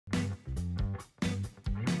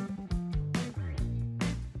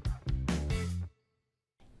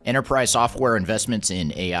Enterprise software investments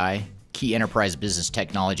in AI, key enterprise business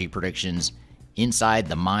technology predictions, inside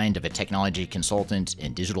the mind of a technology consultant,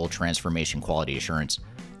 and digital transformation quality assurance.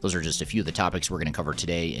 Those are just a few of the topics we're going to cover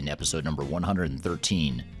today in episode number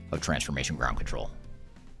 113 of Transformation Ground Control.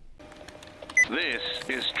 This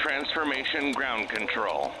is Transformation Ground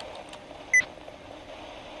Control,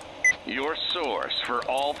 your source for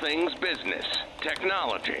all things business,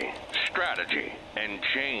 technology, strategy, and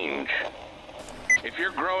change. If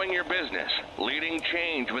you're growing your business, leading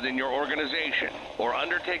change within your organization, or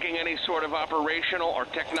undertaking any sort of operational or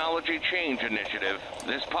technology change initiative,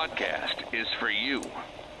 this podcast is for you.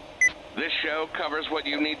 This show covers what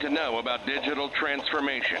you need to know about digital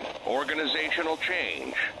transformation, organizational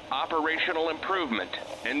change, operational improvement,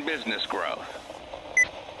 and business growth.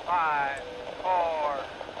 5, 4,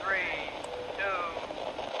 3, 2,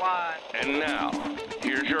 1. And now,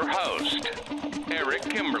 here's your host, Eric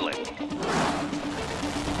Kimberling.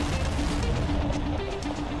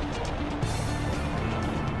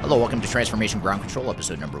 Hello, welcome to Transformation Ground Control,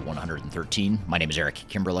 episode number 113. My name is Eric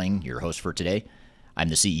Kimberling, your host for today. I'm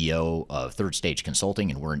the CEO of Third Stage Consulting,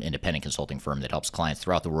 and we're an independent consulting firm that helps clients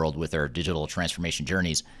throughout the world with their digital transformation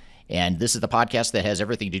journeys. And this is the podcast that has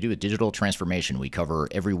everything to do with digital transformation. We cover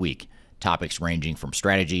every week topics ranging from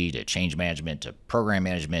strategy to change management to program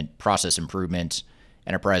management, process improvement,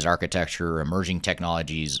 enterprise architecture, emerging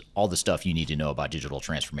technologies, all the stuff you need to know about digital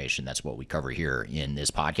transformation. That's what we cover here in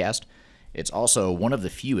this podcast. It's also one of the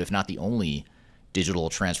few, if not the only, digital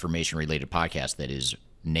transformation-related podcast that is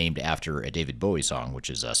named after a David Bowie song, which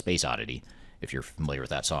is Space Oddity. If you're familiar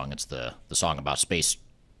with that song, it's the song about space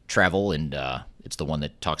travel, and it's the one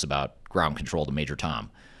that talks about ground control to Major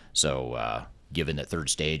Tom. So given that Third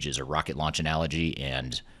Stage is a rocket launch analogy,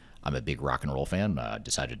 and I'm a big rock and roll fan,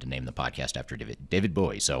 decided to name the podcast after David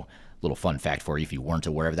Bowie. So a little fun fact for you if you weren't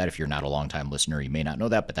aware of that. If you're not a longtime listener, you may not know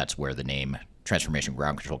that, but that's where the name Transformation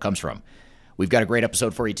Ground Control comes from. We've got a great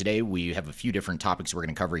episode for you today. We have a few different topics we're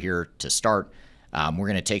going to cover here to start. We're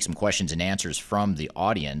going to take some questions and answers from the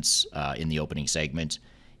audience in the opening segment.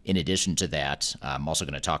 In addition to that, I'm also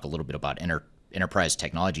going to talk a little bit about enterprise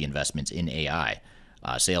technology investments in AI.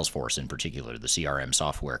 Salesforce, in particular, the CRM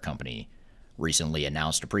software company, recently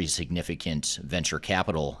announced a pretty significant venture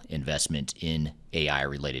capital investment in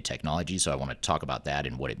AI-related technology. So I want to talk about that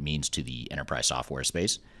and what it means to the enterprise software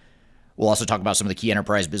space. We'll also talk about some of the key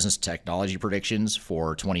enterprise business technology predictions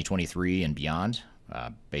for 2023 and beyond,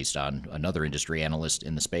 based on another industry analyst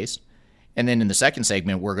in the space. And then in the second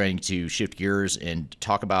segment, we're going to shift gears and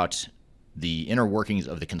talk about the inner workings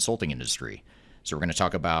of the consulting industry. So we're going to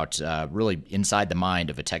talk about really inside the mind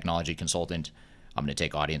of a technology consultant. I'm going to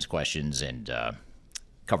take audience questions and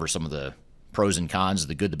cover some of the pros and cons,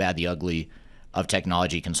 the good, the bad, the ugly of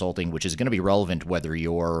technology consulting, which is going to be relevant whether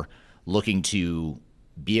you're looking to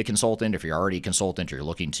be a consultant, if you're already a consultant, or you're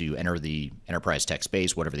looking to enter the enterprise tech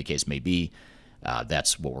space, whatever the case may be.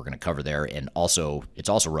 That's what we're going to cover there. And also, it's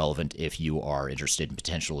also relevant if you are interested in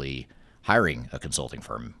potentially hiring a consulting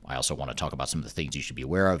firm. I also want to talk about some of the things you should be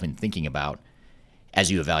aware of and thinking about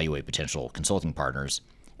as you evaluate potential consulting partners.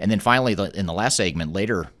 And then finally, in the last segment,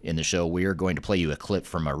 later in the show, we are going to play you a clip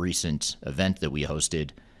from a recent event that we hosted,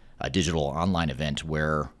 a digital online event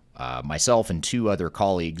where myself and two other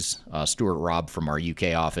colleagues, Stuart, Robb from our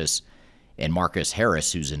UK office, and Marcus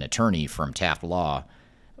Harris, who's an attorney from Taft Law,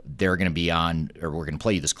 they're going to be on, or we're going to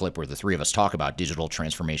play you this clip where the three of us talk about digital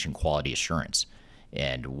transformation quality assurance.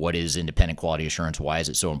 And what is independent quality assurance? Why is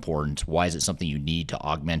it so important? Why is it something you need to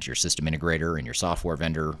augment your system integrator and your software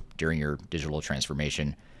vendor during your digital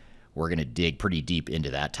transformation? We're going to dig pretty deep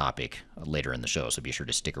into that topic later in the show, so be sure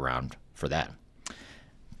to stick around for that.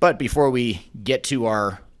 But before we get to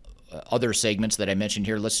our other segments that I mentioned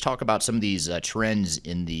here, let's talk about some of these trends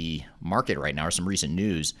in the market right now, or some recent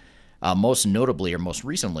news. Most notably, or most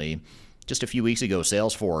recently, just a few weeks ago,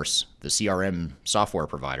 Salesforce, the CRM software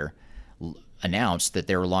provider, announced that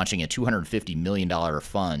they were launching a $250 million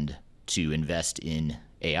fund to invest in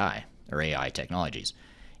AI, or AI technologies.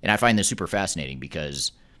 And I find this super fascinating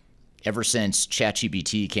because ever since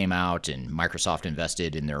ChatGPT came out and Microsoft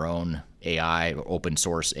invested in their own AI, or open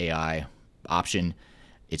source AI option,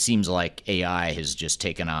 it seems like AI has just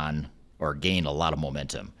taken on or gained a lot of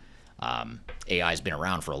momentum. AI has been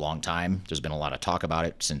around for a long time. There's been a lot of talk about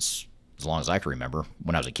it since as long as I can remember.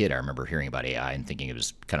 When I was a kid, I remember hearing about AI and thinking it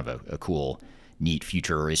was kind of a cool, neat,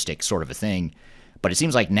 futuristic sort of a thing. But it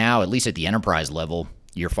seems like now, at least at the enterprise level,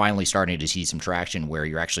 you're finally starting to see some traction where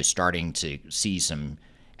you're actually starting to see some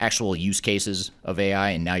actual use cases of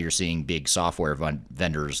AI, and now you're seeing big software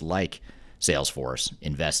vendors like Salesforce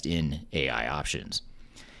invest in AI options.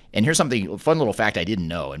 And here's something, a fun little fact I didn't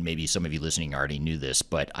know, and maybe some of you listening already knew this,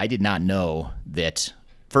 but I did not know that,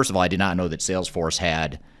 first of all, I did not know that Salesforce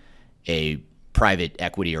had a private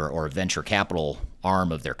equity or a venture capital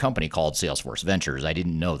arm of their company called Salesforce Ventures. I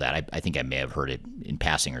didn't know that. I think I may have heard it in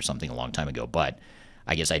passing or something a long time ago, but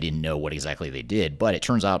I guess I didn't know what exactly they did. But it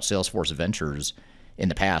turns out Salesforce Ventures in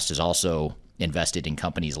the past has also invested in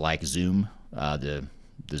companies like Zoom, the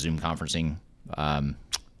Zoom conferencing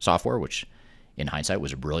software, which in hindsight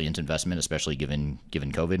was a brilliant investment, especially given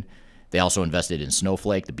COVID. They also invested in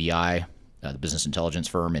Snowflake, the BI, the business intelligence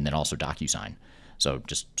firm, and then also DocuSign. So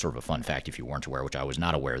just sort of a fun fact if you weren't aware, which I was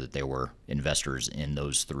not aware that they were investors in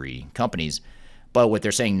those three companies. But what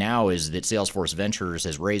they're saying now is that Salesforce Ventures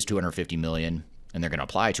has raised $250 million, and they're going to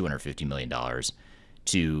apply $250 million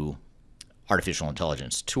to artificial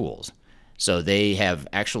intelligence tools. So they have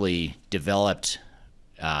actually developed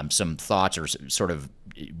some thoughts or sort of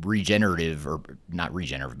regenerative, or not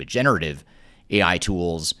regenerative, but generative AI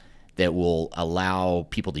tools that will allow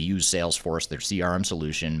people to use Salesforce, their CRM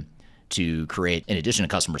solution, to create, in addition to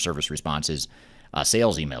customer service responses,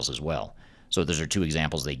 sales emails as well. So those are two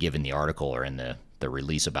examples they give in the article or in the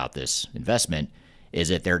release about this investment, is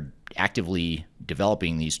that they're actively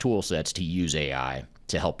developing these tool sets to use AI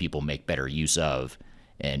to help people make better use of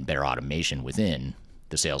and better automation within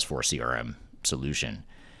the Salesforce CRM solution.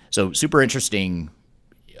 So super interesting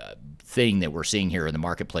thing that we're seeing here in the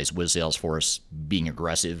marketplace with Salesforce being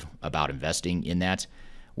aggressive about investing in that.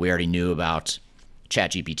 We already knew about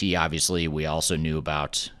ChatGPT, obviously. We also knew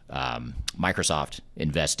about Microsoft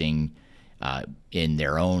investing in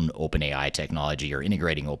their own OpenAI technology or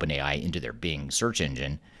integrating OpenAI into their Bing search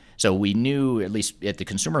engine. So we knew, at least at the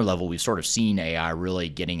consumer level, we've sort of seen AI really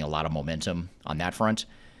getting a lot of momentum on that front.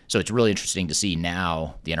 So it's really interesting to see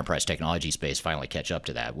now the enterprise technology space finally catch up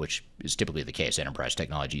to that, which is typically the case. Enterprise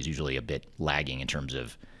technology is usually a bit lagging in terms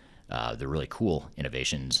of the really cool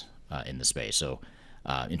innovations in the space. So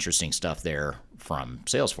interesting stuff there from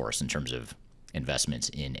Salesforce in terms of investments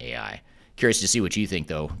in AI. Curious to see what you think,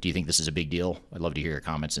 though. Do you think this is a big deal? I'd love to hear your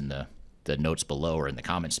comments in the notes below or in the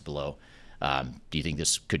comments below. Do you think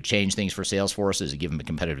this could change things for Salesforce? Does it give them a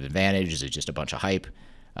competitive advantage? Is it just a bunch of hype?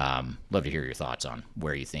 Love to hear your thoughts on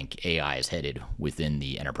where you think AI is headed within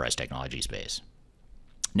the enterprise technology space.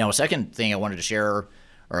 Now, a second thing I wanted to share,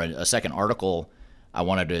 or a second article I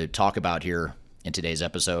wanted to talk about here in today's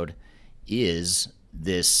episode, is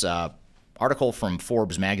this article from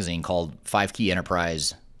Forbes magazine called 5 Key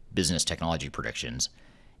Enterprise Business Technology Predictions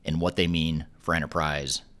and What They Mean for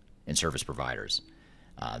Enterprise and Service Providers.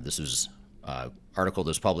 This was an article that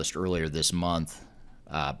was published earlier this month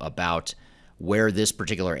about where this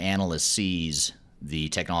particular analyst sees the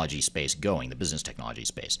technology space going, the business technology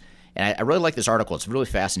space. And I really like this article. It's really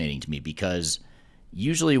fascinating to me because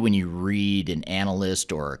usually when you read an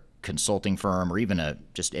analyst or a consulting firm or even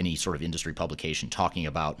just any sort of industry publication talking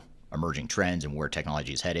about emerging trends and where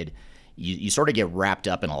technology is headed, you sort of get wrapped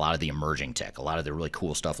up in a lot of the emerging tech, a lot of the really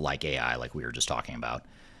cool stuff like AI, like we were just talking about.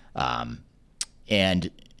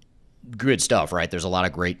 And good stuff, right? There's a lot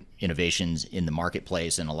of great innovations in the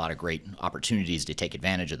marketplace and a lot of great opportunities to take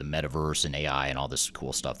advantage of the metaverse and AI and all this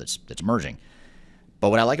cool stuff that's emerging. But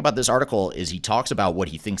what I like about this article is he talks about what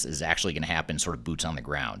he thinks is actually going to happen, sort of boots on the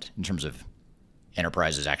ground, in terms of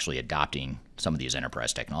enterprises actually adopting some of these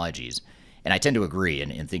enterprise technologies. And I tend to agree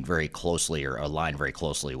and think very closely or align very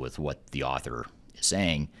closely with what the author is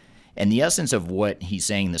saying. And the essence of what he's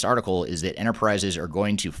saying in this article is that enterprises are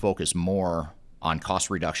going to focus more on cost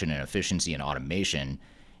reduction and efficiency and automation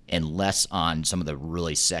and less on some of the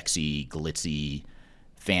really sexy, glitzy,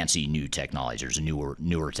 fancy new technologies, or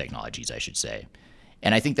newer technologies, I should say.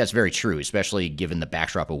 And I think that's very true, especially given the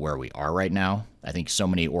backdrop of where we are right now. I think so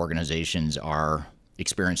many organizations are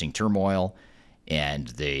experiencing turmoil and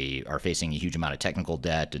they are facing a huge amount of technical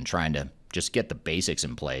debt and trying to just get the basics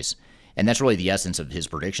in place. And that's really the essence of his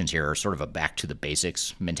predictions here, are sort of a back to the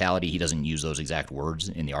basics mentality. He doesn't use those exact words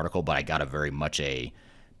in the article, but I got a very much a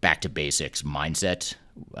back to basics mindset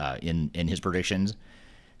in his predictions.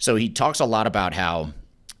 So he talks a lot about how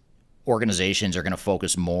organizations are going to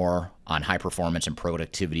focus more on high performance and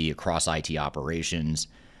productivity across IT operations,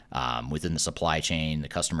 within the supply chain, the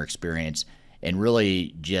customer experience, and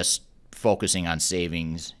really just focusing on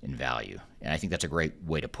savings and value. And I think that's a great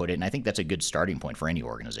way to put it. And I think that's a good starting point for any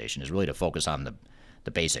organization, is really to focus on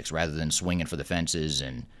the basics rather than swinging for the fences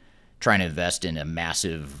and trying to invest in a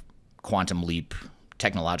massive quantum leap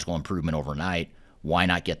technological improvement overnight. Why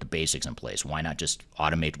not get the basics in place? Why not just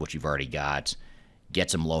automate what you've already got, get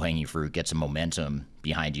some low-hanging fruit, get some momentum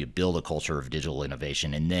behind you, build a culture of digital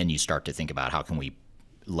innovation, and then you start to think about how can we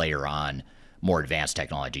layer on more advanced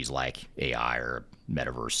technologies like AI or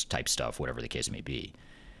metaverse type stuff, whatever the case may be.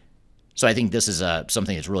 So I think this is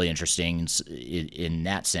something that's really interesting in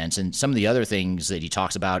that sense. And some of the other things that he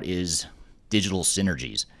talks about is digital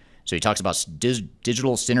synergies. So he talks about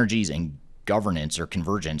digital synergies and governance or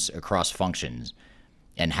convergence across functions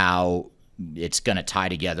and how it's going to tie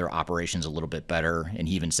together operations a little bit better. And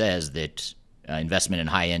he even says that investment in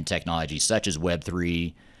high-end technologies such as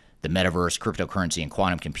Web3, the metaverse, cryptocurrency, and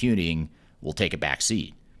quantum computing will take a back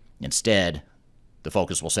seat. Instead, the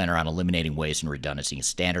focus will center on eliminating waste and redundancy and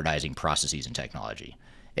standardizing processes and technology.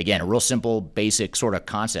 Again, a real simple, basic sort of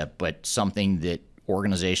concept, but something that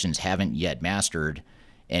organizations haven't yet mastered.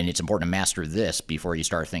 And it's important to master this before you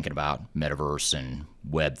start thinking about metaverse and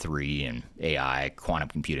Web3 and AI, quantum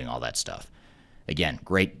computing, all that stuff. Again,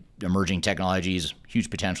 great emerging technologies, huge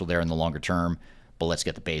potential there in the longer term, but let's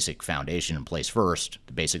get the basic foundation in place first,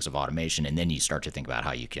 the basics of automation, and then you start to think about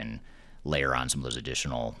how you can layer on some of those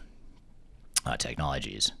additional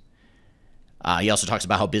technologies. He also talks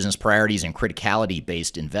about how business priorities and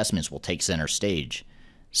criticality-based investments will take center stage.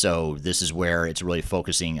 So this is where it's really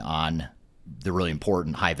focusing on the really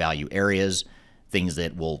important high-value areas, things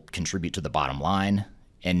that will contribute to the bottom line,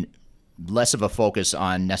 and less of a focus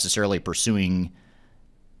on necessarily pursuing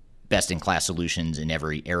best-in-class solutions in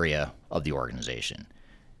every area of the organization.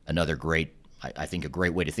 Another great, I think, a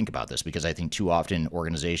great way to think about this, because I think too often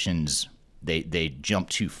organizations, they jump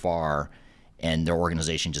too far and their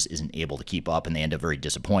organization just isn't able to keep up, and they end up very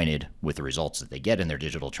disappointed with the results that they get in their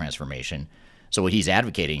digital transformation. So what he's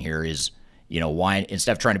advocating here is, why,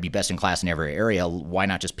 instead of trying to be best in class in every area, why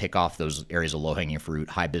not just pick off those areas of low-hanging fruit,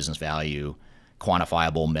 high business value,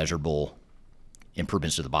 quantifiable, measurable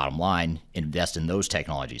improvements to the bottom line, invest in those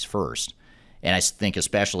technologies first. And I think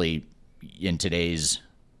especially in today's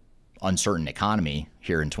uncertain economy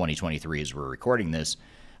here in 2023 as we're recording this,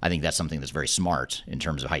 I think that's something that's very smart in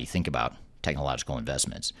terms of how you think about technological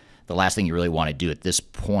investments. The last thing you really want to do at this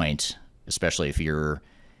point, especially if you're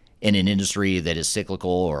in an industry that is cyclical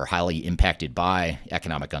or highly impacted by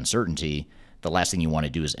economic uncertainty, the last thing you want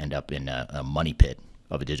to do is end up in a money pit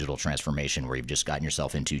of a digital transformation where you've just gotten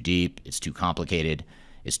yourself in too deep, it's too complicated,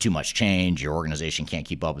 it's too much change, your organization can't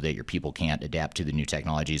keep up with it, your people can't adapt to the new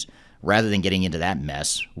technologies. Rather than getting into that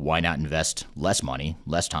mess, why not invest less money,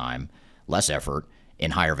 less time, less effort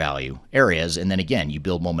in higher value areas? And then again, you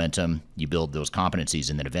build momentum, you build those competencies,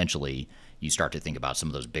 and then eventually you start to think about some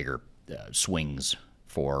of those bigger swings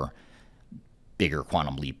for bigger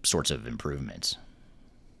quantum leap sorts of improvements.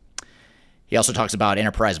 He also talks about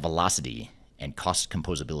enterprise velocity and cost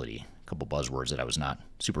composability, a couple buzzwords that I was not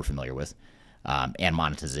super familiar with, and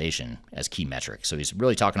monetization as key metrics. So he's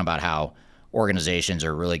really talking about how organizations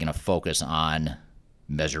are really going to focus on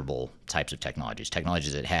measurable types of technologies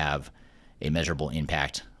that have a measurable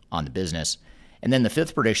impact on the business. And then the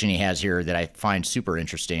fifth prediction he has here that I find super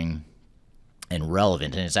interesting and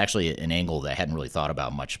relevant, and it's actually an angle that I hadn't really thought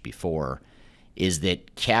about much before, is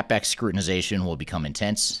that CapEx scrutinization will become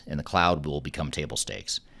intense and the cloud will become table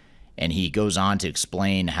stakes. And he goes on to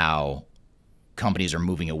explain how companies are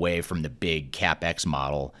moving away from the big CapEx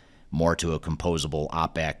model more to a composable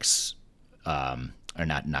OpEx, or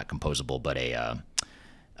not composable, but a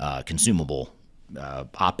consumable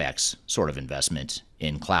OpEx sort of investment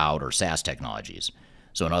in cloud or SaaS technologies.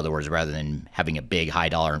 So in other words, rather than having a big high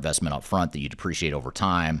dollar investment up front that you depreciate over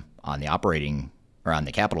time on the operating or on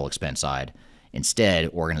the capital expense side, instead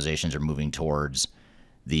organizations are moving towards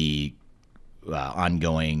the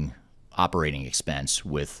ongoing operating expense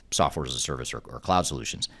with software as a service or cloud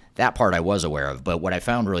solutions. That part I was aware of, but what I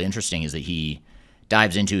found really interesting is that he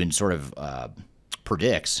dives into and sort of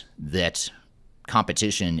predicts that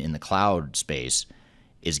competition in the cloud space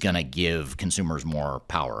is going to give consumers more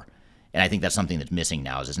power. And I think that's something that's missing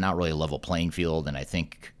now, is it's not really a level playing field, and I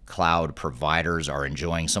think cloud providers are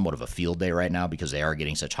enjoying somewhat of a field day right now because they are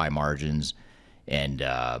getting such high margins and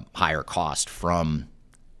higher cost from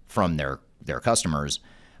their customers.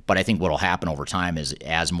 But I think what will happen over time is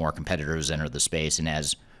as more competitors enter the space and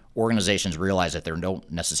as organizations realize that they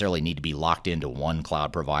don't necessarily need to be locked into one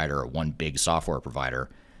cloud provider or one big software provider,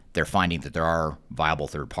 they're finding that there are viable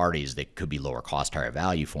third parties that could be lower cost, higher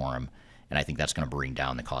value for them. And I think that's going to bring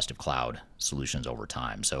down the cost of cloud solutions over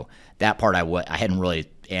time. So that part I hadn't really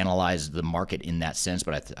analyzed the market in that sense,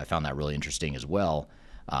 but I found that really interesting as well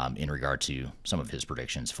in regard to some of his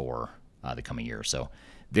predictions for the coming year. So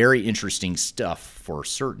very interesting stuff for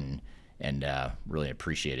certain, and really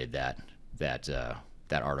appreciated that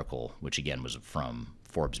article, which again was from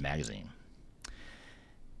Forbes magazine.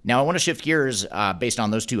 Now I want to shift gears based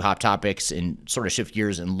on those two hot topics and sort of shift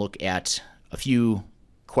gears and look at a few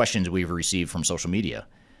questions we've received from social media.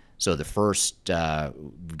 So the first,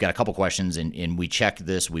 we've got a couple questions, and we check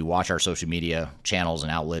this. We watch our social media channels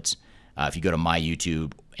and outlets. If you go to my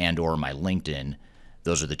YouTube and or my LinkedIn,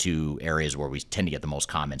 those are the two areas where we tend to get the most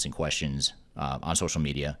comments and questions on social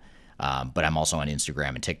media. But I'm also on Instagram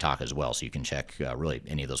and TikTok as well, so you can check really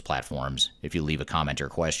any of those platforms. If you leave a comment or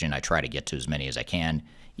question, I try to get to as many as I can,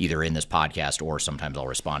 either in this podcast or sometimes I'll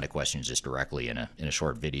respond to questions just directly in a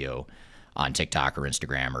short video on TikTok or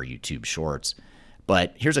Instagram or YouTube Shorts.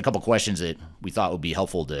 But here's a couple questions that we thought would be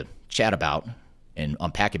helpful to chat about and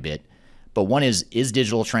unpack a bit. But one is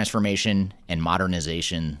digital transformation and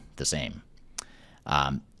modernization the same?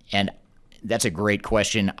 And that's a great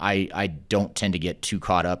question. I don't tend to get too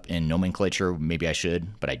caught up in nomenclature. Maybe I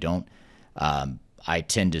should, but I don't. I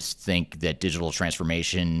tend to think that digital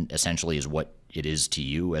transformation essentially is what it is to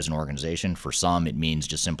you as an organization. For some, it means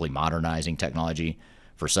just simply modernizing technology.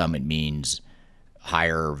 For some, it means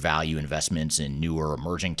higher value investments in newer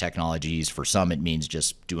emerging technologies. For some, it means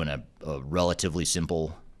just doing a relatively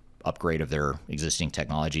simple upgrade of their existing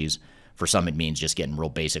technologies. For some, it means just getting real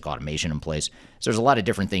basic automation in place. So there's a lot of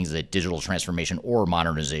different things that digital transformation or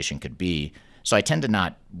modernization could be. So I tend to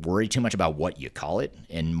not worry too much about what you call it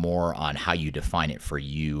and more on how you define it for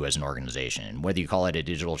you as an organization. And whether you call it a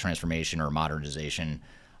digital transformation or modernization,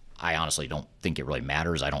 I honestly don't think it really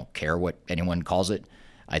matters. I don't care what anyone calls it.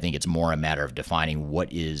 I think it's more a matter of defining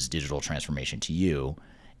what is digital transformation to you.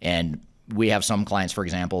 And we have some clients, for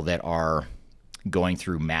example, that are going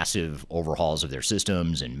through massive overhauls of their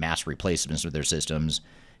systems and mass replacements of their systems,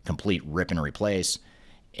 complete rip and replace.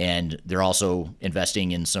 And they're also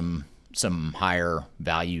investing in some higher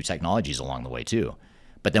value technologies along the way too.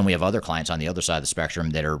 But then we have other clients on the other side of the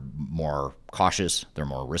spectrum that are more cautious, they're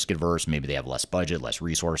more risk adverse, maybe they have less budget, less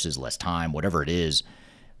resources, less time, whatever it is.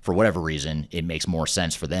 For whatever reason, it makes more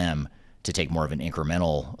sense for them to take more of an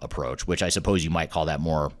incremental approach, which I suppose you might call that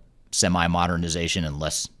more semi-modernization and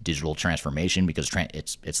less digital transformation, because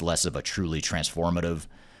it's less of a truly transformative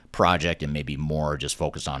project and maybe more just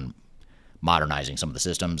focused on modernizing some of the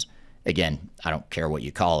systems. Again, I don't care what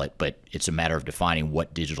you call it, but it's a matter of defining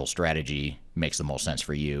what digital strategy makes the most sense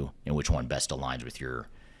for you and which one best aligns with your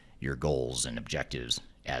goals and objectives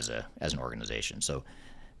as an organization. So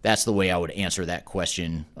that's the way I would answer that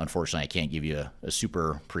question. Unfortunately, I can't give you a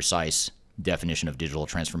super precise definition of digital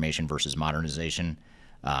transformation versus modernization.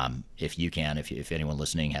 If you can, if anyone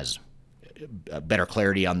listening has better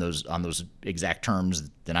clarity on those exact terms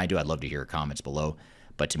than I do, I'd love to hear comments below.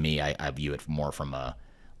 But to me, I view it more from a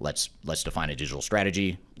let's define a digital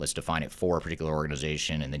strategy, let's define it for a particular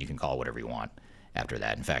organization, and then you can call it whatever you want after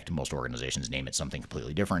that. In fact, most organizations name it something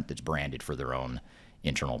completely different that's branded for their own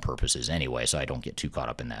internal purposes anyway, so I don't get too caught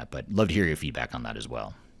up in that. But love to hear your feedback on that as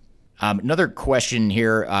well. Another question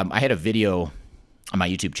here. I had a video on my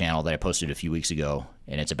YouTube channel that I posted a few weeks ago,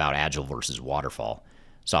 and it's about Agile versus Waterfall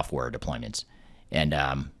software deployments, and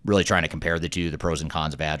really trying to compare the two, the pros and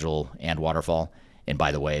cons of Agile and Waterfall. And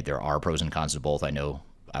by the way, there are pros and cons to both.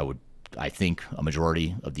 I think a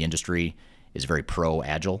majority of the industry is very pro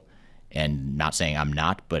Agile, and not saying I'm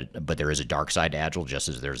not, but there is a dark side to Agile just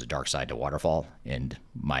as there's a dark side to Waterfall. And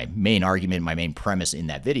my main argument, my main premise in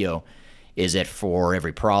that video is that for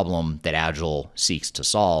every problem that Agile seeks to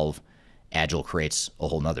solve, Agile creates a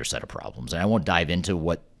whole nother set of problems. And I won't dive into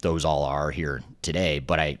what those all are here today,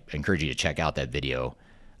 but I encourage you to check out that video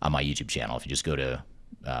on my YouTube channel. If you just go to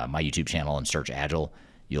my YouTube channel and search Agile,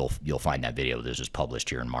 you'll find that video. This was published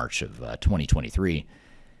here in March of 2023.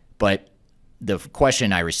 But the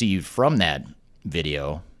question I received from that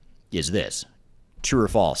video is this: true or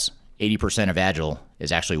false? 80% of Agile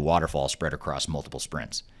is actually Waterfall spread across multiple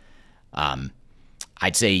sprints.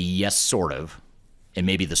 I'd say yes, sort of. And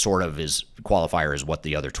maybe the sort of qualifier is what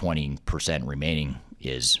the other 20% remaining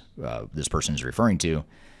is, this person is referring to.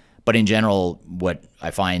 But in general, what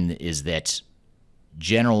I find is that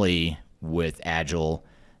generally with Agile,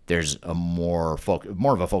 there's a more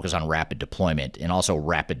of a focus on rapid deployment and also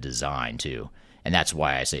rapid design too. And that's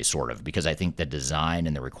why I say sort of, because I think the design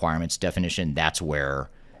and the requirements definition, that's where,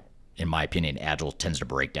 in my opinion, Agile tends to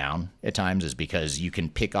break down at times, is because you can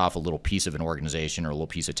pick off a little piece of an organization or a little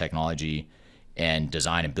piece of technology and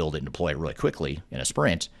design and build it and deploy it really quickly in a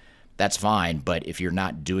sprint. That's fine, but if you're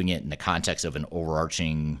not doing it in the context of an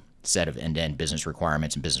overarching set of end-to-end business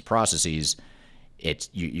requirements and business processes,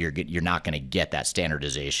 you're not going to get that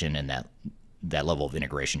standardization and that level of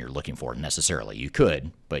integration you're looking for necessarily. You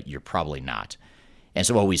could, but you're probably not. And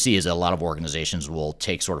so what we see is that a lot of organizations will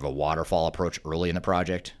take sort of a waterfall approach early in the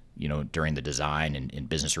project, during the design and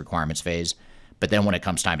business requirements phase. But then when it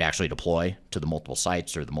comes time to actually deploy to the multiple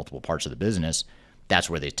sites or the multiple parts of the business, that's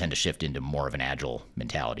where they tend to shift into more of an Agile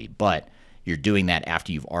mentality. But you're doing that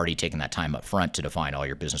after you've already taken that time up front to define all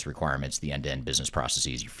your business requirements, the end-to-end business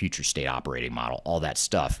processes, your future state operating model, all that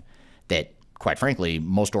stuff that, quite frankly,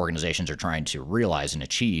 most organizations are trying to realize and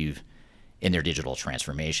achieve in their digital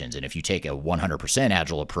transformations. And if you take a 100%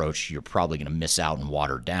 agile approach, you're probably going to miss out and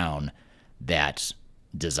water down that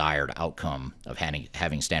desired outcome of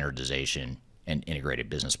having standardization and integrated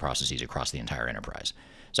business processes across the entire enterprise.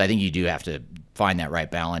 So I think you do have to find that right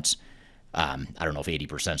balance. I don't know if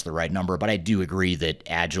 80% is the right number, but I do agree that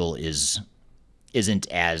agile isn't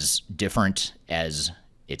as different as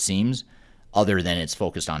it seems, other than it's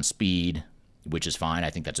focused on speed, which is fine. I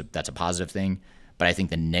think that's a positive thing. But I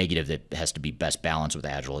think the negative that has to be best balanced with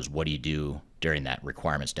agile is what do you do during that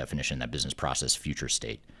requirements definition, that business process future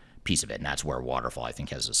state piece of it. And that's where waterfall, I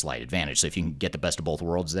think, has a slight advantage. So if you can get the best of both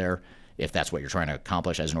worlds there, if that's what you're trying to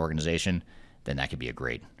accomplish as an organization, then that could be a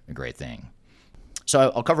great thing.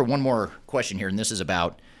 So I'll cover one more question here, and this is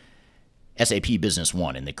about SAP Business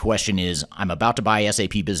One. And the question is, I'm about to buy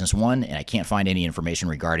SAP Business One, and I can't find any information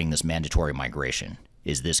regarding this mandatory migration.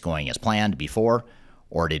 Is this going as planned before,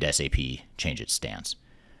 or did SAP change its stance?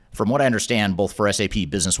 From what I understand, both for SAP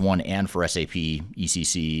Business One and for SAP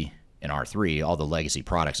ECC and R3, all the legacy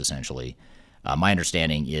products essentially, my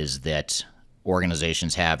understanding is that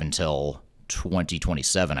organizations have until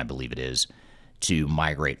 2027, I believe it is, to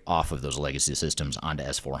migrate off of those legacy systems onto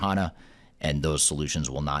S4HANA, and those solutions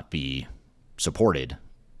will not be supported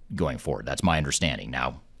going forward. That's my understanding.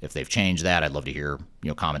 Now, if they've changed that, I'd love to hear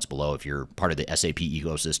comments below. If you're part of the SAP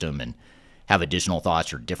ecosystem and have additional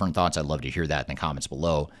thoughts or different thoughts, I'd love to hear that in the comments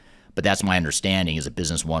below. But that's my understanding, is that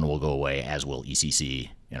Business One will go away, as will ECC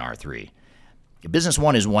and R3. Business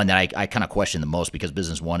One is one that I kind of question the most, because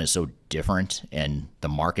Business One is so different and the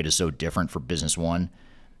market is so different for Business One,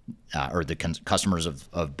 or the customers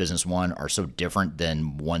of Business One are so different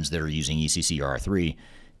than ones that are using ECC or R3.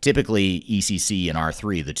 Typically, ECC and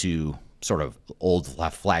R3, the two sort of old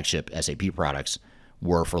flagship SAP products,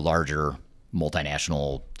 were for larger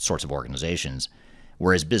multinational sorts of organizations,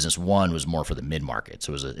 whereas Business One was more for the mid-market.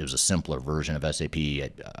 So it was a simpler version of SAP.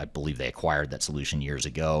 I believe they acquired that solution years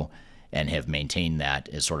ago and have maintained that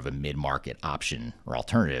as sort of a mid-market option or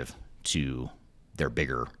alternative to their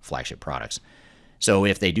bigger flagship products. So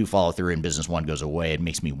if they do follow through and Business One goes away, it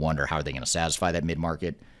makes me wonder, how are they going to satisfy that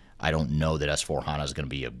mid-market? I don't know that S4HANA is going to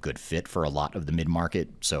be a good fit for a lot of the mid-market,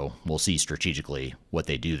 so we'll see strategically what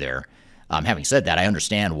they do there. Having said that, I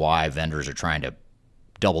understand why vendors are trying to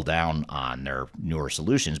double down on their newer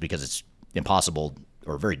solutions, because it's impossible,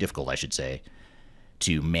 or very difficult, I should say,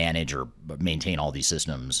 to manage or maintain all these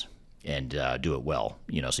systems and do it well.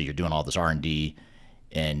 So you're doing all this R&D,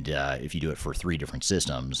 and if you do it for 3 different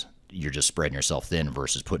systems, you're just spreading yourself thin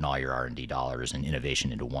versus putting all your R&D dollars and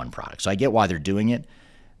innovation into one product. So I get why they're doing it,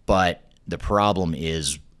 but the problem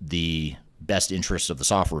is the best interest of the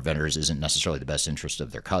software vendors isn't necessarily the best interest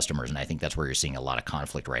of their customers, and I think that's where you're seeing a lot of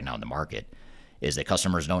conflict right now in the market, is that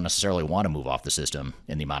customers don't necessarily want to move off the system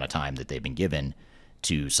in the amount of time that they've been given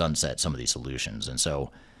to sunset some of these solutions. And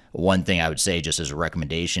so one thing I would say, just as a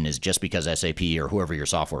recommendation, is just because SAP, or whoever your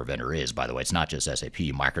software vendor is, by the way, it's not just SAP,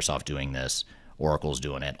 Microsoft doing this, Oracle's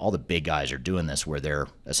doing it, all the big guys are doing this, where they're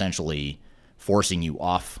essentially forcing you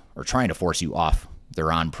off, or trying to force you off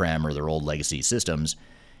their on-prem or their old legacy systems.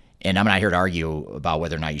 And I'm not here to argue about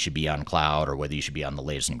whether or not you should be on cloud or whether you should be on the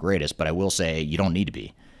latest and greatest, but I will say you don't need to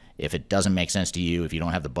be. If it doesn't make sense to you, if you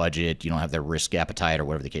don't have the budget, you don't have the risk appetite, or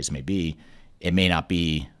whatever the case may be, it may not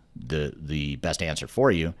be the best answer for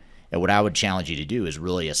you. And what I would challenge you to do is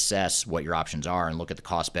really assess what your options are and look at the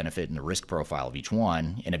cost benefit and the risk profile of each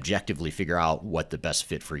one, and objectively figure out what the best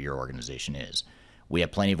fit for your organization is. We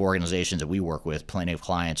have plenty of organizations that we work with, plenty of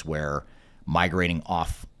clients, where migrating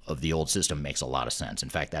off of the old system makes a lot of sense. In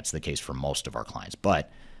fact, that's the case for most of our clients.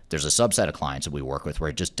 But there's a subset of clients that we work with where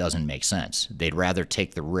it just doesn't make sense. They'd rather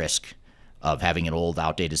take the risk of having an old,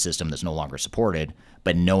 outdated system that's no longer supported,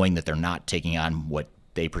 but knowing that they're not taking on what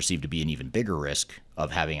they perceive to be an even bigger risk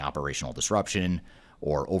of having operational disruption,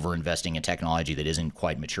 or over-investing in technology that isn't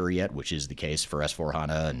quite mature yet, which is the case for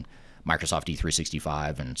S4HANA and Microsoft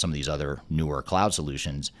E365 and some of these other newer cloud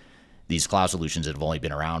solutions. These cloud solutions that have only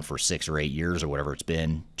been around for 6 or 8 years or whatever it's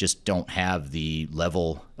been just don't have the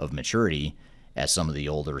level of maturity as some of the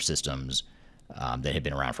older systems that have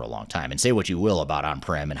been around for a long time. And say what you will about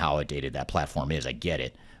on-prem and how outdated that platform is, I get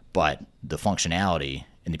it, but the functionality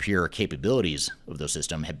and the pure capabilities of those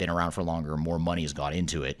systems have been around for longer, more money has gone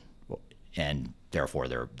into it, and therefore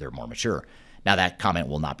they're more mature. Now, that comment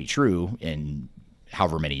will not be true in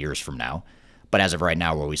however many years from now, but as of right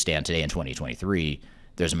now, where we stand today in 2023,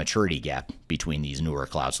 there's a maturity gap between these newer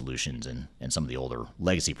cloud solutions and some of the older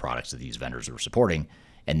legacy products that these vendors are supporting.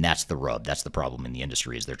 And that's the rub. That's the problem in the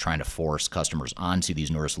industry, is they're trying to force customers onto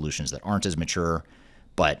these newer solutions that aren't as mature,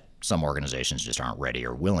 but some organizations just aren't ready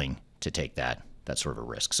or willing to take that sort of a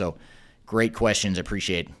risk. So great questions.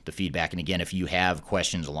 Appreciate the feedback. And again, if you have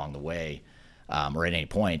questions along the way or at any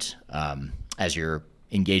point as you're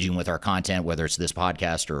engaging with our content, whether it's this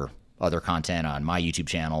podcast or other content on my YouTube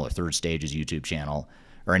channel or Third Stage's YouTube channel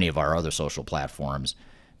or any of our other social platforms,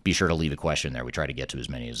 be sure to leave a question there. We try to get to as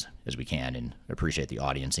many as we can, and appreciate the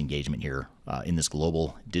audience engagement here in this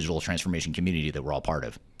global digital transformation community that we're all part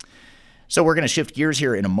of. So we're going to shift gears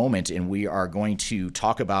here in a moment, and we are going to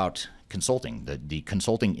talk about consulting, the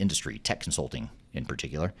consulting industry, tech consulting in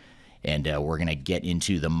particular. And we're going to get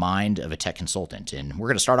into the mind of a tech consultant. And we're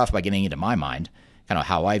going to start off by getting into my mind, kind of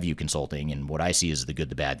how I view consulting and what I see as the good,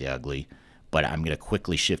 the bad, the ugly. But I'm going to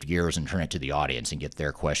quickly shift gears and turn it to the audience and get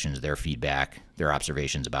their questions, their feedback, their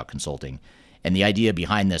observations about consulting. And the idea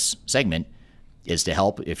behind this segment is to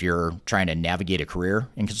help if you're trying to navigate a career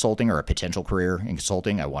in consulting or a potential career in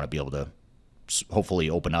consulting. I want to be able to hopefully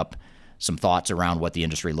open up some thoughts around what the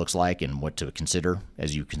industry looks like and what to consider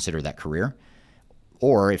as you consider that career.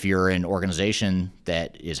 Or if you're an organization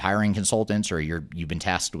that is hiring consultants, or you've been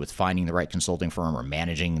tasked with finding the right consulting firm or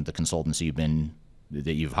managing the consultants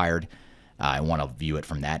that you've hired, I want to view it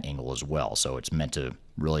from that angle as well. So it's meant to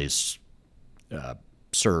really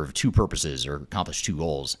serve two purposes or accomplish two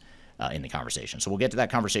goals in the conversation. So we'll get to that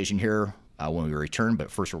conversation here when we return, but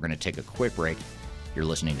first we're going to take a quick break. You're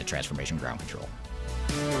listening to Transformation Ground Control.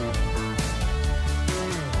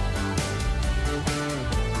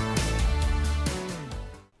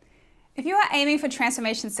 If you are aiming for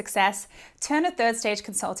transformation success, turn to Third Stage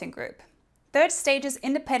Consulting Group. Third Stage's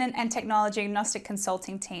independent and technology-agnostic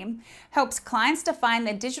consulting team helps clients define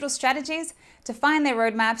their digital strategies, define their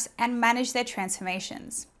roadmaps, and manage their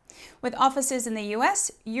transformations. With offices in the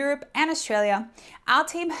US, Europe, and Australia, our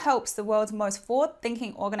team helps the world's most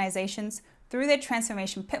forward-thinking organizations through their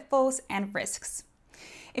transformation pitfalls and risks.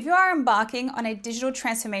 If you are embarking on a digital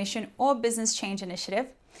transformation or business change initiative,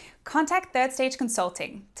 contact Third Stage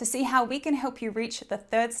Consulting to see how we can help you reach the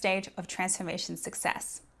third stage of transformation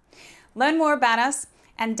success. Learn more about us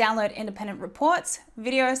and download independent reports,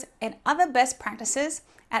 videos, and other best practices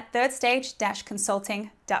at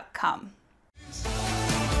thirdstage-consulting.com.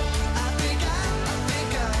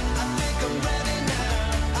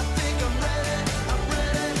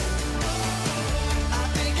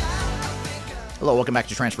 Hello, welcome back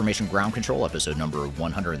to Transformation Ground Control, episode number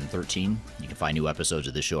 113. You can find new episodes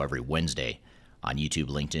of this show every Wednesday on YouTube,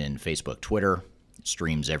 LinkedIn, Facebook, Twitter. It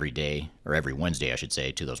streams every day, or every Wednesday, I should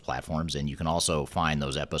say, to those platforms. And you can also find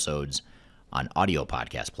those episodes on audio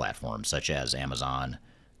podcast platforms such as Amazon,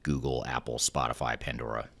 Google, Apple, Spotify,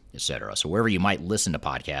 Pandora, etc. So wherever you might listen to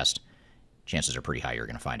podcasts, chances are pretty high you're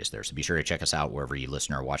going to find us there. So be sure to check us out wherever you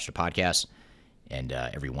listen or watch the podcast. And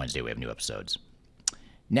every Wednesday we have new episodes.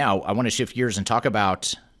 Now, I want to shift gears and talk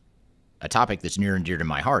about a topic that's near and dear to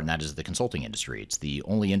my heart, and that is the consulting industry. It's the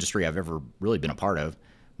only industry I've ever really been a part of.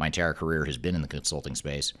 My entire career has been in the consulting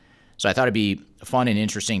space. So I thought it'd be fun and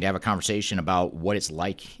interesting to have a conversation about what it's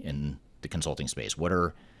like in the consulting space. What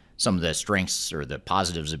are some of the strengths or the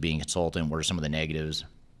positives of being a consultant? What are some of the negatives?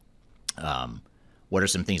 What are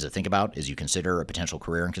some things to think about as you consider a potential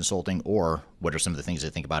career in consulting? Or what are some of the things to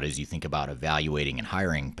think about as you think about evaluating and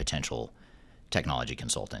hiring potential technology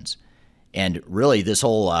consultants? And really this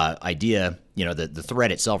whole idea, the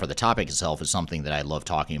thread itself or the topic itself is something that I love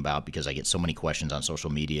talking about because I get so many questions on social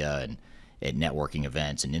media and at networking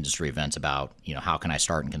events and industry events about, how can I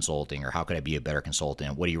start in consulting, or how could I be a better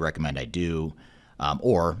consultant? What do you recommend I do?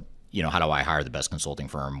 Or how do I hire the best consulting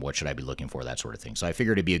firm? What should I be looking for? That sort of thing. So I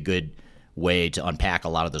figured it'd be a good way to unpack a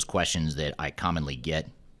lot of those questions that I commonly get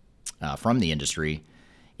from the industry.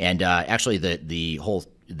 And actually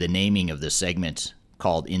the naming of this segment,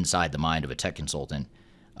 called Inside the Mind of a Tech Consultant,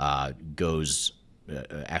 goes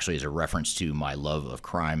actually as a reference to my love of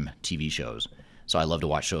crime TV shows. So I love to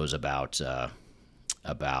watch shows about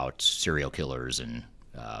serial killers and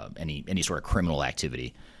any sort of criminal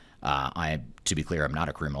activity. To be clear, I'm not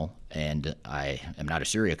a criminal, and I am not a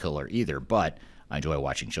serial killer either, but I enjoy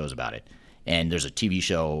watching shows about it. And there's a TV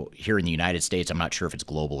show here in the United States. I'm not sure if it's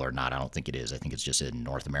global or not. I don't think it is. I think it's just in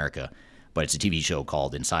North America. But it's a TV show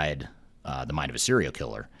called Inside the Mind of a Serial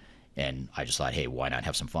Killer. And I just thought, hey, why not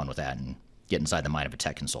have some fun with that and get inside the mind of a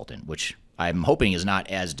tech consultant, which I'm hoping is not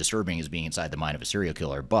as disturbing as being inside the mind of a serial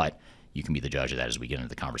killer, but you can be the judge of that as we get into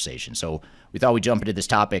the conversation. So we thought we'd jump into this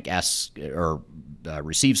topic,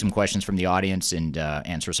 receive some questions from the audience, and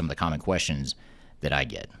answer some of the common questions that I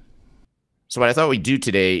get. So what I thought we'd do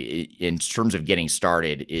today in terms of getting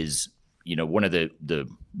started is, one of the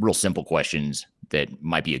real simple questions that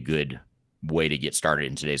might be a good way to get started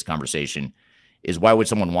in today's conversation is, why would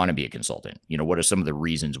someone want to be a consultant? What are some of the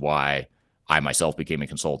reasons why I myself became a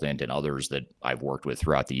consultant, and others that I've worked with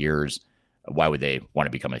throughout the years? Why would they want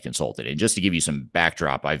to become a consultant? And just to give you some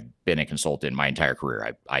backdrop, I've been a consultant my entire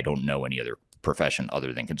career. I don't know any other profession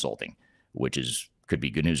other than consulting, which could be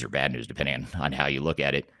good news or bad news, depending on how you look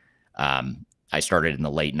at it. I started in the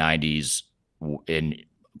late 90s, and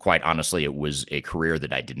quite honestly, it was a career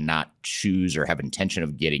that I did not choose or have intention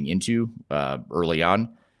of getting into early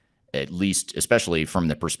on, at least, especially from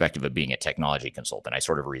the perspective of being a technology consultant. I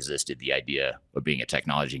sort of resisted the idea of being a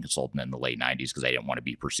technology consultant in the late 90s because I didn't want to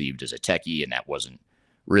be perceived as a techie, and that wasn't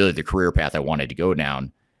really the career path I wanted to go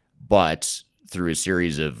down. But through a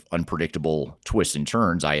series of unpredictable twists and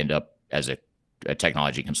turns, I end up as a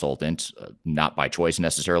technology consultant, not by choice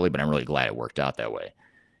necessarily, but I'm really glad it worked out that way.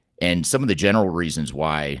 And some of the general reasons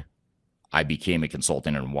why I became a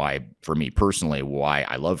consultant, and why, for me personally, why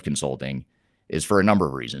I love consulting, is for a number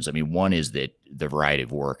of reasons. I mean, one is that the variety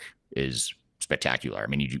of work is spectacular. I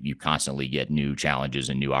mean, you constantly get new challenges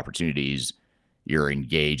and new opportunities. You're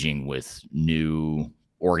engaging with new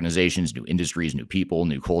organizations, new industries, new people,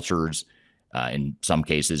 new cultures. In some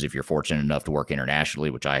cases, if you're fortunate enough to work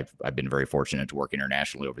internationally, which I've been very fortunate to work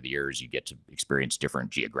internationally over the years, you get to experience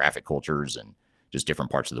different geographic cultures and just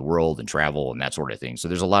different parts of the world and travel and that sort of thing. So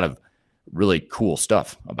there's a lot of really cool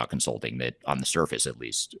stuff about consulting that, on the surface at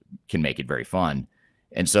least, can make it very fun.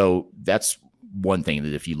 And so that's one thing,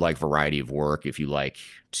 that if you like variety of work, if you like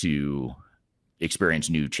to experience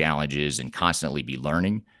new challenges and constantly be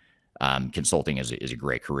learning, consulting is a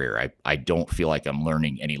great career. I don't feel like I'm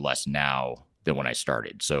learning any less now than when I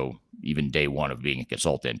started. So even day one of being a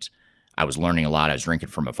consultant, I was learning a lot. I was drinking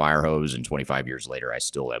from a fire hose, and 25 years later, I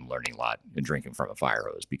still am learning a lot and drinking from a fire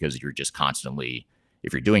hose, because you're just constantly,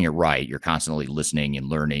 if you're doing it right, you're constantly listening and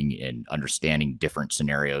learning and understanding different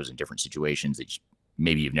scenarios and different situations that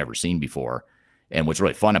maybe you've never seen before. And what's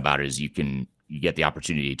really fun about it is you get the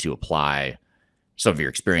opportunity to apply some of your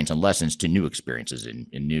experience and lessons to new experiences in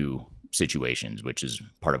new situations, which is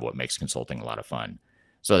part of what makes consulting a lot of fun.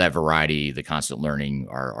 So that variety, the constant learning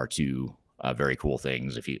are two very cool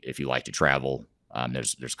things. If you like to travel,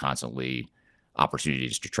 there's constantly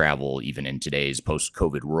opportunities to travel, even in today's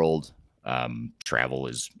post-COVID world. Travel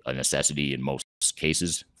is a necessity in most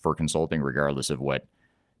cases for consulting, regardless of what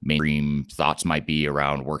mainstream thoughts might be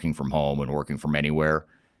around working from home and working from anywhere.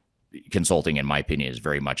 Consulting, in my opinion, is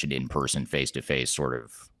very much an in-person, face-to-face sort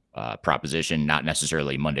of proposition, not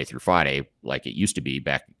necessarily Monday through Friday like it used to be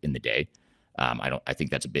back in the day. I think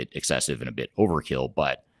that's a bit excessive and a bit overkill,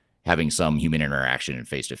 but having some human interaction and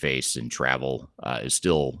face-to-face and travel is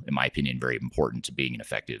still, in my opinion, very important to being an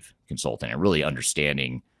effective consultant, and really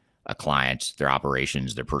understanding a client, their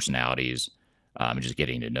operations, their personalities, and just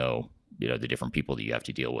getting to know, the different people that you have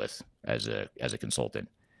to deal with as a consultant.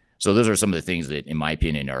 So those are some of the things that, in my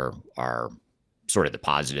opinion, are sort of the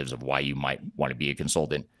positives of why you might want to be a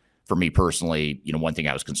consultant. For me personally, one thing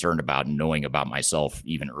I was concerned about, knowing about myself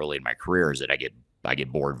even early in my career, is that I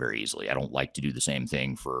get bored very easily. I don't like to do the same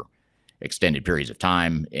thing for extended periods of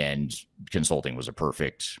time, and consulting was a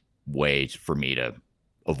perfect way for me to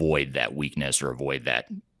avoid that weakness, or avoid that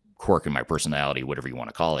quirk in my personality, whatever you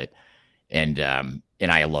want to call it. And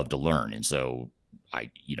I love to learn. And so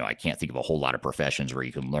I can't think of a whole lot of professions where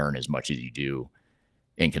you can learn as much as you do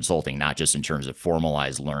in consulting, not just in terms of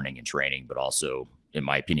formalized learning and training, but also, in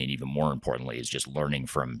my opinion, even more importantly, is just learning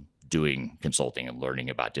from doing consulting and learning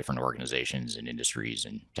about different organizations and industries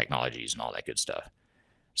and technologies and all that good stuff.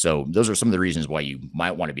 So those are some of the reasons why you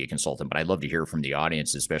might want to be a consultant, but I'd love to hear from the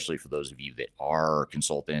audience, especially for those of you that are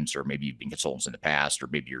consultants, or maybe you've been consultants in the past, or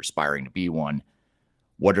maybe you're aspiring to be one.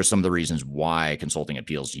 What are some of the reasons why consulting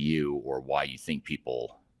appeals to you, or why you think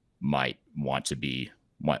people might want to be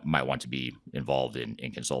involved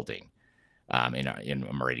in consulting? And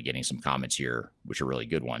I'm already getting some comments here, which are really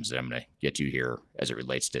good ones that I'm going to get to here as it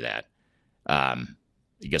relates to that.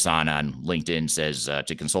 Gassan on LinkedIn says,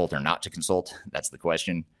 to consult or not to consult? That's the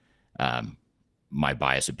question. My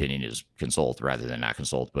biased opinion is consult rather than not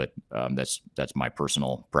consult, but that's my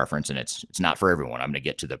personal preference, and it's not for everyone. I'm going to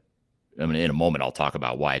get to in a moment, I'll talk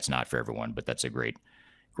about why it's not for everyone, but that's a great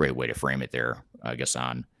way to frame it there,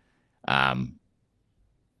 Gassan.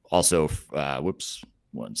 Also, whoops,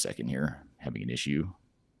 1 second here, having an issue.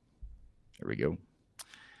 There we go.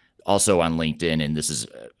 Also on LinkedIn, and this is,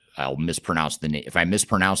 I'll mispronounce the name. If I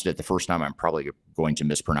mispronounced it the first time, I'm probably going to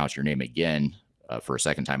mispronounce your name again for a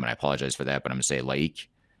second time, and I apologize for that, but I'm going to say Laik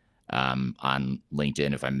on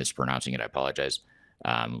LinkedIn. If I'm mispronouncing it, I apologize.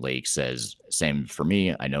 Laik says, same for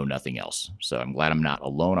me, I know nothing else. So I'm glad I'm not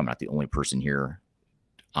alone. I'm not the only person here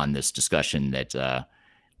on this discussion that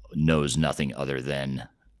knows nothing other than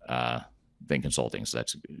consulting. So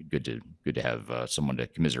that's good to have someone to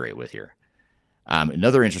commiserate with here.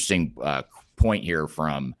 Another interesting point here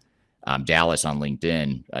from Dallas on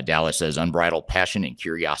LinkedIn. Dallas says, unbridled passion and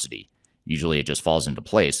curiosity. Usually it just falls into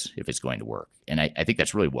place if it's going to work. And I think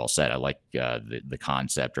that's really well said. I like the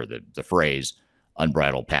concept or the phrase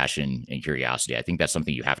unbridled passion and curiosity. I think that's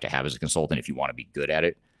something you have to have as a consultant if you want to be good at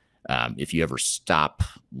it. If you ever stop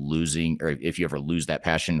losing, or if you ever lose that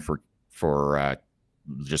passion for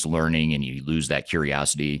just learning, and you lose that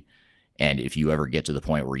curiosity, and if you ever get to the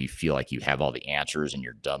point where you feel like you have all the answers and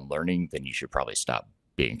you're done learning, then you should probably stop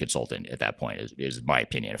being a consultant at that point, is my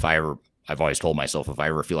opinion. I've always told myself, if I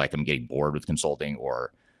ever feel like I'm getting bored with consulting,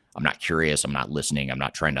 or I'm not curious, I'm not listening, I'm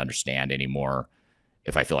not trying to understand anymore,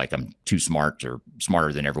 if I feel like I'm too smart or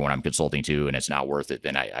smarter than everyone I'm consulting to and it's not worth it,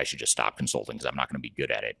 then I should just stop consulting, because I'm not going to be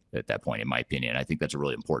good at it at that point, in my opinion. I think that's a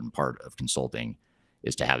really important part of consulting,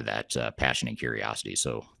 is to have that passion and curiosity.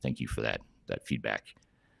 So thank you for that feedback,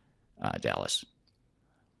 Dallas.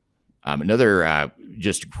 Another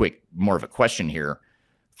just a quick, more of a question here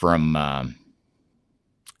from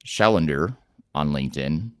Schallender on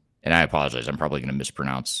LinkedIn. And I apologize, I'm probably going to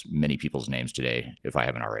mispronounce many people's names today if I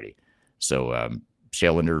haven't already. So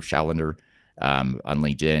Schallender on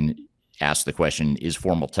LinkedIn asked the question, is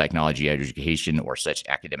formal technology education or such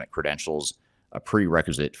academic credentials a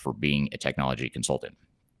prerequisite for being a technology consultant?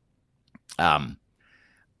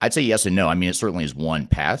 I'd say yes and no. I mean, it certainly is one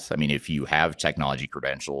path. I mean, if you have technology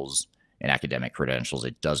credentials and academic credentials,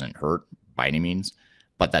 it doesn't hurt by any means,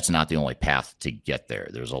 but that's not the only path to get there.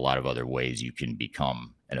 There's a lot of other ways you can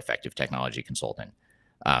become an effective technology consultant.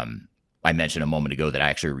 I mentioned a moment ago that I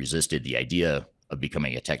actually resisted the idea of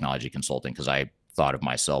becoming a technology consultant because I thought of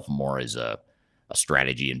myself more as a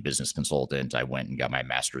strategy and business consultant. I went and got my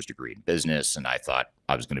master's degree in business, and I thought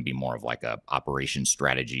I was going to be more of like a operations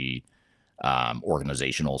strategy,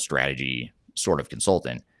 organizational strategy sort of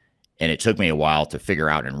consultant. And it took me a while to figure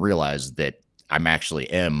out and realize that I'm actually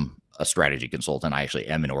am a strategy consultant. I actually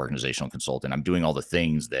am an organizational consultant. I'm doing all the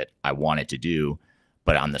things that I wanted to do,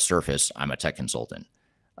 but on the surface, I'm a tech consultant.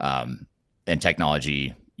 And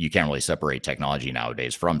technology, you can't really separate technology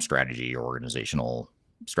nowadays from strategy or organizational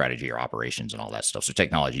strategy or operations and all that stuff. So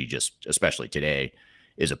technology, just especially today,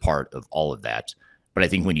 is a part of all of that. But I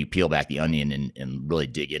think when you peel back the onion and really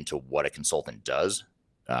dig into what a consultant does,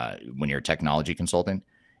 when you're a technology consultant,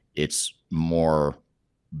 it's more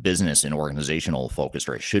business and organizational focused,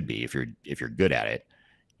 or it should be. If you're good at it,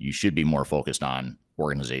 you should be more focused on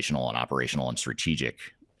organizational and operational and strategic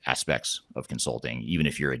aspects of consulting. Even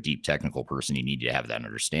if you're a deep technical person, you need to have that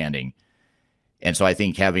understanding. And so I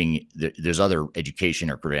think there's other education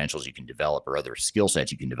or credentials you can develop, or other skill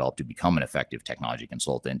sets you can develop to become an effective technology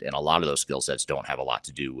consultant. And a lot of those skill sets don't have a lot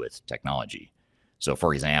to do with technology. So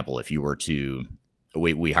for example, if you were to,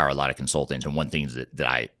 we hire a lot of consultants, and one thing that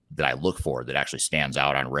I look for that actually stands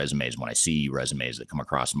out on resumes when I see resumes that come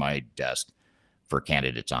across my desk for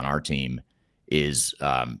candidates on our team is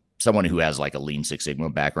someone who has like a Lean Six Sigma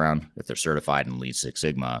background. If they're certified in Lean Six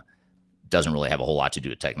Sigma, doesn't really have a whole lot to do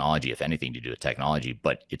with technology, if anything to do with technology,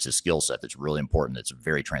 but it's a skill set that's really important, that's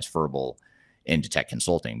very transferable into tech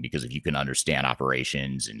consulting. Because if you can understand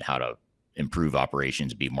operations and how to improve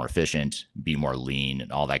operations, be more efficient, be more lean, and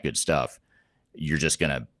all that good stuff,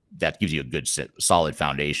 that gives you a good solid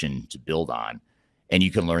foundation to build on, and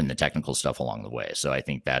you can learn the technical stuff along the way. So I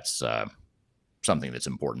think that's something that's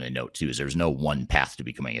important to note too, is there's no one path to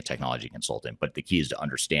becoming a technology consultant, but the key is to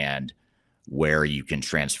understand where you can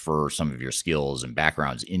transfer some of your skills and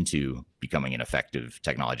backgrounds into becoming an effective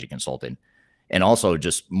technology consultant, and also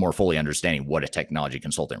just more fully understanding what a technology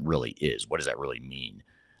consultant really is. What does that really mean?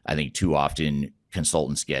 I think too often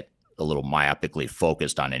consultants get a little myopically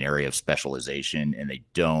focused on an area of specialization, and they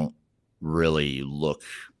don't really look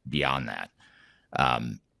beyond that.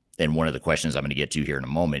 And one of the questions I'm going to get to here in a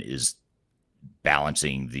moment is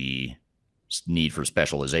balancing the need for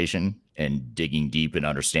specialization and digging deep and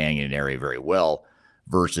understanding an area very well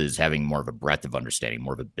versus having more of a breadth of understanding,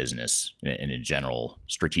 more of a business and a general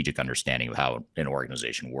strategic understanding of how an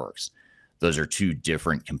organization works. Those are two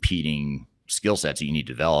different competing skill sets that you need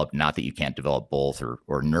to develop. Not that you can't develop both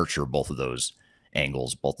or nurture both of those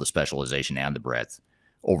angles, both the specialization and the breadth.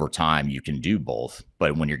 Over time, you can do both.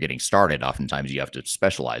 But when you're getting started, oftentimes you have to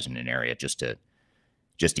specialize in an area just to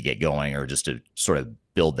get going, or just to sort of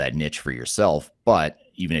build that niche for yourself. But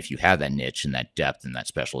even if you have that niche and that depth and that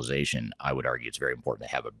specialization, I would argue it's very important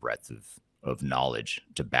to have a breadth of knowledge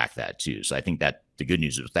to back that too. So I think that the good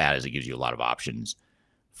news with that is it gives you a lot of options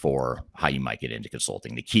for how you might get into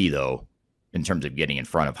consulting. The key though, in terms of getting in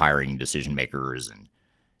front of hiring decision makers and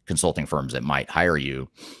consulting firms that might hire you,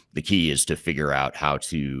 the key is to figure out how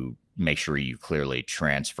to make sure you clearly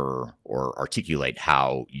transfer or articulate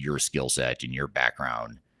how your skill set and your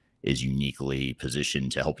background is uniquely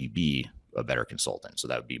positioned to help you be a better consultant. So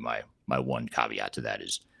that would be my one caveat to that.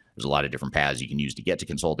 Is there's a lot of different paths you can use to get to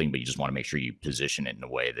consulting, but you just want to make sure you position it in a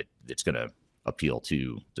way that's going to appeal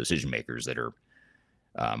to decision makers that are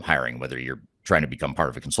hiring, whether you're trying to become part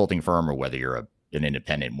of a consulting firm or whether you're an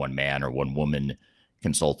independent one man or one woman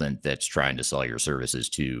consultant that's trying to sell your services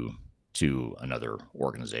to another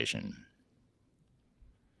organization.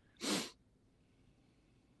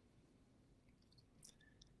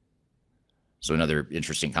 So another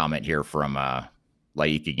interesting comment here from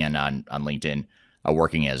Laik again on LinkedIn.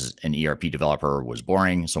 Working as an ERP developer was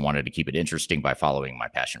boring, so wanted to keep it interesting by following my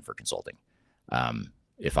passion for consulting.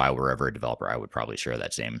 If I were ever a developer, I would probably share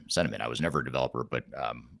that same sentiment. I was never a developer, but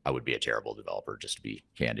I would be a terrible developer, just to be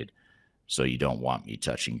candid. So you don't want me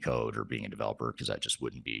touching code or being a developer, because that just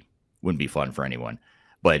wouldn't be fun for anyone.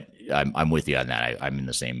 But I'm with you on that. I'm in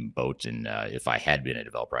the same boat. And if I had been a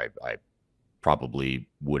developer, I probably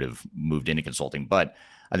would have moved into consulting. But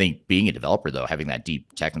I think being a developer, though, having that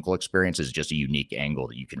deep technical experience is just a unique angle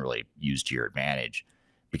that you can really use to your advantage.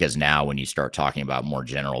 Because now when you start talking about more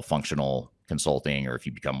general functional consulting, or if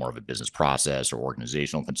you become more of a business process or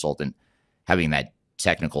organizational consultant, having that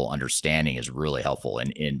technical understanding is really helpful.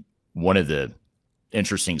 And one of the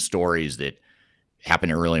interesting stories that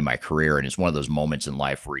happened early in my career, and it's one of those moments in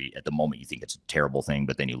life where at the moment you think it's a terrible thing,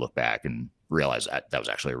 but then you look back and realize that was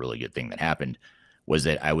actually a really good thing that happened, was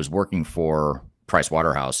that I was working for Price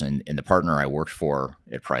Waterhouse, and the partner I worked for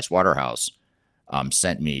at Price Waterhouse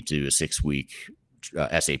sent me to a 6-week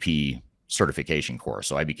SAP certification course.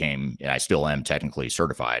 So I became, and I still am technically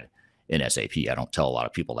certified in SAP. I don't tell a lot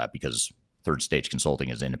of people that, because Third Stage Consulting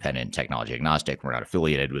is independent, technology agnostic. We're not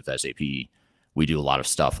affiliated with SAP. We do a lot of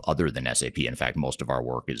stuff other than SAP. In fact, most of our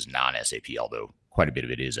work is non-SAP, although quite a bit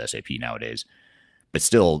of it is SAP nowadays. But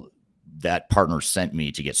still, that partner sent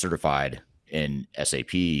me to get certified in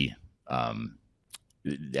SAP.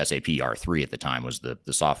 SAP R3 at the time was the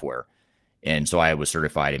software. And so I was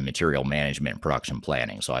certified in material management and production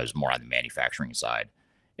planning. So I was more on the manufacturing side.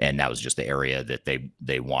 And that was just the area that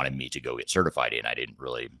they wanted me to go get certified in. I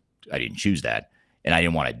didn't choose that. And I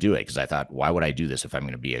didn't want to do it, because I thought, why would I do this if I'm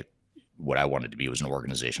going to be what I wanted to be was an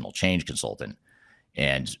organizational change consultant.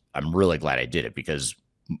 And I'm really glad I did it, because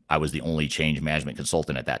I was the only change management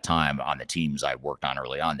consultant at that time on the teams I worked on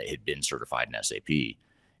early on that had been certified in SAP.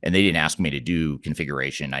 And they didn't ask me to do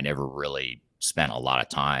configuration. I never really spent a lot of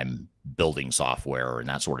time building software and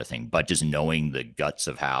that sort of thing, but just knowing the guts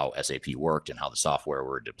of how SAP worked and how the software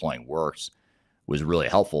we're deploying works was really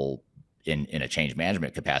helpful in a change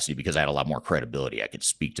management capacity, because I had a lot more credibility. I could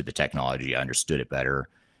speak to the technology. I understood it better.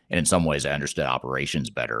 And in some ways I understood operations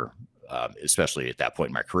better, especially at that point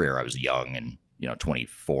in my career. I was young and,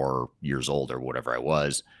 24 years old or whatever I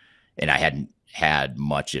was. And I hadn't had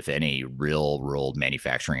much, if any, real world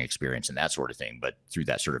manufacturing experience and that sort of thing. But through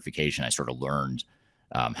that certification, I sort of learned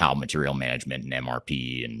how material management and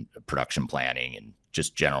MRP and production planning and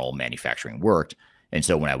just general manufacturing worked. And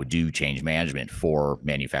so when I would do change management for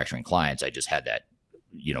manufacturing clients, I just had that,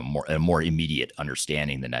 a more immediate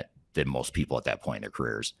understanding than most people at that point in their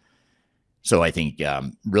careers. So I think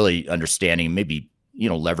really understanding, maybe,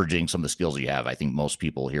 leveraging some of the skills you have. I think most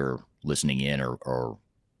people here listening in or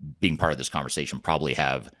being part of this conversation probably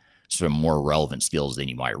have some more relevant skills than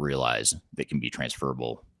you might realize that can be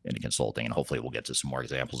transferable into consulting. And hopefully we'll get to some more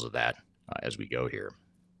examples of that as we go here.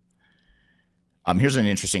 Here's an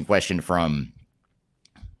interesting question from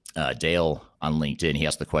Dale on LinkedIn. He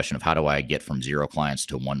asked the question of, how do I get from 0 clients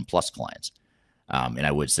to 1+ clients? And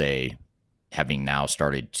I would say, having now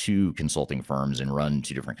started 2 consulting firms and run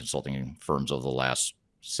 2 different consulting firms over the last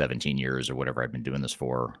 17 years or whatever I've been doing this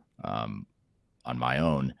for on my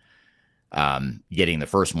own, getting the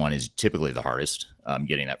first one is typically the hardest,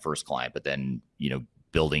 getting that first client. But then,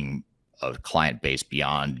 building a client base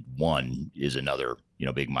beyond 1 is another,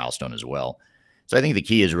 big milestone as well. So I think the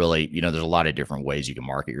key is really, there's a lot of different ways you can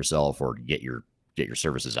market yourself or get your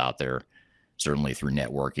services out there. Certainly through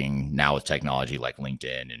networking. Now with technology like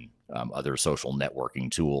LinkedIn and other social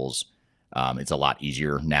networking tools, it's a lot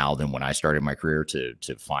easier now than when I started my career to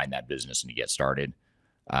find that business and to get started.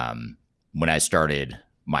 When I started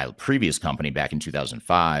my previous company back in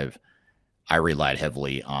 2005, I relied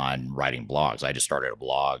heavily on writing blogs. I just started a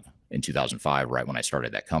blog in 2005, right when I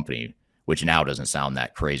started that company, which now doesn't sound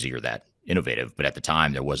that crazy or that innovative. But at the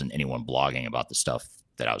time, there wasn't anyone blogging about the stuff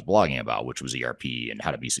that I was blogging about, which was ERP and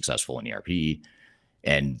how to be successful in ERP.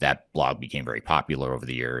 And that blog became very popular over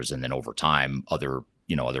the years. And then over time, other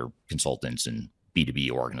consultants and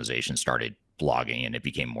B2B organizations started blogging and it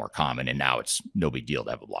became more common. And now it's no big deal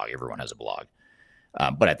to have a blog. Everyone has a blog.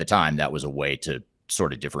 But at the time, that was a way to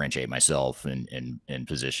sort of differentiate myself and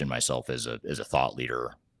position myself as a thought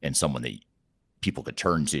leader and someone that people could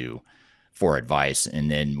turn to for advice. And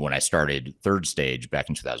then when I started Third Stage back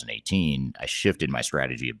in 2018, I shifted my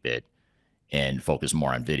strategy a bit and focused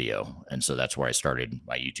more on video. And so that's where I started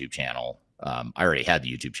my YouTube channel. I already had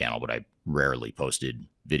the YouTube channel, but I rarely posted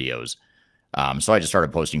videos. So I just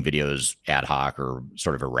started posting videos ad hoc or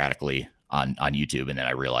sort of erratically on YouTube. And then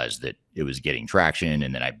I realized that it was getting traction.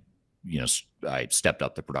 And then I stepped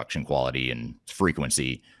up the production quality and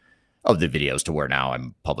frequency of the videos to where now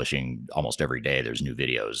I'm publishing almost every day. There's new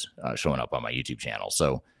videos showing up on my YouTube channel.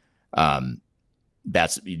 So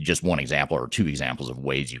that's just one example or two examples of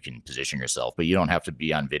ways you can position yourself, but you don't have to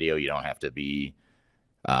be on video. You don't have to be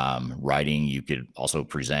writing. You could also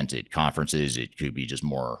present at conferences. It could be just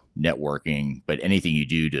more networking, but anything you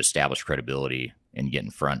do to establish credibility and get in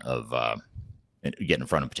front of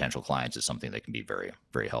potential clients is something that can be very,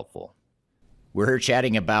 very helpful. We're here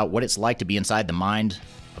chatting about what it's like to be inside the mind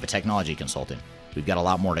of a technology consultant. We've got a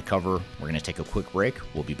lot more to cover. We're going to take a quick break.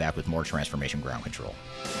 We'll be back with more Transformation Ground Control.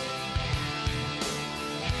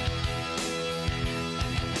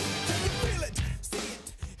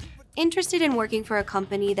 Interested in working for a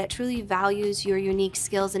company that truly values your unique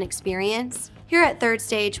skills and experience? Here at Third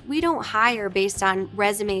Stage, we don't hire based on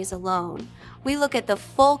resumes alone. We look at the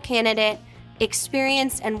full candidate,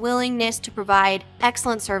 experience, and willingness to provide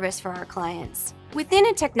excellent service for our clients. Within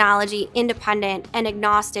a technology, independent, and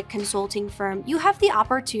agnostic consulting firm, you have the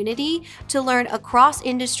opportunity to learn across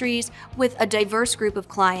industries with a diverse group of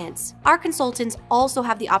clients. Our consultants also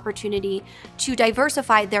have the opportunity to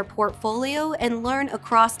diversify their portfolio and learn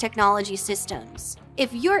across technology systems.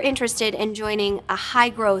 If you're interested in joining a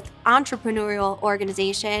high-growth entrepreneurial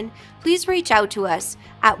organization, please reach out to us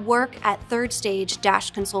at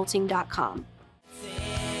work@thirdstage-consulting.com.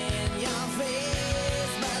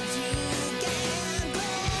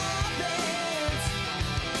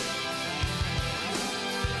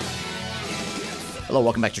 Hello,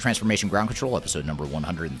 welcome back to Transformation Ground Control, episode number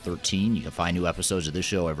 113. You can find new episodes of this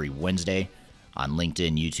show every Wednesday on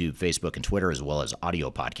LinkedIn, YouTube, Facebook, and Twitter, as well as audio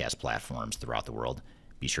podcast platforms throughout the world.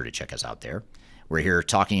 Be sure to check us out there. We're here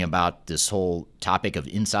talking about this whole topic of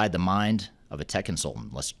inside the mind of a tech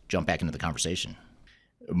consultant. Let's jump back into the conversation.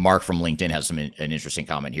 Mark from LinkedIn has an interesting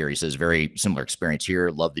comment here. He says, very similar experience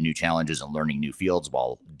here. Love the new challenges and learning new fields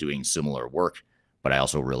while doing similar work, but I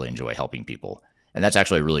also really enjoy helping people. And that's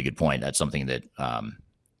actually a really good point. That's something that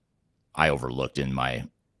I overlooked in my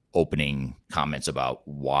opening comments about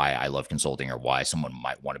why I love consulting or why someone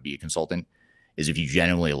might want to be a consultant, is if you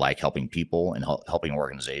genuinely like helping people and helping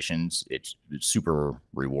organizations, it's super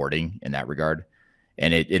rewarding in that regard.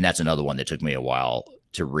 And that's another one that took me a while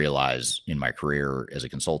to realize in my career as a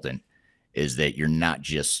consultant, is that you're not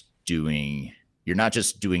just doing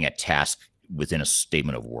a task within a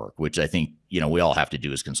statement of work, which I think, we all have to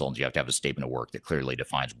do as consultants. You have to have a statement of work that clearly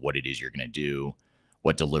defines what it is you're going to do,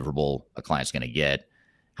 what deliverable a client's going to get,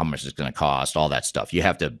 how much it's going to cost, all that stuff. You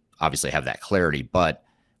have to obviously have that clarity. But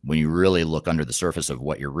when you really look under the surface of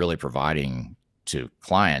what you're really providing to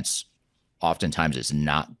clients, oftentimes it's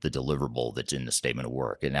not the deliverable that's in the statement of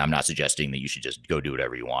work. And I'm not suggesting that you should just go do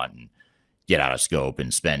whatever you want and get out of scope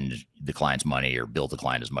and spend the client's money or bill the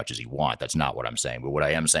client as much as you want. That's not what I'm saying. But what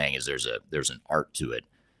I am saying is there's an art to it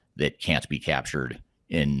that can't be captured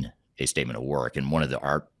in a statement of work. And one of the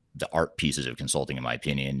art pieces of consulting, in my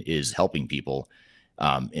opinion, is helping people,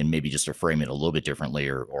 and maybe just to frame it a little bit differently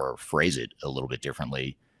or phrase it a little bit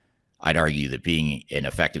differently. I'd argue that being an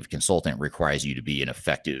effective consultant requires you to be an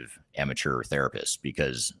effective amateur therapist,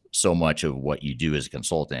 because so much of what you do as a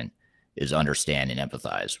consultant is understand and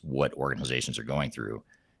empathize what organizations are going through.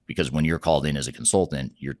 Because when you're called in as a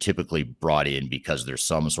consultant, you're typically brought in because there's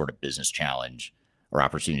some sort of business challenge or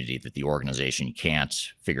opportunity that the organization can't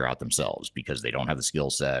figure out themselves because they don't have the skill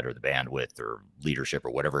set or the bandwidth or leadership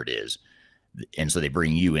or whatever it is. And so they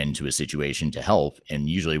bring you into a situation to help. And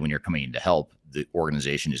usually when you're coming in to help, the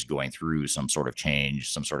organization is going through some sort of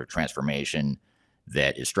change, some sort of transformation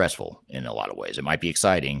that is stressful in a lot of ways. It might be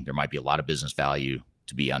exciting. There might be a lot of business value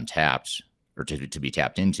to be untapped or to be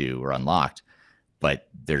tapped into or unlocked, but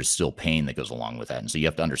there's still pain that goes along with that. And so you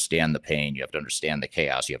have to understand the pain. You have to understand the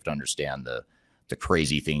chaos. You have to understand the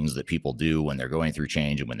crazy things that people do when they're going through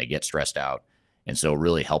change and when they get stressed out. And so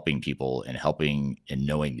really helping people and helping and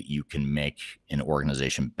knowing that you can make an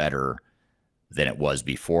organization better than it was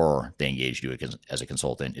before they engaged you as a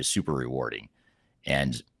consultant is super rewarding.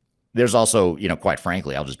 And there's also, quite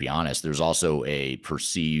frankly, I'll just be honest, there's also a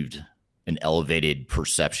perceived an elevated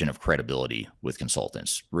perception of credibility with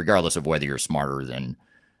consultants, regardless of whether you're smarter than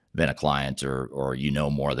a client or you know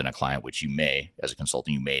more than a client, which you may, as a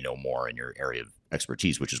consultant, you may know more in your area of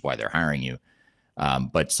expertise, which is why they're hiring you.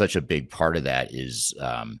 But such a big part of that is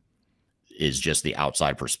just the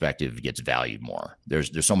outside perspective gets valued more.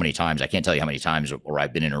 There's so many times, I can't tell you how many times where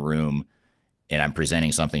I've been in a room and I'm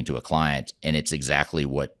presenting something to a client and it's exactly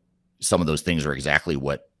what some of those things are exactly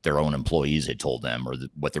what their own employees had told them or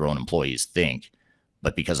what their own employees think.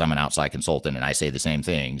 But because I'm an outside consultant and I say the same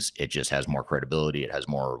things, it just has more credibility. It has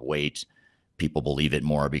more weight. People believe it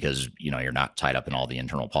more because, you're not tied up in all the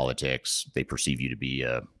internal politics. They perceive you to be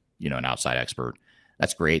an outside expert.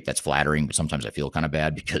 That's great. That's flattering. But sometimes I feel kind of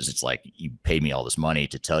bad because it's like you paid me all this money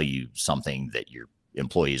to tell you something that your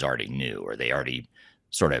employees already knew, or they already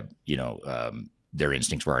sort of, their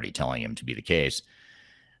instincts were already telling him to be the case.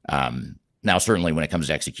 Now, certainly when it comes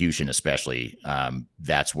to execution, especially,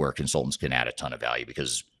 that's where consultants can add a ton of value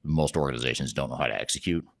because most organizations don't know how to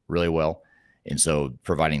execute really well. And so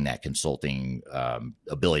providing that consulting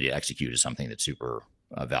ability to execute is something that's super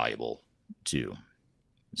valuable too.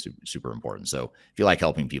 Super important. So if you like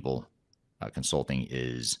helping people, consulting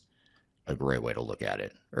is a great way to look at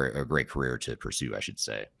it, or a great career to pursue, I should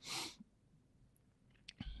say.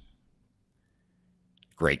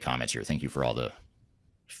 Great comments here. Thank you for all the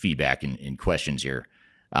feedback and questions here.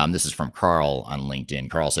 This is from Carl on LinkedIn.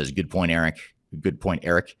 Carl says, good point, Eric. Good point,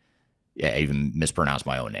 Eric. Yeah, I even mispronounced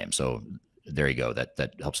my own name. So there you go.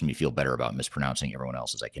 That helps me feel better about mispronouncing everyone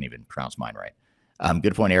else's. I can't even pronounce mine right.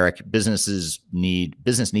 Good point, Eric. Business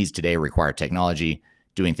needs today require technology.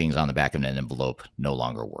 Doing things on the back of an envelope no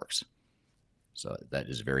longer works. So that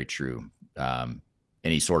is very true.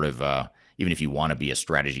 Any sort of, even if you want to be a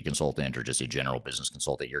strategy consultant or just a general business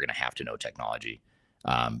consultant, you're going to have to know technology.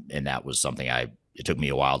 And that was something it took me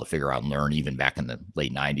a while to figure out and learn, even back in the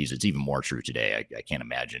late 90s. It's even more true today. I can't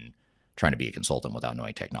imagine trying to be a consultant without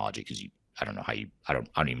knowing technology, because I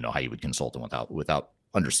don't even know how you would consult without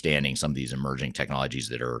understanding some of these emerging technologies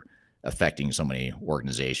that are affecting so many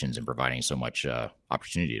organizations and providing so much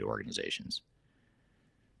opportunity to organizations.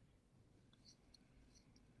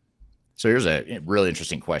 So here's a really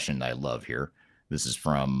interesting question that I love here. This is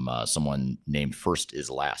from someone named First is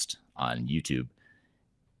Last on YouTube.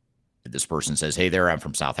 This person says, hey there, I'm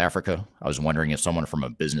from South Africa. I was wondering if someone from a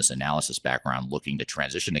business analysis background looking to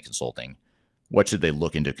transition to consulting, what should they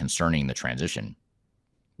look into concerning the transition?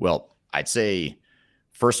 Well, I'd say,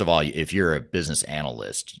 first of all, if you're a business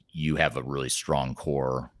analyst, you have a really strong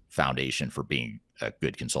core foundation for being a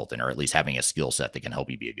good consultant, or at least having a skill set that can help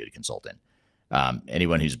you be a good consultant.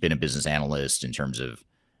 Anyone who's been a business analyst in terms of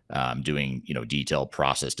doing, detailed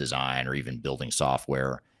process design or even building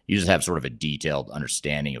software, you just have sort of a detailed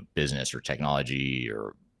understanding of business or technology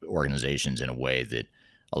or organizations in a way that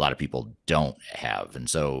a lot of people don't have. And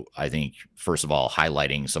so I think, first of all,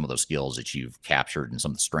 highlighting some of those skills that you've captured and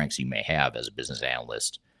some of the strengths you may have as a business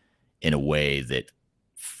analyst in a way that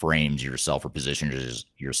frames yourself or positions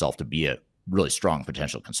yourself to be a really strong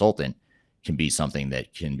potential consultant can be something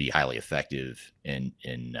that can be highly effective in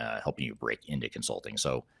helping you break into consulting.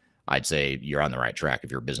 So I'd say you're on the right track.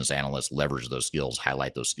 If you're a business analyst, leverage those skills,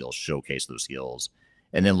 highlight those skills, showcase those skills,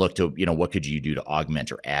 and then look to, what could you do to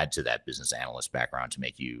augment or add to that business analyst background to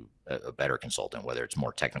make you a better consultant, whether it's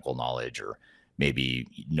more technical knowledge or maybe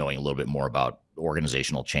knowing a little bit more about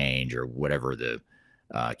organizational change or whatever the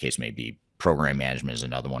case may be. Program management is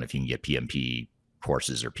another one. If you can get PMP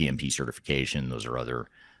courses or PMP certification, those are other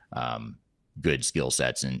good skill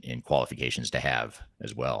sets and qualifications to have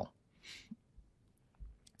as well.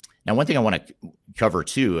 Now, one thing I want to cover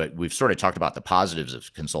too, we've sort of talked about the positives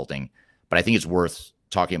of consulting, but I think it's worth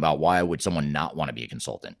talking about why would someone not want to be a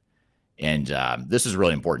consultant. And this is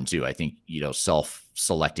really important too. I think,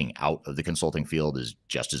 self-selecting out of the consulting field is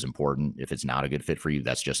just as important. If it's not a good fit for you,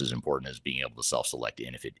 that's just as important as being able to self-select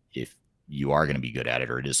in if you are going to be good at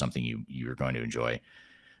it or it is something you're going to enjoy.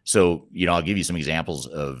 So, I'll give you some examples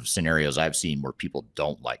of scenarios I've seen where people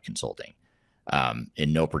don't like consulting.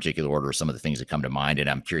 In no particular order, some of the things that come to mind, and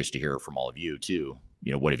I'm curious to hear from all of you too.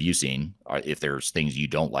 What have you seen? If there's things you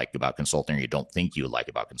don't like about consulting or you don't think you would like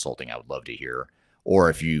about consulting, I would love to hear. Or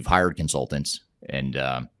if you've hired consultants and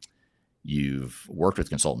you've worked with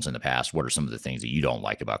consultants in the past, what are some of the things that you don't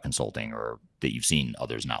like about consulting or that you've seen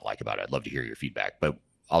others not like about it? I'd love to hear your feedback. But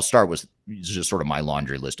I'll start with just sort of my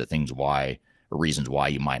laundry list of things reasons why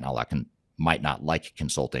you might not like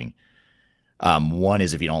consulting. One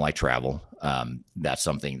is if you don't like travel. That's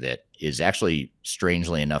something that is actually,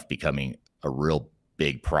 strangely enough, becoming a real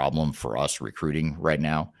big problem for us recruiting right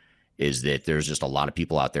now. is that there's just a lot of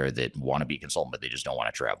people out there that want to be a consultant, but they just don't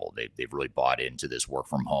want to travel. They've really bought into this work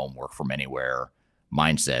from home, work from anywhere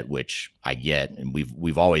mindset, which I get. And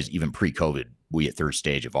we've always, even pre-COVID, we at Third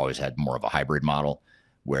Stage have always had more of a hybrid model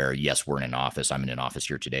where, yes, we're in an office. I'm in an office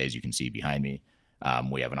here today, as you can see behind me.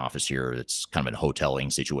 We have an office here that's kind of a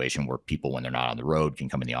hoteling situation where people, when they're not on the road, can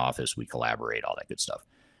come in the office. We collaborate, all that good stuff.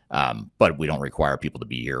 But we don't require people to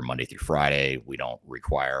be here Monday through Friday. We don't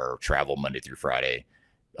require travel Monday through Friday.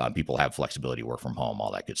 People have flexibility, work from home,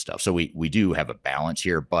 all that good stuff. So we do have a balance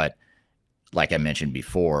here. But like I mentioned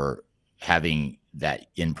before, having that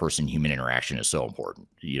in-person human interaction is so important,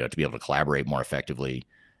 to be able to collaborate more effectively,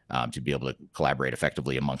 to be able to collaborate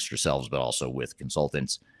effectively amongst yourselves, but also with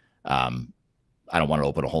consultants. I don't want to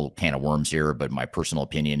open a whole can of worms here, but my personal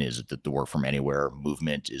opinion is that the work from anywhere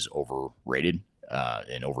movement is overrated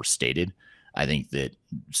and overstated. I think that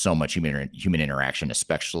so much human interaction,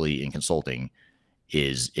 especially in consulting,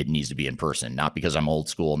 it needs to be in person, not because I'm old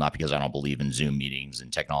school, not because I don't believe in Zoom meetings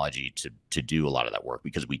and technology to do a lot of that work,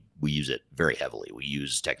 because we use it very heavily. We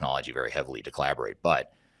use technology very heavily to collaborate,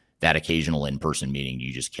 but that occasional in-person meeting,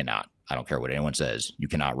 you just cannot, I don't care what anyone says, you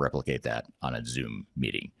cannot replicate that on a Zoom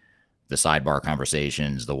meeting. The sidebar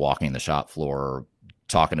conversations, the walking the shop floor,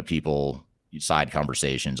 talking to people, side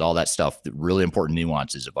conversations, all that stuff, the really important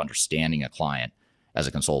nuances of understanding a client as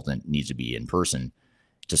a consultant needs to be in person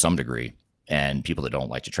to some degree. And people that don't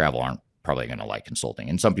like to travel aren't probably going to like consulting.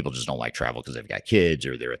 And some people just don't like travel because they've got kids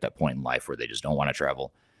or they're at that point in life where they just don't want to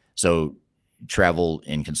travel. So travel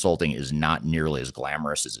in consulting is not nearly as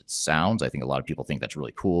glamorous as it sounds. I think a lot of people think that's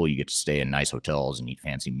really cool. You get to stay in nice hotels and eat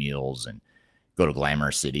fancy meals and go to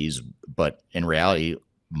glamorous cities. But in reality,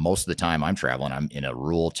 most of the time I'm traveling, I'm in a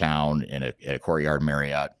rural town at a Courtyard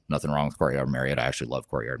Marriott. Nothing wrong with Courtyard Marriott. I actually love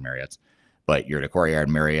Courtyard Marriotts. But you're at a Courtyard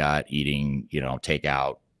Marriott eating,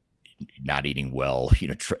 takeout, not eating well,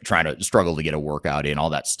 trying to struggle to get a workout in, all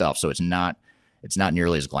that stuff. So it's not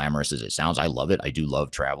nearly as glamorous as it sounds. I love it. I do love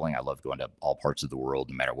traveling. I love going to all parts of the world,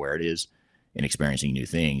 no matter where it is, and experiencing new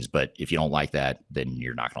things. But if you don't like that, then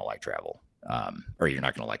you're not going to like travel, or you're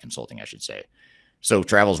not going to like consulting, I should say. So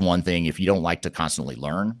travel is one thing. If you don't like to constantly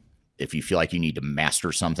learn, if you feel like you need to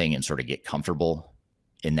master something and sort of get comfortable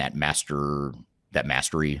in that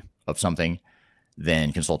mastery of something,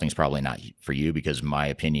 then consulting is probably not for you, because my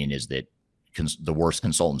opinion is that the worst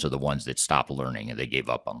consultants are the ones that stop learning and they gave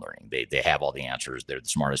up on learning. They have all the answers. They're the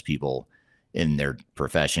smartest people in their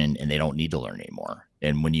profession and they don't need to learn anymore.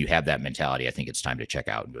 And when you have that mentality, I think it's time to check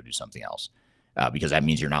out and go do something else, because that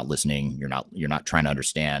means you're not listening. You're not trying to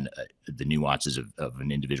understand the nuances of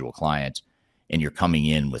an individual client, and you're coming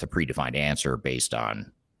in with a predefined answer based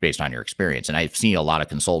on your experience. And I've seen a lot of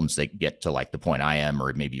consultants that get to like the point I am,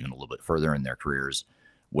 or maybe even a little bit further in their careers,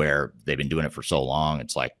 where they've been doing it for so long.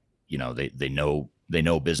 It's like, they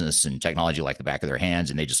know business and technology like the back of their hands,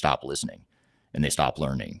 and they just stop listening and they stop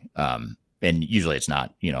learning. And usually it's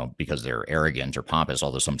not, because they're arrogant or pompous,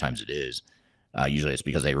 although sometimes it is. Usually it's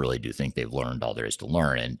because they really do think they've learned all there is to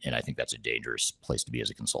learn. And I think that's a dangerous place to be as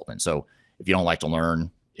a consultant. So if you don't like to learn,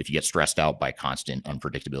 if you get stressed out by constant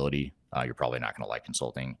unpredictability, you're probably not going to like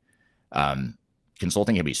consulting.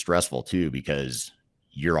 Consulting can be stressful too, because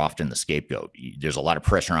you're often the scapegoat. There's a lot of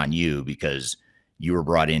pressure on you because you were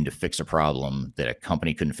brought in to fix a problem that a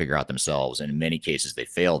company couldn't figure out themselves. And in many cases, they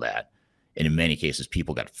failed at. And in many cases,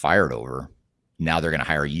 people got fired over. Now they're going to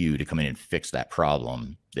hire you to come in and fix that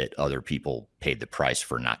problem that other people paid the price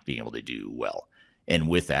for not being able to do well. And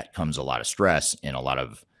with that comes a lot of stress and a lot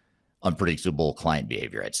of unpredictable client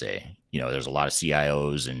behavior, I'd say. There's a lot of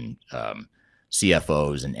CIOs and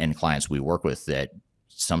CFOs and end clients we work with that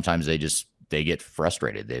sometimes they get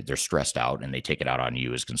frustrated. They're stressed out and they take it out on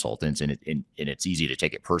you as consultants. And it's easy to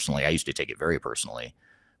take it personally. I used to take it very personally.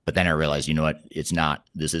 But then I realized,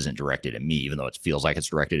 this isn't directed at me, even though it feels like it's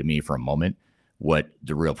directed at me for a moment. What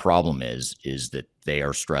the real problem is that they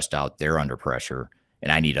are stressed out, they're under pressure,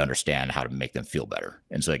 and I need to understand how to make them feel better.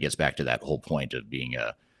 And so it gets back to that whole point of being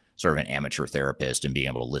a sort of an amateur therapist and being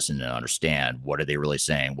able to listen and understand, what are they really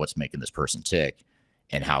saying? What's making this person tick?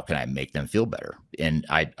 And how can I make them feel better? And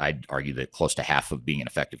I'd argue that close to half of being an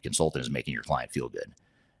effective consultant is making your client feel good.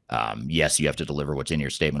 Yes, you have to deliver what's in your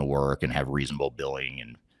statement of work and have reasonable billing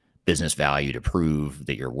and business value to prove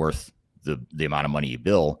that you're worth the amount of money you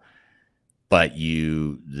bill. But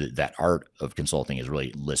that art of consulting is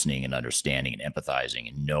really listening and understanding and empathizing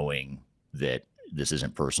and knowing that this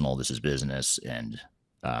isn't personal, this is business. And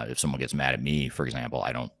if someone gets mad at me, for example,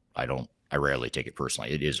 I rarely take it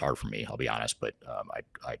personally. It is hard for me, I'll be honest, but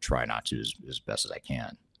I try not to as best as I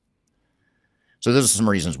can. So those are some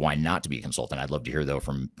reasons why not to be a consultant. I'd love to hear, though,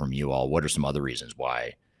 from you all. What are some other reasons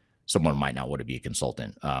why someone might not want to be a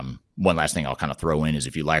consultant. One last thing I'll kind of throw in is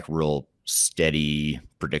if you like real steady,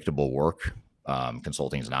 predictable work,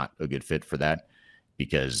 consulting is not a good fit for that,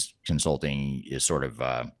 because consulting is sort of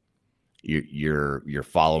you're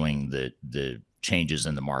following the changes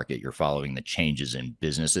in the market, you're following the changes in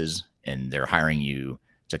businesses, and they're hiring you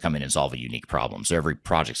to come in and solve a unique problem. So every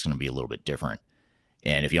project's going to be a little bit different.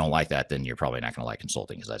 And if you don't like that, then you're probably not going to like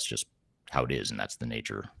consulting, because that's just how it is, and that's the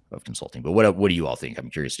nature of consulting. But what do you all think? I'm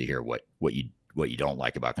curious to hear what you don't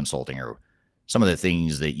like about consulting, or some of the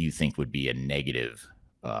things that you think would be a negative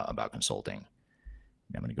about consulting.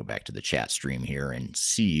 And I'm going to go back to the chat stream here and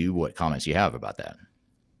see what comments you have about that.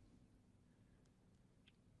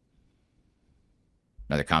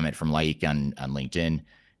 Another comment from Laik on LinkedIn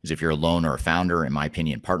is, if you're alone or a founder, in my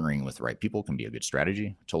opinion, partnering with the right people can be a good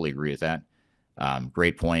strategy. Totally agree with that.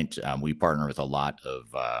 Great point. We partner with a lot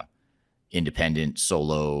of independent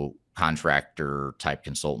solo contractor type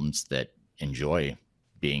consultants that enjoy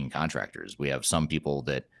being contractors. We have some people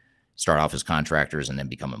that start off as contractors and then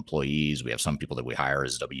become employees. We have some people that we hire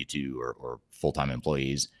as W-2 or full-time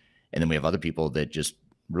employees. And then we have other people that just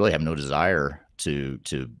really have no desire to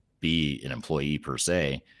be an employee per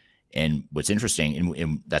se. And what's interesting,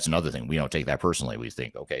 and that's another thing, we don't take that personally. We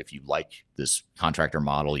think, okay, if you like this contractor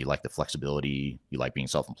model, you like the flexibility, you like being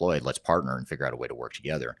self-employed, let's partner and figure out a way to work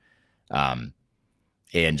together.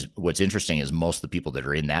 And what's interesting is most of the people that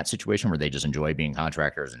are in that situation where they just enjoy being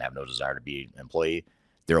contractors and have no desire to be an employee,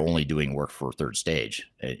 they're only doing work for Third Stage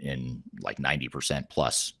in like 90%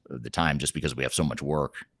 plus of the time, just because we have so much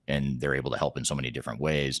work and they're able to help in so many different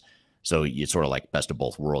ways. So it's sort of like best of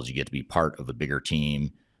both worlds. You get to be part of a bigger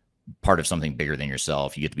team, part of something bigger than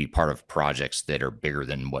yourself. You get to be part of projects that are bigger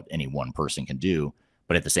than what any one person can do.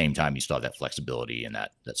 But at the same time, you still have that flexibility and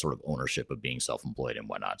that sort of ownership of being self-employed and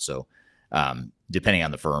whatnot. So depending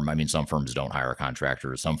on the firm, I mean, some firms don't hire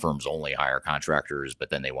contractors. Some firms only hire contractors, but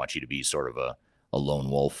then they want you to be sort of a lone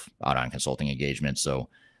wolf out on consulting engagements. So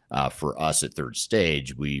for us at Third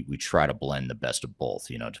Stage, we try to blend the best of both,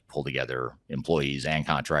 to pull together employees and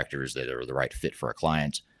contractors that are the right fit for our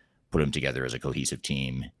clients, put them together as a cohesive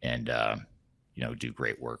team, and do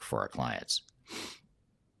great work for our clients.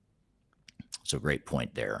 So great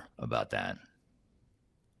point there about that.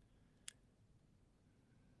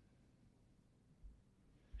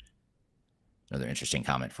 Another interesting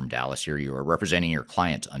comment from Dallas here. You are representing your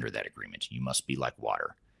client under that agreement. You must be like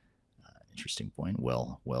water. Interesting point.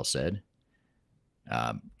 Well said.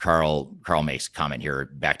 Carl makes a comment here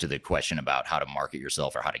back to the question about how to market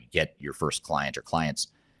yourself or how to get your first client or clients.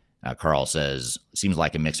 Carl says, seems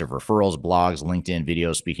like a mix of referrals, blogs, LinkedIn,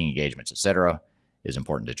 videos, speaking engagements, etc., is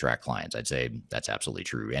important to attract clients. I'd say that's absolutely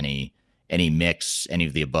true. Any mix, any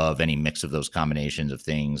of the above, any mix of those combinations of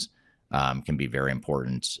things can be very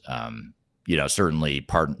important. Certainly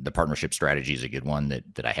the partnership strategy is a good one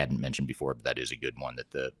that I hadn't mentioned before, but that is a good one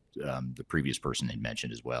that the previous person had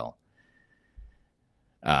mentioned as well.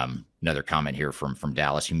 Another comment here from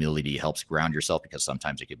Dallas: humility helps ground yourself because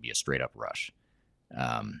sometimes it could be a straight up rush.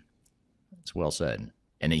 It's well said.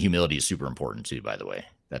 And the humility is super important too, by the way.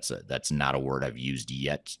 That's not a word I've used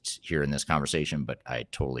yet here in this conversation, but I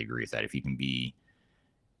totally agree with that. If you can be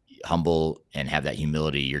humble and have that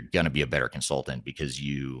humility, you're going to be a better consultant, because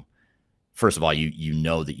first of all, you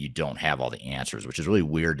know that you don't have all the answers, which is really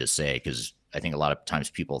weird to say, because I think a lot of times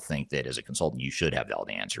people think that as a consultant, you should have all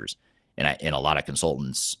the answers. And a lot of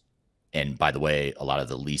consultants, and by the way, a lot of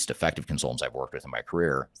the least effective consultants I've worked with in my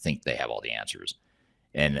career think they have all the answers.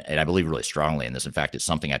 And I believe really strongly in this. In fact, it's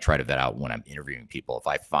something I try to vet out when I'm interviewing people. If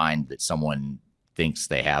I find that someone thinks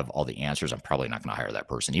they have all the answers, I'm probably not going to hire that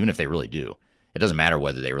person, even if they really do. It doesn't matter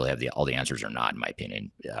whether they really have all the answers or not, in my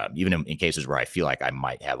opinion. Even in cases where I feel like I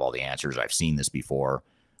might have all the answers, I've seen this before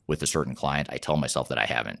with a certain client, I tell myself that I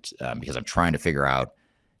haven't, because I'm trying to figure out,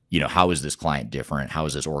 how is this client different? How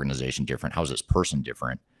is this organization different? How is this person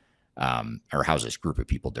different? Or how is this group of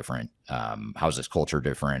people different? How is this culture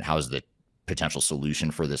different? How is the potential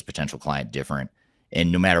solution for this potential client different?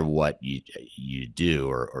 And no matter what you do,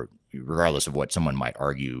 or regardless of what someone might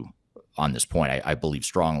argue on this point, I believe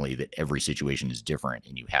strongly that every situation is different,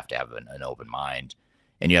 and you have to have an open mind,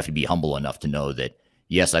 and you have to be humble enough to know that,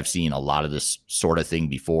 yes, I've seen a lot of this sort of thing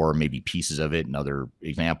before, maybe pieces of it and other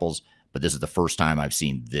examples, but this is the first time I've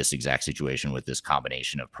seen this exact situation with this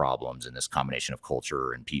combination of problems and this combination of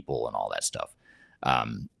culture and people and all that stuff.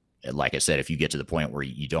 Like I said, if you get to the point where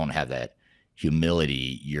you don't have that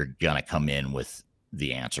humility, you're going to come in with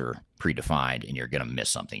the answer predefined, and you're going to miss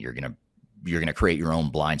something. You're going to create your own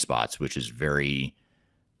blind spots, which is very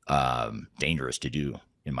dangerous to do,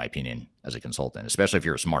 in my opinion, as a consultant, especially if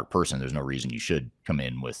you're a smart person. There's no reason you should come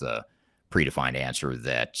in with a predefined answer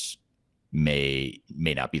that may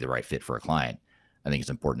not be the right fit for a client. I think it's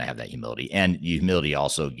important to have that humility, and humility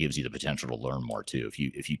also gives you the potential to learn more too.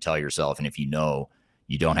 If you tell yourself, and if you know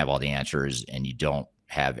you don't have all the answers and you don't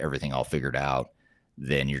have everything all figured out,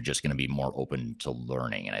 then you're just going to be more open to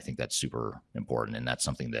learning. And I think that's super important. And that's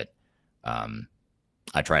something that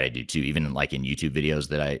I try to do too, even like in YouTube videos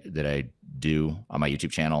that I do on my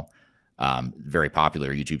YouTube channel. Very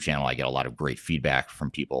popular YouTube channel. I get a lot of great feedback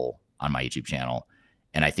from people on my YouTube channel.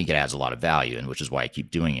 And I think it adds a lot of value, and which is why I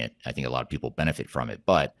keep doing it. I think a lot of people benefit from it.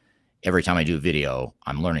 But every time I do a video,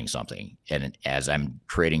 I'm learning something. And as I'm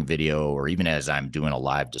creating video, or even as I'm doing a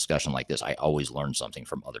live discussion like this, I always learn something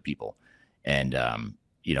from other people. And,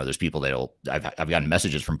 there's people I've gotten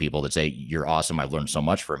messages from people that say, "You're awesome. I've learned so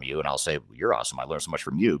much from you." And I'll say, well, "You're awesome. I learned so much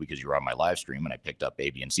from you because you were on my live stream and I picked up A,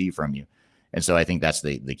 B, and C from you." And so I think that's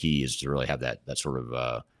the key, is to really have that sort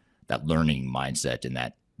of that learning mindset, and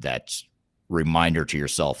that reminder to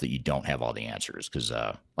yourself that you don't have all the answers. Because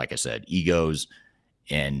like I said, egos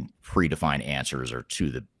and predefined answers are two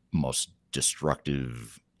of the most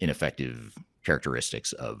destructive, ineffective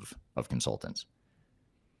characteristics of consultants.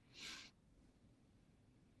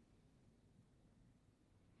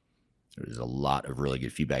 There's a lot of really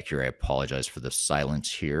good feedback here. I apologize for the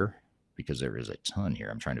silence here because there is a ton here.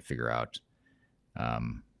 I'm trying to figure out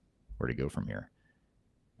where to go from here.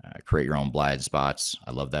 Create your own blind spots.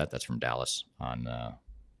 I love that. That's from Dallas on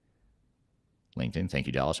LinkedIn. Thank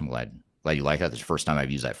you, Dallas. I'm glad you like that. This is the first time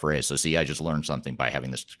I've used that phrase. So see, I just learned something by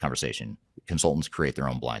having this conversation. Consultants create their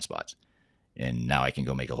own blind spots. And now I can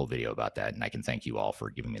go make a whole video about that. And I can thank you all for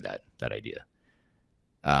giving me that idea.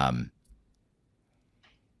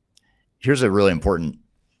 Here's a really important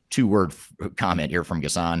 2-word comment here from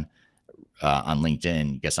Ghassan on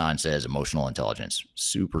LinkedIn. Ghassan says emotional intelligence,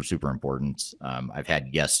 super, super important. I've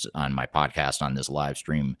had guests on my podcast on this live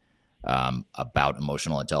stream about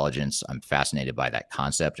emotional intelligence. I'm fascinated by that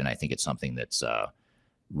concept, and I think it's something that's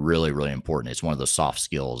really, really important. It's one of those soft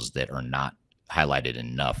skills that are not highlighted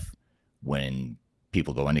enough when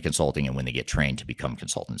people go into consulting and when they get trained to become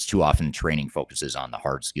consultants. Too often training focuses on the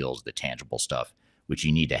hard skills, the tangible stuff, which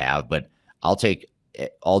you need to have. But I'll take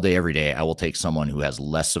all day, every day, I will take someone who has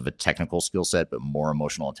less of a technical skill set, but more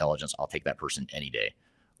emotional intelligence. I'll take that person any day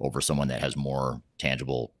over someone that has more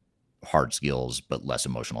tangible, hard skills, but less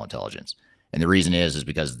emotional intelligence. And the reason is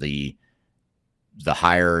because the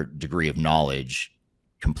higher degree of knowledge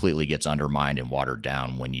completely gets undermined and watered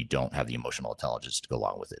down when you don't have the emotional intelligence to go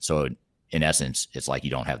along with it. So in essence, it's like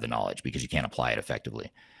you don't have the knowledge because you can't apply it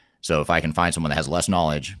effectively. So if I can find someone that has less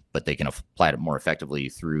knowledge, but they can apply it more effectively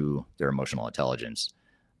through their emotional intelligence,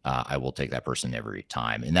 I will take that person every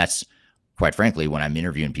time. And that's, quite frankly, when I'm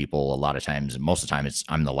interviewing people, a lot of times, most of the time,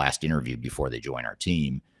 I'm the last interview before they join our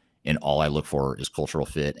team. And all I look for is cultural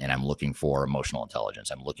fit, and I'm looking for emotional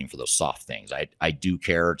intelligence. I'm looking for those soft things. I do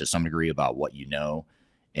care to some degree about what you know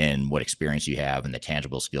and what experience you have and the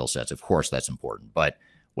tangible skill sets. Of course, that's important. But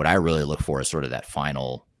what I really look for is sort of that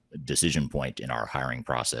final decision point in our hiring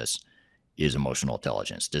process is emotional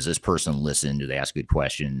intelligence. Does this person listen? Do they ask good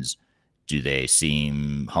questions? Do they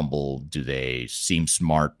seem humble? Do they seem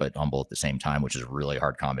smart but humble at the same time, which is a really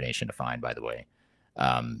hard combination to find, by the way.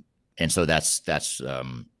 And so that's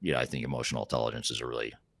I think emotional intelligence is a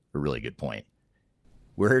really good point.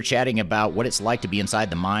 We're here chatting about what it's like to be inside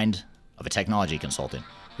the mind of a technology consultant.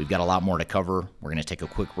 We've got a lot more to cover. We're going to take a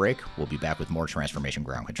quick break. We'll be back with more Transformation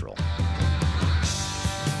Ground Control.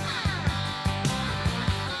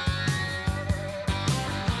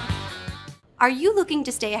 Are you looking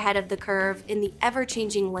to stay ahead of the curve in the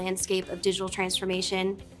ever-changing landscape of digital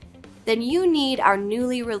transformation? Then you need our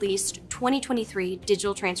newly released 2023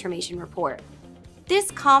 Digital Transformation Report.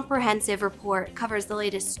 This comprehensive report covers the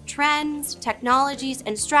latest trends, technologies,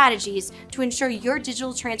 and strategies to ensure your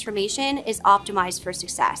digital transformation is optimized for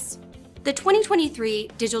success. The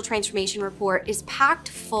 2023 Digital Transformation Report is packed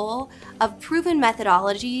full of proven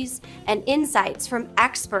methodologies and insights from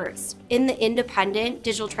experts in the independent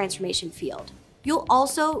digital transformation field. You'll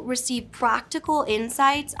also receive practical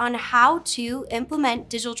insights on how to implement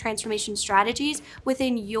digital transformation strategies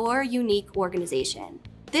within your unique organization.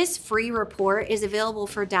 This free report is available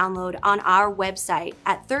for download on our website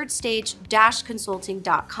at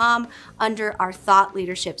thirdstage-consulting.com under our Thought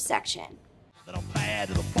Leadership section. Bad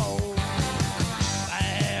to the bone,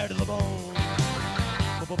 bad to the bone,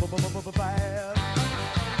 bad.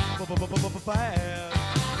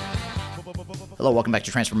 Hello, welcome back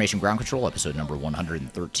to Transformation Ground Control, episode number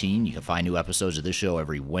 113. You can find new episodes of this show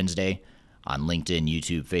every Wednesday on LinkedIn,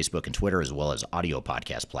 YouTube, Facebook, and Twitter, as well as audio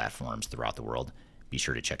podcast platforms throughout the world. Be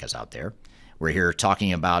sure to check us out there. We're here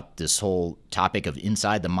talking about this whole topic of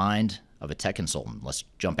inside the mind of a tech consultant? Let's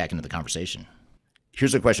jump back into the conversation.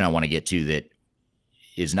 Here's a question I want to get to that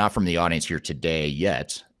is not from the audience here today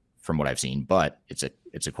yet, from what I've seen, but it's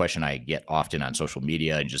a question I get often on social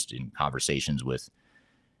media and just in conversations with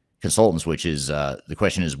consultants, which is the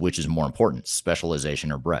question is, which is more important,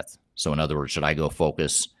 specialization or breadth? So in other words, should I go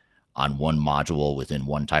focus on one module within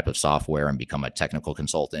one type of software and become a technical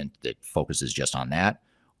consultant that focuses just on that?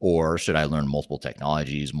 Or should I learn multiple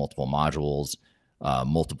technologies, multiple modules,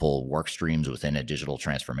 multiple work streams within a digital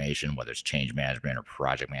transformation, whether it's change management or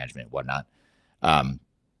project management, whatnot? And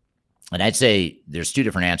I'd say there's two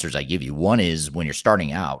different answers I give you. One is when you're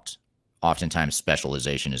starting out, oftentimes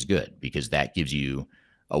specialization is good because that gives you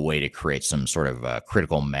a way to create some sort of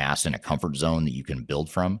critical mass and a comfort zone that you can build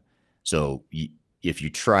from. So if you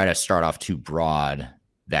try to start off too broad,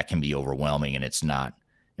 that can be overwhelming, and it's not,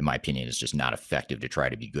 in my opinion, it's just not effective to try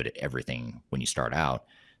to be good at everything when you start out.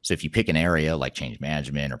 So if you pick an area like change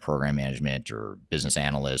management or program management or business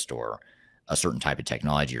analyst or a certain type of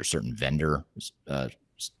technology or certain vendor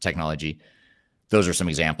technology, those are some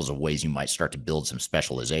examples of ways you might start to build some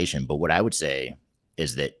specialization. But what I would say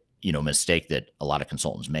is that, a mistake that a lot of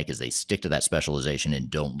consultants make is they stick to that specialization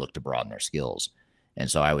and don't look to broaden their skills. And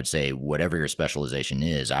so I would say whatever your specialization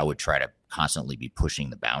is, I would try to constantly be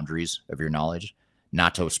pushing the boundaries of your knowledge,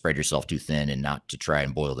 not to spread yourself too thin and not to try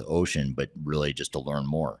and boil the ocean, but really just to learn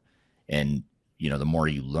more. And, the more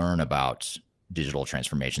you learn about digital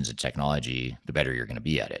transformations and technology, the better you're going to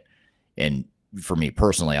be at it. And for me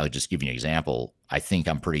personally, I'll just give you an example. I think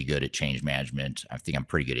I'm pretty good at change management. I think I'm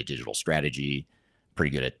pretty good at digital strategy, pretty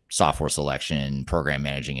good at software selection, program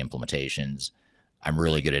managing implementations. I'm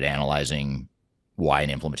really good at analyzing why an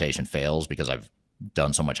implementation fails because I've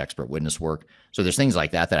done so much expert witness work. So there's things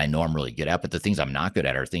like that I know I'm really good at, but the things I'm not good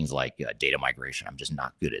at are things like data migration. I'm just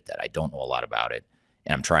not good at that. I don't know a lot about it,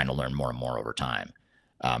 and I'm trying to learn more and more over time,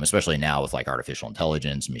 especially now with like artificial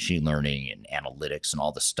intelligence, machine learning, and analytics, and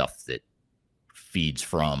all the stuff that feeds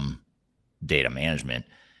from data management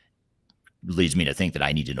leads me to think that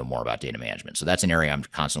I need to know more about data management. So that's an area I'm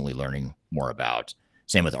constantly learning more about.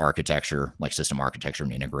 Same with architecture, like system architecture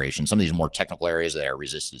and integration. Some of these more technical areas that I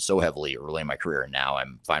resisted so heavily early in my career, and now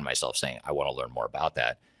I'm find myself saying I want to learn more about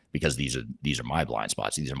that because these are my blind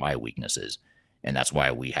spots. These are my weaknesses, and that's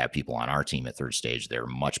why we have people on our team at Third Stage. They're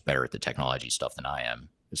much better at the technology stuff than I am,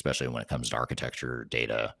 especially when it comes to architecture,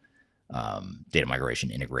 data migration,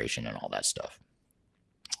 integration, and all that stuff.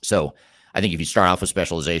 So I think if you start off with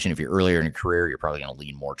specialization, if you're earlier in your career, you're probably going to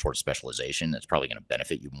lean more towards specialization. That's probably going to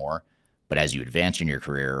benefit you more. But as you advance in your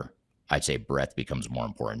career, I'd say breadth becomes more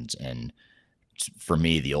important. And for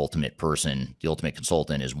me, the ultimate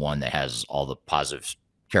consultant is one that has all the positive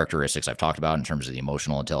characteristics I've talked about in terms of the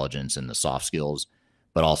emotional intelligence and the soft skills,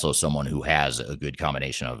 but also someone who has a good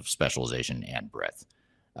combination of specialization and breadth.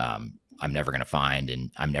 I'm never going to find, and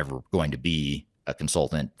I'm never going to be a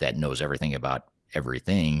consultant that knows everything about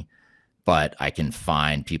everything, but I can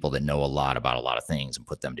find people that know a lot about a lot of things and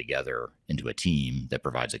put them together into a team that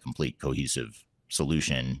provides a complete cohesive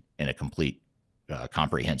solution and a complete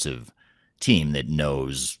comprehensive team that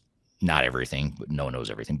knows not everything, but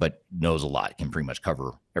knows everything, but knows a lot, can pretty much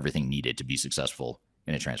cover everything needed to be successful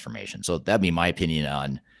in a transformation. So that'd be my opinion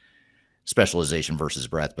on specialization versus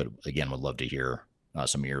breadth. But again, would love to hear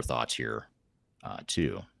some of your thoughts here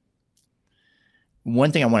too.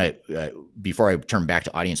 One thing I want to, before I turn back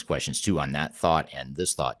to audience questions too, on that thought and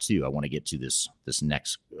this thought too, I want to get to this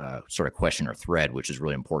next sort of question or thread, which is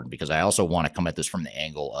really important because I also want to come at this from the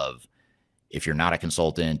angle of if you're not a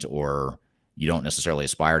consultant or you don't necessarily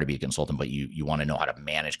aspire to be a consultant, but you want to know how to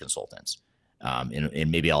manage consultants.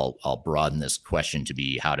 And maybe I'll broaden this question to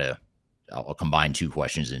be I'll combine two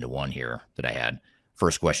questions into one here that I had.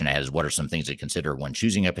 First question I had is, what are some things to consider when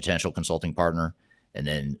choosing a potential consulting partner? And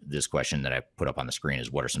then this question that I put up on the screen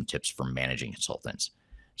is, what are some tips for managing consultants?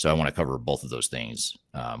 So I want to cover both of those things,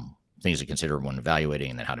 things to consider when evaluating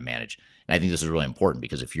and then how to manage. And I think this is really important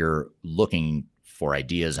because if you're looking for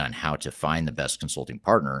ideas on how to find the best consulting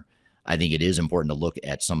partner, I think it is important to look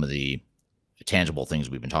at some of the tangible things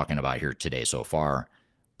we've been talking about here today so far,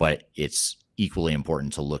 but it's equally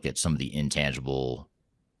important to look at some of the intangible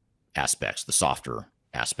aspects, the softer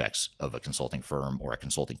aspects of a consulting firm or a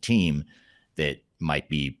consulting team that might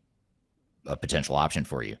be a potential option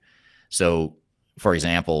for you. So, for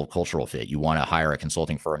example, cultural fit. You want to hire a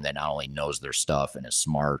consulting firm that not only knows their stuff and is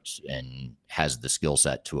smart and has the skill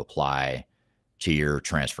set to apply to your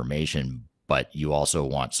transformation, but you also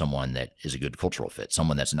want someone that is a good cultural fit,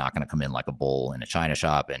 someone that's not going to come in like a bull in a china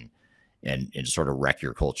shop and sort of wreck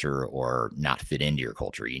your culture or not fit into your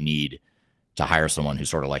culture. You need to hire someone who's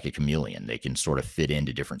sort of like a chameleon. They can sort of fit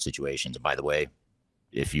into different situations. And by the way,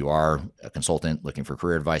 if you are a consultant looking for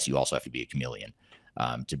career advice, you also have to be a chameleon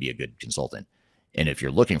to be a good consultant. And if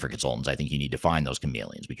you're looking for consultants, I think you need to find those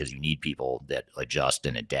chameleons, because you need people that adjust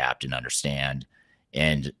and adapt and understand.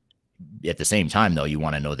 And at the same time, though, you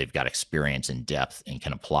want to know they've got experience and depth and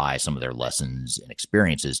can apply some of their lessons and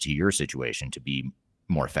experiences to your situation to be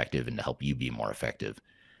more effective and to help you be more effective.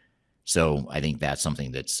 So I think that's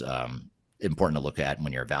something that's important to look at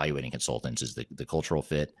when you're evaluating consultants, is the cultural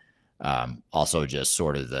fit. Also, just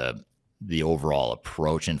sort of the overall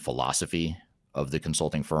approach and philosophy of the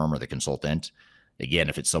consulting firm or the consultant. Again,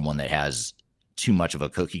 if it's someone that has too much of a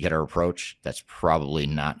cookie cutter approach, that's probably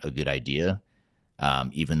not a good idea.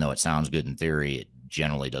 Even though it sounds good in theory, it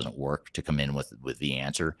generally doesn't work to come in with the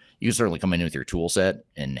answer. You can certainly come in with your tool set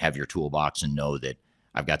and have your toolbox and know that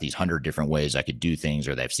I've got these 100 different ways I could do things,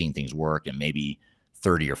 or that I've seen things work, and maybe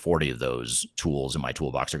 30 or 40 of those tools in my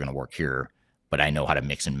toolbox are going to work here, but I know how to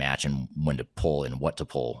mix and match and when to pull and what to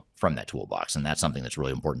pull from that toolbox. And that's something that's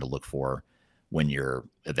really important to look for when you're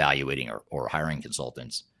evaluating or hiring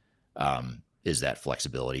consultants, is that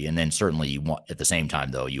flexibility. And then certainly you want, at the same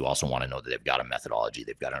time, though, you also want to know that they've got a methodology,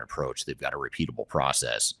 they've got an approach, they've got a repeatable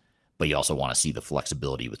process, but you also want to see the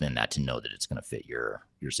flexibility within that to know that it's going to fit your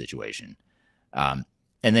situation.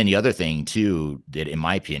 And then the other thing too, that in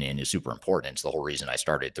my opinion is super important, it's the whole reason I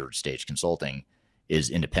started Third Stage Consulting, is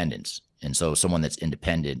independence. And so someone that's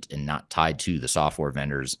independent and not tied to the software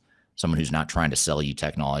vendors, someone who's not trying to sell you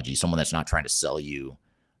technology, someone that's not trying to sell you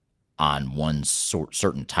on one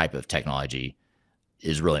certain type of technology,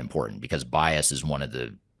 is really important, because bias is one of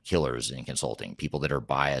the killers in consulting. People that are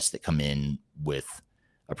biased, that come in with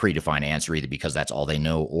a predefined answer, either because that's all they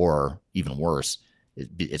know, or even worse,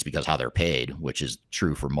 it's because how they're paid, which is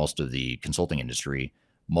true for most of the consulting industry.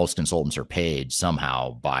 Most consultants are paid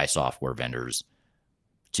somehow by software vendors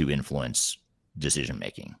to influence decision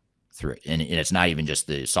making through it. And it's not even just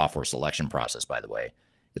the software selection process, by the way.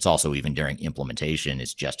 It's also even during implementation.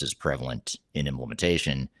 It's just as prevalent in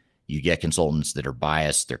implementation. You get consultants that are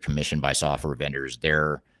biased, they're commissioned by software vendors.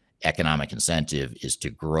 Their economic incentive is to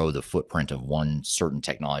grow the footprint of one certain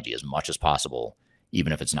technology as much as possible,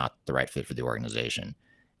 even if it's not the right fit for the organization.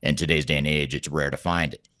 In today's day and age, it's rare to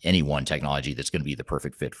find any one technology that's going to be the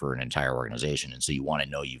perfect fit for an entire organization. And so you want to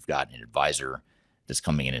know you've got an advisor that's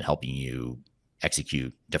coming in and helping you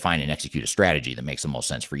define and execute a strategy that makes the most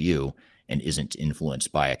sense for you and isn't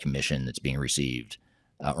influenced by a commission that's being received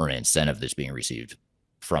or an incentive that's being received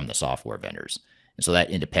from the software vendors. And so that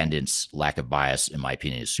independence, lack of bias, in my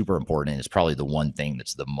opinion, is super important. And it's probably the one thing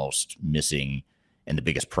that's the most missing and the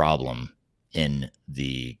biggest problem in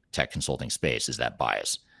the tech consulting space, is that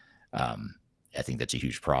bias. I think that's a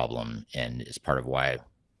huge problem, and it's part of why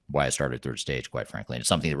I started Third Stage, quite frankly. And it's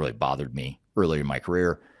something that really bothered me earlier in my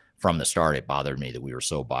career. From the start, it bothered me that we were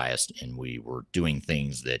so biased and we were doing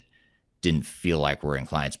things that didn't feel like were in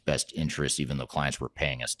clients' best interests, even though clients were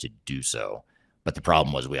paying us to do so. But the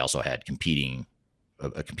problem was we also had competing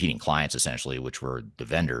clients, essentially, which were the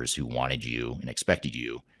vendors who wanted you and expected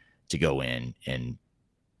you to go in and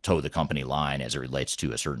toe the company line as it relates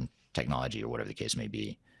to a certain technology or whatever the case may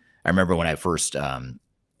be. I remember when I first,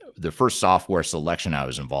 the first software selection I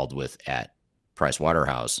was involved with at Price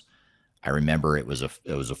Waterhouse, I remember it was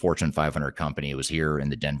a Fortune 500 company. It was here in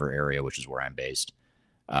the Denver area, which is where I'm based.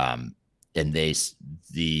 And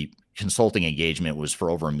the consulting engagement was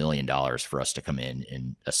for over $1 million for us to come in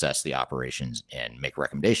and assess the operations and make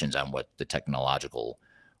recommendations on what the technological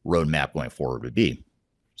roadmap going forward would be.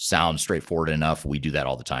 Sounds straightforward enough. We do that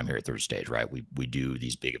all the time here at Third Stage, right? We do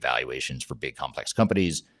these big evaluations for big complex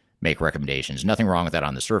companies, make recommendations. Nothing wrong with that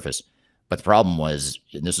on the surface. But the problem was,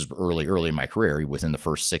 and this was early in my career, within the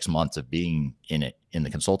first 6 months of being in the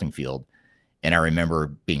consulting field, and I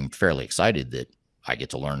remember being fairly excited that I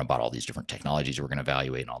get to learn about all these different technologies we're going to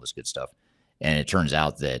evaluate and all this good stuff. And it turns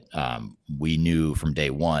out that we knew from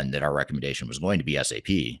day one that our recommendation was going to be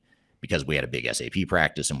SAP, because we had a big SAP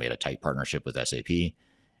practice and we had a tight partnership with SAP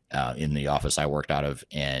in the office I worked out of.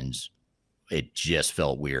 And it just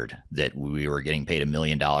felt weird that we were getting paid $1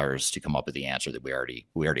 million to come up with the answer that we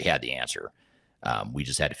already had the answer. We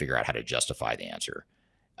just had to figure out how to justify the answer.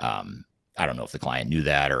 I don't know if the client knew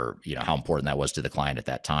that, or how important that was to the client at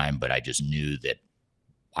that time, but I just knew that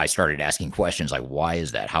I started asking questions like, why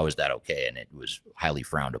is that? How is that okay? And it was highly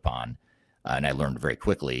frowned upon. And I learned very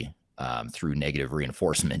quickly through negative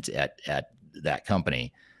reinforcement at that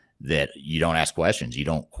company that you don't ask questions. You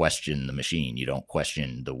don't question the machine. You don't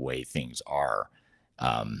question the way things are.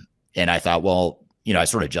 And I thought, well, I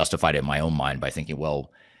sort of justified it in my own mind by thinking,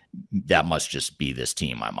 well, that must just be this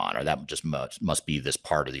team I'm on, or that just must be this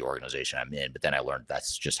part of the organization I'm in. But then I learned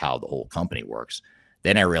that's just how the whole company works.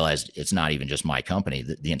 Then I realized it's not even just my company.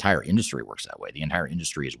 The entire industry works that way. The entire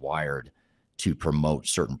industry is wired to promote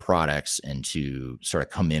certain products and to sort of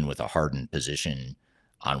come in with a hardened position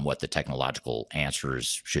on what the technological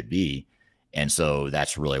answers should be. And so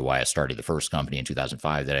that's really why I started the first company in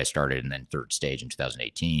 2005 that I started, and then Third Stage in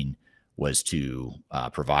 2018 was to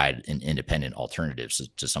provide an independent alternative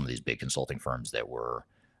to some of these big consulting firms that were,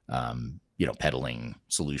 peddling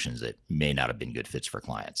solutions that may not have been good fits for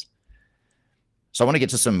clients. So I want to get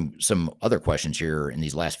to some other questions here in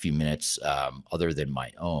these last few minutes, other than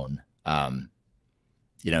my own. I'm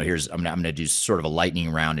going to do sort of a lightning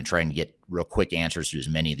round and try and get real quick answers to as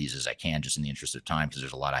many of these as I can, just in the interest of time, because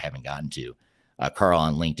there's a lot I haven't gotten to. Carl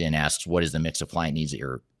on LinkedIn asks, what is the mix of client needs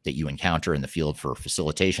that you encounter in the field for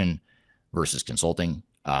facilitation versus consulting?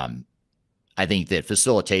 I think that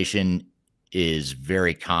facilitation is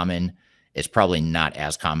very common. It's probably not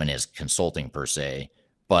as common as consulting per se,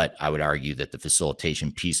 but I would argue that the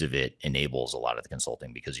facilitation piece of it enables a lot of the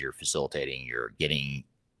consulting, because you're facilitating, you're getting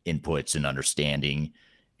inputs and understanding,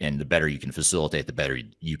 and the better you can facilitate, the better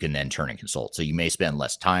you can then turn and consult. So you may spend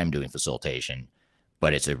less time doing facilitation,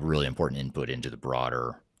 but it's a really important input into the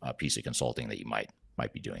broader piece of consulting that you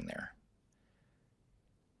might be doing there.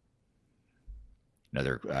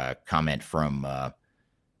 Another comment from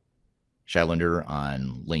Shylander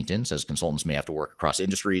on LinkedIn says consultants may have to work across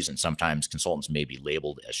industries, and sometimes consultants may be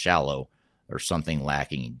labeled as shallow or something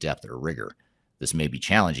lacking in depth or rigor. This may be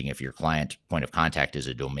challenging if your client point of contact is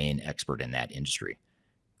a domain expert in that industry.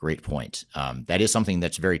 Great point. That is something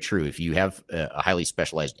that's very true. If you have a highly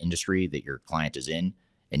specialized industry that your client is in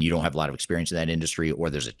and you don't have a lot of experience in that industry, or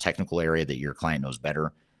there's a technical area that your client knows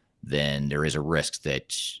better, then there is a risk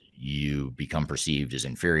that you become perceived as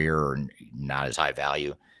inferior or not as high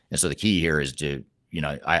value. And so the key here is to,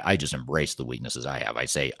 I just embrace the weaknesses I have. I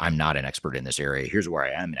say, I'm not an expert in this area. Here's where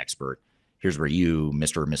I am an expert. Here's where you,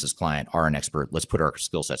 Mr. or Mrs. Client, are an expert. Let's put our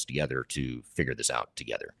skill sets together to figure this out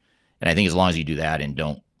together. And I think as long as you do that and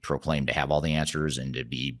don't proclaim to have all the answers and to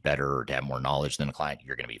be better or to have more knowledge than a client,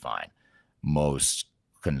 you're going to be fine. Most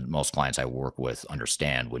clients I work with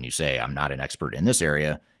understand when you say, I'm not an expert in this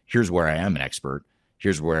area. Here's where I am an expert.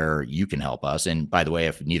 Here's where you can help us. And by the way,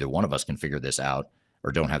 if neither one of us can figure this out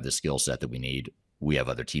or don't have the skill set that we need, we have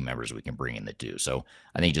other team members we can bring in that do. So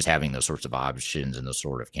I think just having those sorts of options and those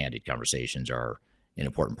sort of candid conversations are an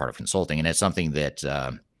important part of consulting. And it's something that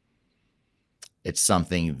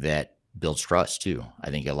builds trust too. I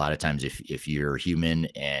think a lot of times if you're human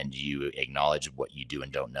and you acknowledge what you do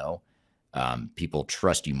and don't know, people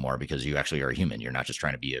trust you more because you actually are a human. You're not just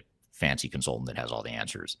trying to be a fancy consultant that has all the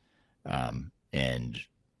answers. And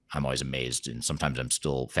I'm always amazed, and sometimes I'm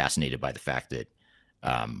still fascinated by the fact that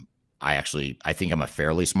I think I'm a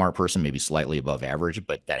fairly smart person, maybe slightly above average,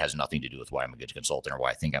 but that has nothing to do with why I'm a good consultant or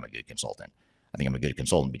why I think I'm a good consultant. I think I'm a good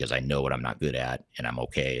consultant because I know what I'm not good at, and I'm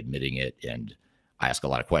okay admitting it. And I ask a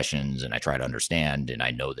lot of questions and I try to understand, and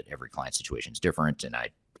I know that every client situation is different. And I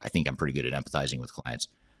think I'm pretty good at empathizing with clients.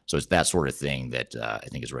 So it's that sort of thing that I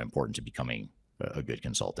think is really important to becoming a good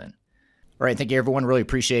consultant. All right. Thank you, everyone. Really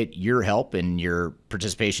appreciate your help and your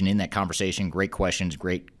participation in that conversation. Great questions,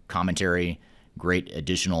 great commentary, great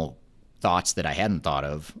additional thoughts that I hadn't thought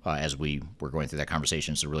of as we were going through that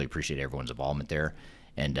conversation. So really appreciate everyone's involvement there,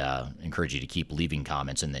 and encourage you to keep leaving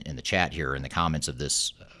comments in the chat here in the comments of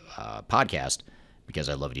this podcast, because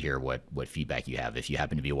I'd love to hear what feedback you have. If you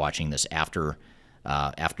happen to be watching this after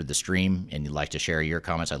the stream and you'd like to share your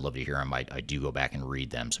comments, I'd love to hear them. I do go back and read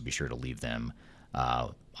them, so be sure to leave them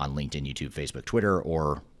on LinkedIn, YouTube, Facebook, Twitter,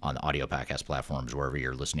 or on the audio podcast platforms, wherever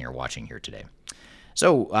you're listening or watching here today.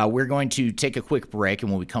 So we're going to take a quick break, and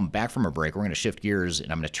when we come back from a break, we're going to shift gears, and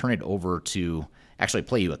I'm going to turn it over to actually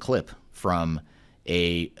play you a clip from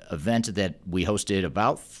a event that we hosted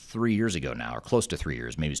about 3 years ago now, or close to 3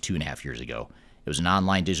 years, maybe it's 2.5 years ago. It was an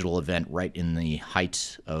online digital event right in the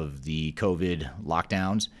height of the COVID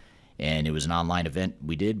lockdowns, and it was an online event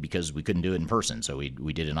we did because we couldn't do it in person. So we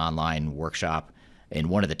did an online workshop, and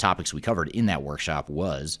one of the topics we covered in that workshop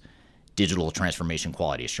was digital transformation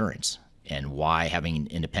quality assurance, and why having an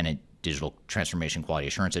independent digital transformation quality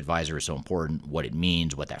assurance advisor is so important, what it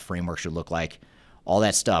means, what that framework should look like, all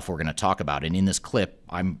that stuff we're going to talk about. And in this clip,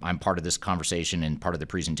 I'm part of this conversation and part of the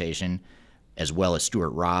presentation, as well as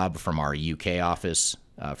Stuart Robb from our UK office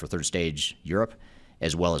for Third Stage Europe,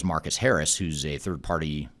 as well as Marcus Harris, who's a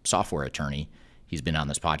third-party software attorney. He's been on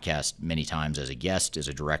this podcast many times as a guest, as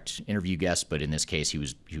a direct interview guest, but in this case, he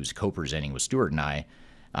was co-presenting with Stuart and I.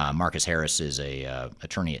 Marcus Harris is a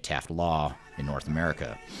attorney at Taft Law in North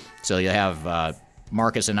America. So you have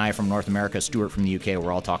Marcus and I from North America, Stuart from the UK.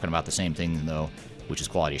 We're all talking about the same thing, though, which is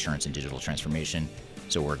quality assurance and digital transformation.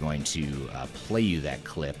 So we're going to play you that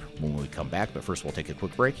clip when we come back, but first we'll take a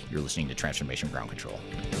quick break. You're listening to Transformation Ground Control.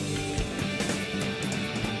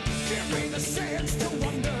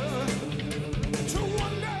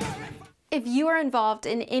 If you are involved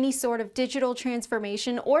in any sort of digital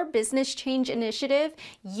transformation or business change initiative,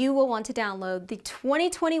 you will want to download the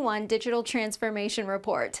 2021 Digital Transformation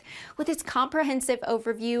Report. With its comprehensive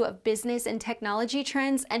overview of business and technology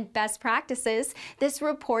trends and best practices, this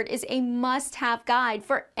report is a must-have guide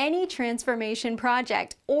for any transformation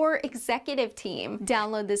project or executive team.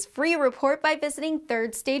 Download this free report by visiting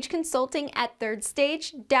Third Stage Consulting at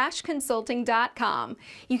thirdstage-consulting.com.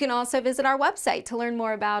 You can also visit our website to learn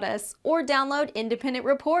more about us or download independent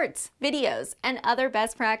reports, videos, and other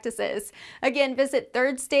best practices. Again, visit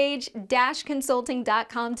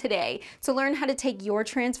thirdstage-consulting.com today to learn how to take your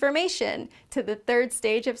transformation to the third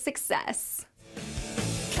stage of success.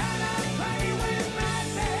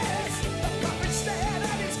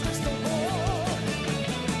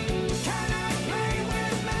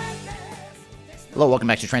 Hello, welcome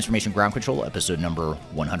back to Transformation Ground Control, episode number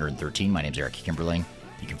 113. My name is Eric Kimberling.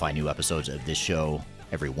 You can find new episodes of this show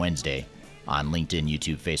every Wednesday on LinkedIn,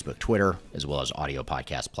 YouTube, Facebook, Twitter, as well as audio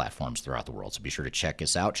podcast platforms throughout the world. So be sure to check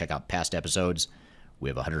us out. Check out past episodes. We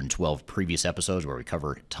have 112 previous episodes where we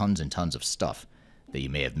cover tons and tons of stuff that you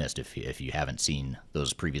may have missed if you haven't seen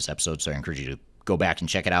those previous episodes. So I encourage you to go back and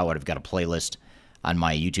check it out. I've got a playlist on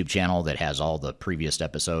my YouTube channel that has all the previous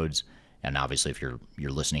episodes. And obviously, if you're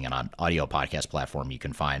listening on an audio podcast platform, you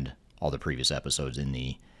can find all the previous episodes in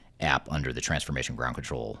the app under the Transformation Ground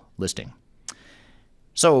Control listing.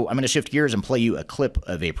 So I'm going to shift gears and play you a clip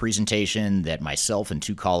of a presentation that myself and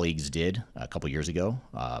two colleagues did a couple years ago.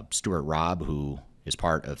 Stuart Robb, who is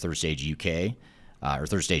part of Third Stage UK, or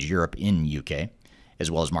Third Stage Europe in UK,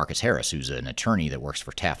 as well as Marcus Harris, who's an attorney that works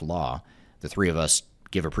for Taft Law. The three of us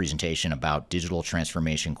give a presentation about digital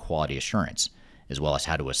transformation quality assurance, as well as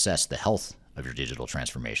how to assess the health of your digital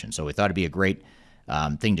transformation. So we thought it'd be a great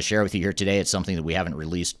thing to share with you here today. It's something that we haven't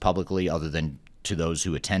released publicly other than to those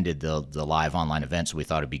who attended the live online event. So we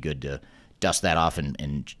thought it'd be good to dust that off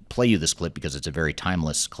and play you this clip because it's a very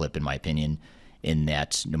timeless clip, in my opinion, in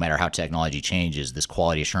that no matter how technology changes, this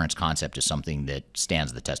quality assurance concept is something that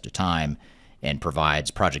stands the test of time and provides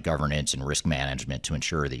project governance and risk management to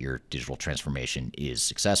ensure that your digital transformation is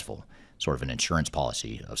successful. Sort of an insurance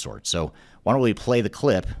policy of sorts. So why don't we play the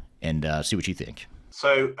clip and see what you think?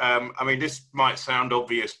 So, I mean, this might sound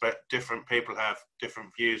obvious, but different people have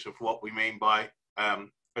different views of what we mean by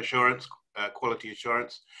assurance, quality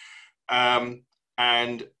assurance.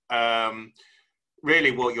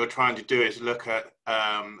 Really what you're trying to do is look at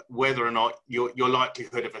whether or not your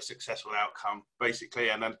likelihood of a successful outcome,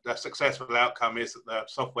 basically. And a successful outcome is that the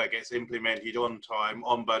software gets implemented on time,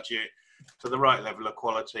 on budget, to the right level of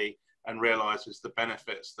quality, and realizes the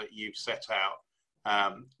benefits that you've set out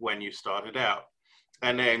when you started out.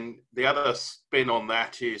 And then the other spin on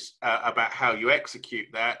that is about how you execute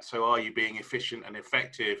that. So are you being efficient and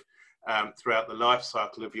effective throughout the life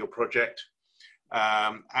cycle of your project?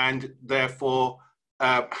 And therefore,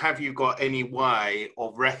 have you got any way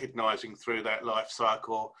of recognizing through that life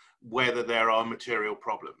cycle whether there are material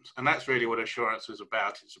problems? And that's really what assurance is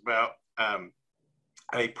about. It's about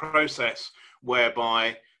a process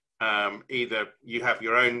whereby either you have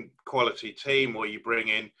your own quality team or you bring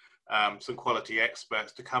in some quality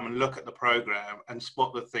experts to come and look at the program and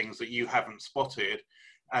spot the things that you haven't spotted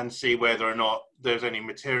and see whether or not there's any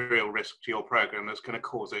material risk to your program that's going to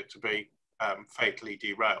cause it to be fatally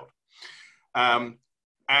derailed. And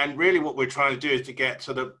really what we're trying to do is to get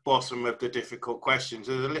to the bottom of the difficult questions.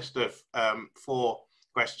 There's a list of 4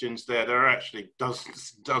 questions there. There are actually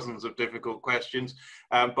dozens of difficult questions,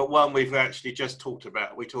 but one we've actually just talked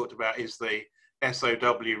about. We talked about, is the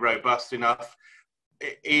SOW robust enough?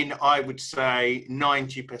 In, I would say,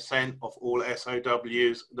 90% of all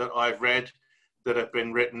SOWs that I've read that have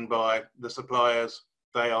been written by the suppliers,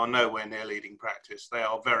 they are nowhere near leading practice. They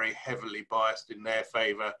are very heavily biased in their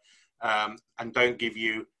favor and don't give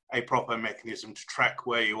you a proper mechanism to track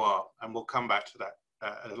where you are. And we'll come back to that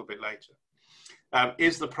a little bit later.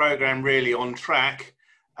 Is the program really on track?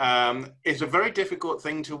 It's a very difficult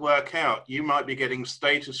thing to work out. You might be getting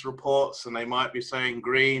status reports and they might be saying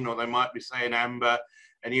green or they might be saying amber,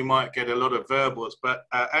 and you might get a lot of verbals, but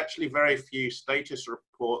actually very few status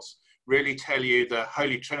reports really tell you the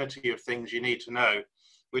holy trinity of things you need to know,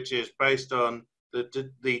 which is based on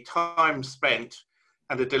the time spent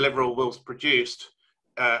and the deliverables produced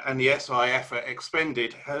and the SI effort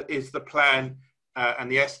expended. Is the plan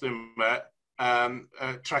and the estimate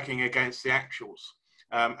tracking against the actuals?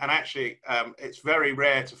 And actually, it's very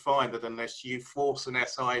rare to find that unless you force an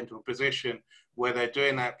SI into a position where they're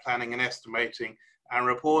doing that planning and estimating and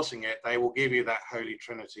reporting it, they will give you that Holy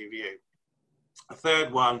Trinity view. A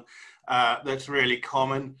third one that's really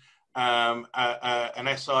common,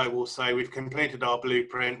 an SI will say, we've completed our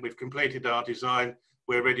blueprint, we've completed our design,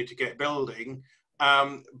 we're ready to get building.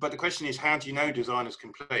 But the question is, how do you know design is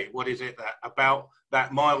complete? What is it about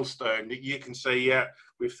that milestone that you can say, yeah,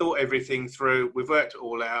 we've thought everything through, we've worked it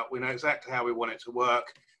all out, we know exactly how we want it to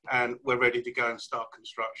work, and we're ready to go and start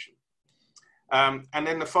construction. And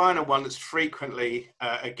then the final one that's frequently,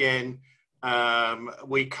 again,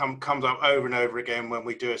 comes up over and over again when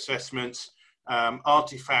we do assessments.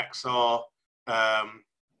 Artifacts are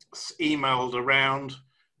emailed around.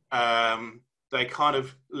 They kind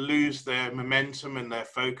of lose their momentum and their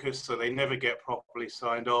focus, so they never get properly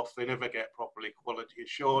signed off. They never get properly quality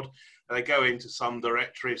assured. They go into some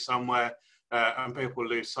directory somewhere, and people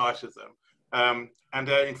lose sight of them.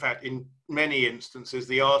 In fact, in many instances,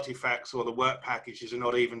 the artifacts or the work packages are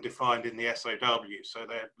not even defined in the SOW. So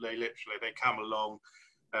they come along.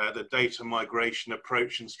 The data migration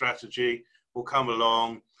approach and strategy will come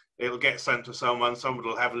along. It'll get sent to someone. Someone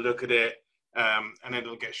will have a look at it. And then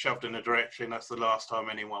it'll get shoved in a directory, and that's the last time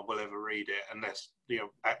anyone will ever read it, unless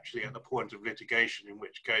actually at the point of litigation, in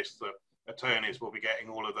which case the attorneys will be getting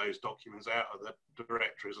all of those documents out of the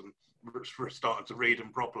directories and starting to read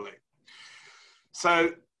them properly.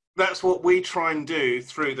 So that's what we try and do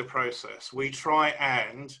through the process. We try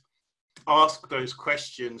and ask those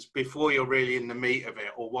questions before you're really in the meat of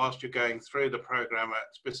it, or whilst you're going through the program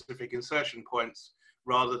at specific insertion points,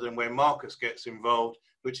 rather than when Marcus gets involved,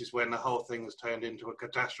 which is when the whole thing has turned into a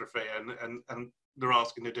catastrophe and they're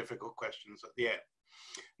asking the difficult questions at the end.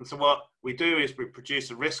 And so what we do is we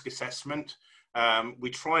produce a risk assessment. We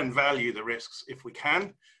try and value the risks if we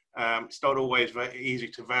can. It's not always very easy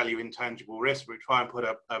to value intangible risks. We try and put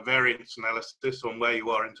a variance analysis on where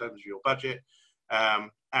you are in terms of your budget.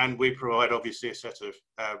 And we provide obviously a set of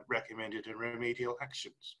recommended and remedial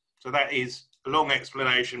actions. So that is a long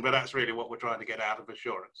explanation, but that's really what we're trying to get out of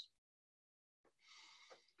assurance.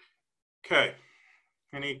 Okay,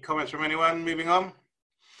 any comments from anyone? Moving on.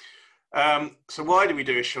 So why do we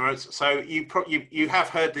do assurance? So you have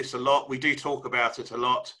heard this a lot. We do talk about it a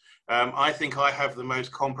lot. I think I have the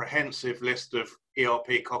most comprehensive list of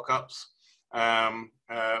ERP cock-ups,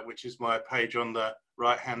 which is my page on the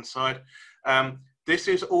right-hand side. This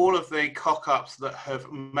is all of the cock-ups that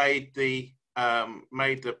have made the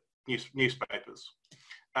newspapers.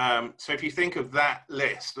 So if you think of that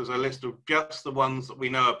list as a list of just the ones that we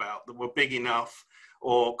know about that were big enough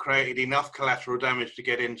or created enough collateral damage to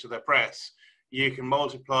get into the press, you can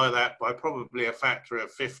multiply that by probably a factor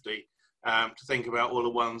of 50 to think about all the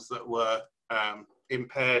ones that were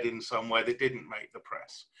impaired in some way that didn't make the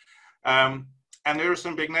press. And there are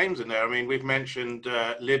some big names in there. I mean, we've mentioned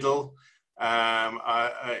Lidl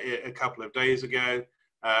a couple of days ago.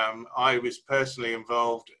 I was personally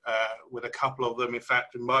involved with a couple of them. In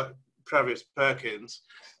fact, in Travis Perkins,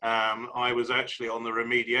 I was actually on the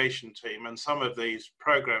remediation team, and some of these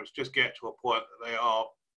programs just get to a point that they are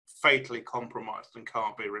fatally compromised and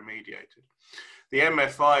can't be remediated. The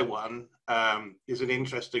MFI one is an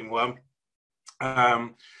interesting one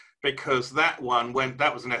because that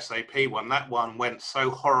was an SAP one. That one went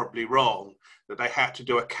so horribly wrong that they had to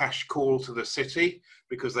do a cash call to the city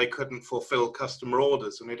because they couldn't fulfill customer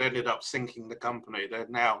orders, and it ended up sinking the company. They're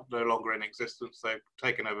now no longer in existence. They've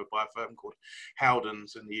taken over by a firm called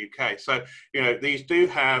Howdens in the UK. So, these do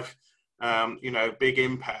have, big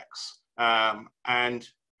impacts.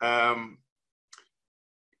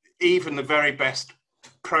 Even the very best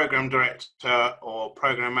program director or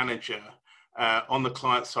program manager on the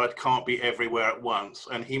client side can't be everywhere at once.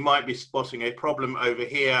 And he might be spotting a problem over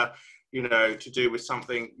here, to do with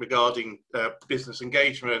something regarding business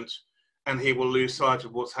engagement, and he will lose sight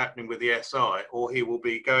of what's happening with the SI, or he will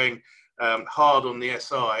be going hard on the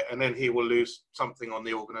SI, and then he will lose something on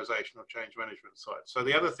the organizational change management side. So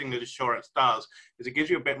the other thing that assurance does is it gives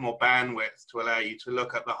you a bit more bandwidth to allow you to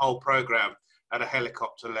look at the whole program at a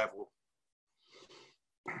helicopter level.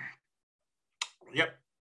 Yep.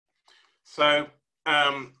 So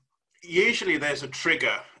usually there's a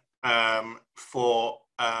trigger for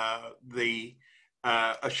the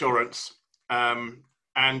assurance, and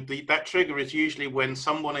that trigger is usually when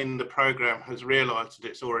someone in the program has realized that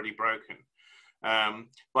it's already broken.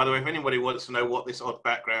 By the way, if anybody wants to know what this odd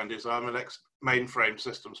background is, I'm an ex-mainframe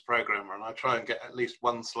systems programmer, and I try and get at least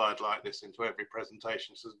one slide like this into every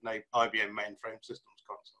presentation. So it's an IBM mainframe systems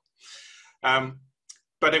console.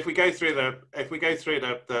 But if we go through the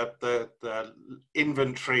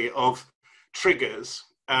inventory of triggers,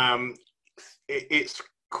 it's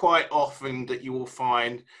quite often that you will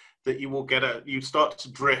find that you will you start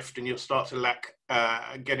to drift and you'll start to lack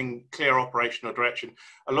getting clear operational direction.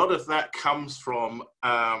 A lot of that comes from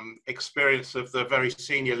experience of the very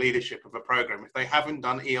senior leadership of a program. If they haven't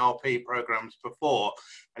done ERP programs before,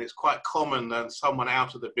 and it's quite common that someone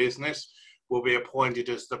out of the business will be appointed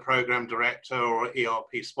as the program director or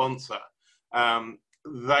ERP sponsor,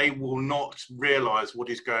 they will not realize what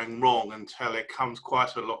is going wrong until it comes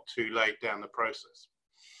quite a lot too late down the process.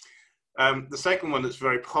 The second one that's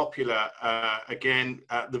very popular, again,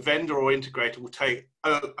 the vendor or integrator will take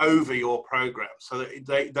over your program, so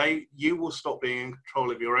that you will stop being in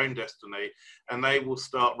control of your own destiny, and they will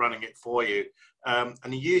start running it for you.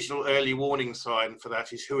 And the usual early warning sign for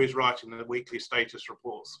that is who is writing the weekly status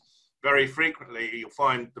reports. Very frequently,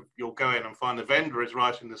 you'll go in and find the vendor is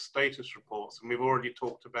writing the status reports, and we've already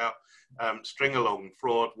talked about string-along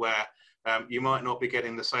fraud, where you might not be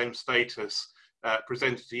getting the same status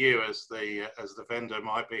presented to you as the vendor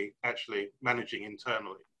might be actually managing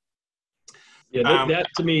internally. Yeah, that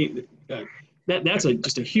to me, that's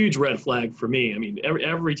just a huge red flag for me. I mean,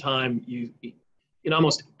 every time in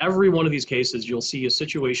almost every one of these cases, you'll see a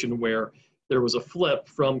situation where there was a flip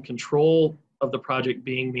from control of the project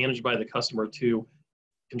being managed by the customer to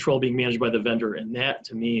control being managed by the vendor, and that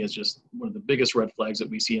to me is just one of the biggest red flags that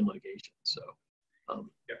we see in litigation. So,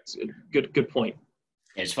 it's a good point.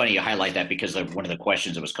 It's funny you highlight that, because one of the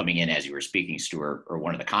questions that was coming in as you were speaking, Stuart, or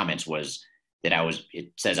one of the comments was that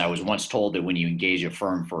it says, I was once told that when you engage a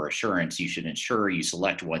firm for assurance, you should ensure you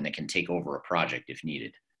select one that can take over a project if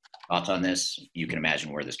needed. Thoughts on this? You can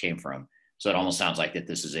imagine where this came from. So it almost sounds like that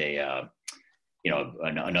this is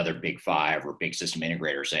another big five or big system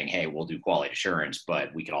integrator saying, hey, we'll do quality assurance,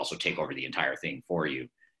 but we can also take over the entire thing for you.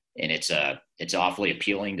 And it's awfully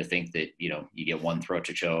appealing to think that, you get one throat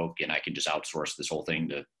to choke and I can just outsource this whole thing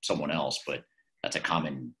to someone else. But that's a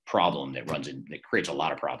common problem that creates a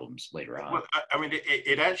lot of problems later on. Well, I mean,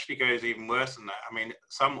 it actually goes even worse than that. I mean,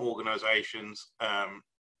 some organizations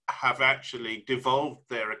have actually devolved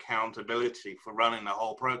their accountability for running the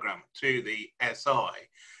whole program to the SI,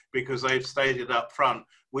 because they've stated up front,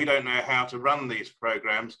 we don't know how to run these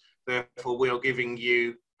programs, therefore we're giving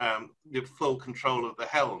you the full control of the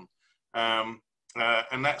helm.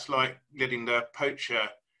 And that's like getting the poacher,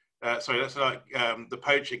 that's like the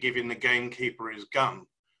poacher giving the gamekeeper his gun.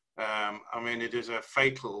 I mean, it is a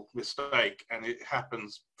fatal mistake, and it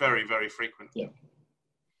happens very, very frequently.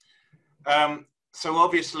 Yeah. So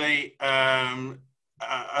obviously, another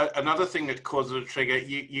thing that causes a trigger,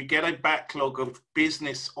 you get a backlog of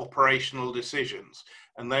business operational decisions,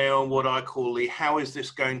 and they are what I call the how is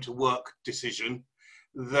this going to work decision,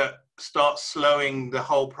 that starts slowing the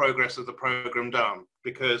whole progress of the program down.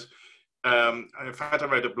 Because in fact, I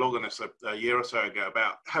read a blog on this a year or so ago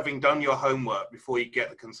about having done your homework before you get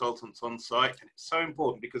the consultants on site. And it's so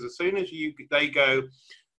important, because as soon as they go,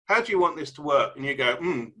 how do you want this to work? And you go,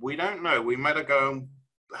 we don't know. We better go and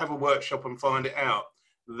have a workshop and find it out.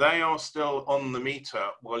 They are still on the meter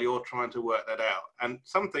while you're trying to work that out. And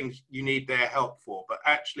some things you need their help for, but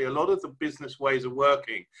actually a lot of the business ways of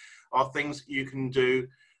working are things you can do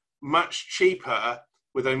much cheaper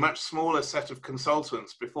with a much smaller set of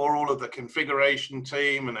consultants before all of the configuration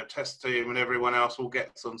team and a test team and everyone else all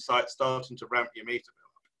gets on site starting to ramp your meter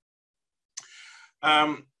bill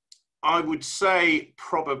up. I would say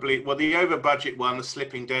probably, well, the over budget one, the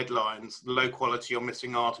slipping deadlines, the low quality or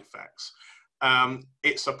missing artifacts.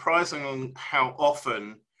 It's surprising how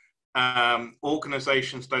often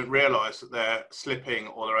organizations don't realize that they're slipping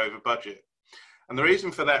or they're over budget. And the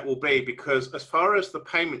reason for that will be because as far as the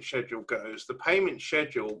payment schedule goes, the payment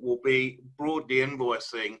schedule will be broadly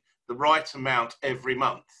invoicing the right amount every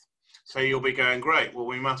month. So you'll be going, great, well,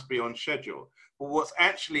 we must be on schedule. But what's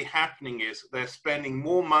actually happening is they're spending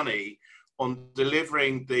more money on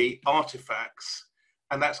delivering the artifacts,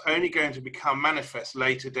 and that's only going to become manifest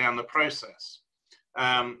later down the process.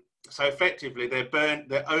 So effectively,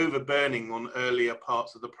 they're over-burning on earlier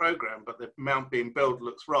parts of the program, but the amount being billed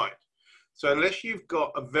looks right. So unless you've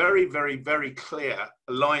got a very, very, very clear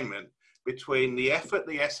alignment between the effort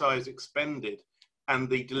the SI has expended and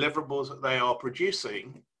the deliverables that they are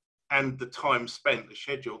producing and the time spent, the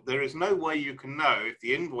schedule, there is no way you can know if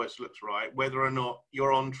the invoice looks right, whether or not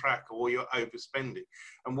you're on track or you're overspending.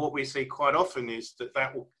 And what we see quite often is that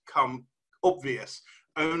that will come obvious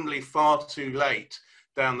only far too late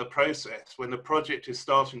down the process when the project is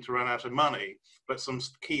starting to run out of money, but some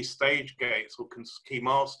key stage gates or key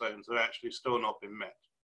milestones have actually still not been met.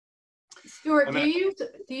 Stuart, do you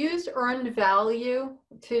use earned value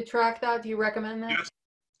to track that? Do you recommend that? Yes.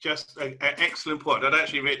 just an excellent point. I'd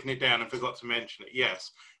actually written it down and forgot to mention it.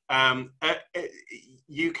 Yes.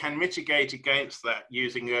 You can mitigate against that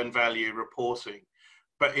using earned value reporting.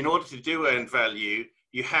 But in order to do earned value,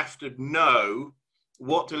 you have to know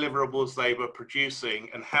what deliverables they were producing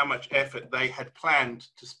and how much effort they had planned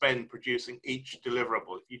to spend producing each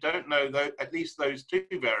deliverable. If you don't know at least those two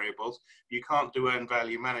variables, you can't do earned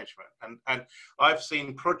value management. And I've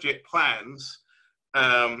seen project plans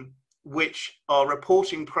which are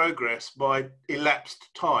reporting progress by elapsed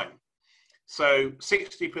time. So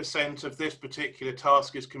 60% of this particular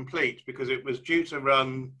task is complete because it was due to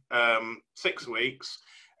run 6 weeks,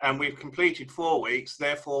 and we've completed 4 weeks,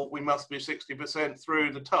 therefore we must be 60%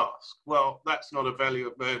 through the task. Well, that's not a value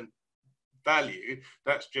of earned value.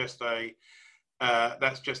 That's just a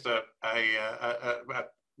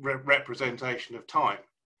representation of time.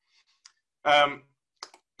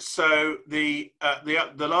 So the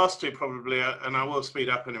last two probably, and I will speed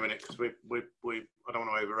up in a minute because I don't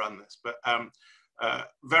want to overrun this, but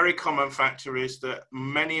very common factor is that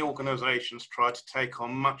many organizations try to take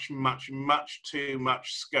on much too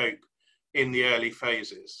much scope in the early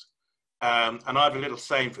phases. And I have a little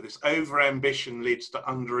saying for this: over-ambition leads to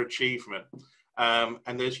underachievement.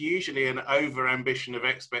 And there's usually an over-ambition of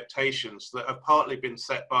expectations that have partly been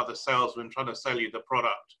set by the salesman trying to sell you the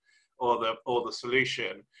product or the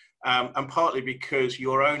solution, and partly because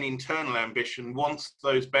your own internal ambition wants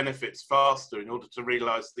those benefits faster in order to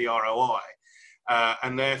realize the ROI.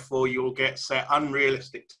 And therefore you'll get set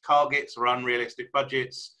unrealistic targets or unrealistic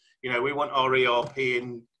budgets. You know, we want our ERP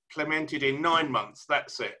implemented in 9 months,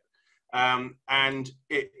 that's it. And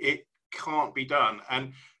it can't be done.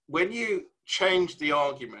 And when you change the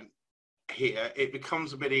argument here, it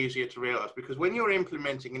becomes a bit easier to realize, because when you're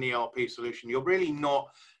implementing an ERP solution, you're really not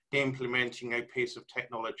implementing a piece of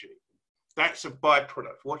technology. That's a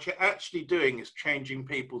byproduct. What you're actually doing is changing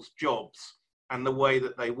people's jobs and the way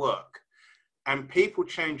that they work. And people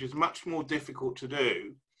change is much more difficult to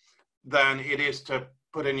do than it is to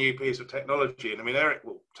put a new piece of technology in. I mean, Eric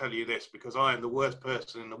will tell you this, because I am the worst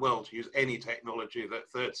person in the world to use any technology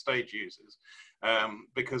that Third Stage uses,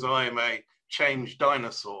 because I am a change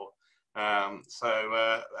dinosaur. But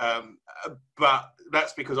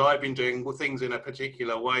that's because I've been doing things in a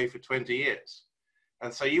particular way for 20 years.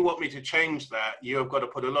 And so you want me to change that, you have got to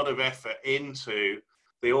put a lot of effort into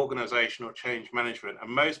the organizational change management.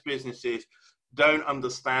 And most businesses don't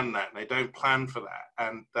understand that, and they don't plan for that,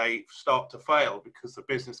 and they start to fail because the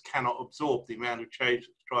business cannot absorb the amount of change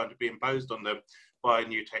that's trying to be imposed on them by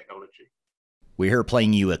new technology. We're here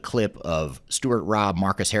playing you a clip of Stuart, Robb,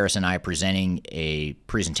 Marcus Harris, and I presenting a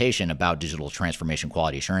presentation about digital transformation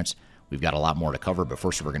quality assurance. We've got a lot more to cover, but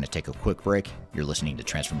first we're going to take a quick break. You're listening to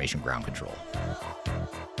Transformation Ground Control.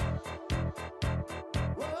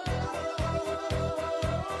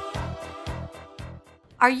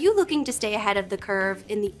 Are you looking to stay ahead of the curve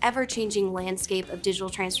in the ever-changing landscape of digital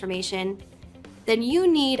transformation? Then you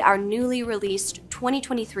need our newly released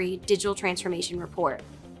 2023 Digital Transformation Report.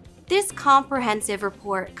 This comprehensive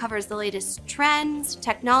report covers the latest trends,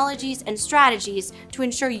 technologies, and strategies to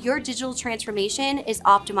ensure your digital transformation is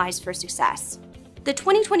optimized for success. The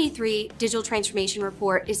 2023 Digital Transformation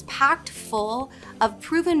Report is packed full of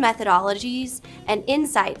proven methodologies and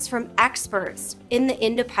insights from experts in the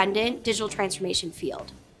independent digital transformation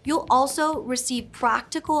field. You'll also receive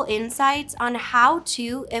practical insights on how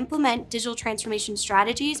to implement digital transformation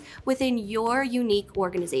strategies within your unique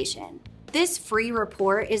organization. This free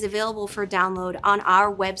report is available for download on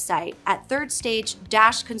our website at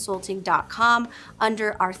thirdstage-consulting.com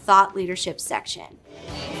under our Thought Leadership section.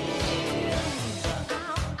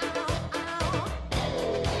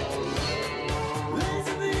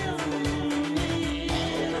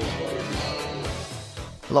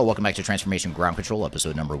 Hello, welcome back to Transformation Ground Control,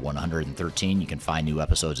 episode number 113. You can find new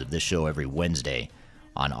episodes of this show every Wednesday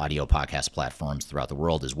on audio podcast platforms throughout the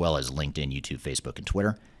world, as well as LinkedIn, YouTube, Facebook, and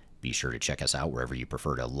Twitter. Be sure to check us out wherever you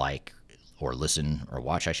prefer to like or listen or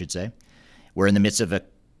watch, I should say. We're in the midst of a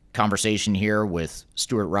conversation here with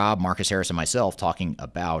Stuart, Robb, Marcus Harris, and myself talking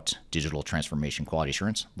about digital transformation quality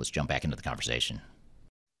assurance. Let's jump back into the conversation.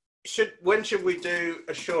 When should we do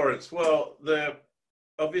assurance? Well,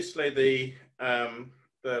 obviously the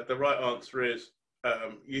right answer is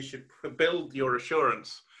you should build your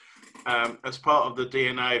assurance as part of the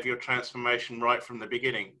DNA of your transformation right from the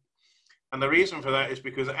beginning. And the reason for that is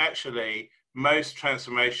because actually most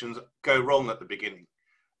transformations go wrong at the beginning.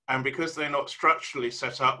 And because they're not structurally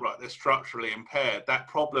set up right, they're structurally impaired, that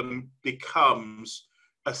problem becomes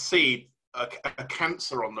a seed, a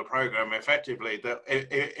cancer on the program effectively, that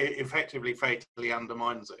effectively fatally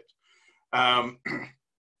undermines it.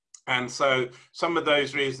 And so some of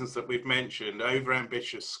those reasons that we've mentioned,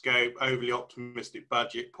 overambitious scope, overly optimistic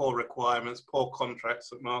budget, poor requirements, poor contracts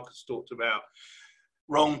that Marcus talked about,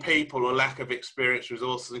 wrong people or lack of experience,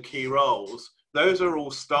 resources and key roles, those are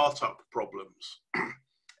all startup problems.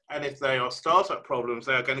 And if they are startup problems,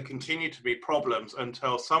 they are going to continue to be problems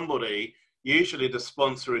until somebody, usually the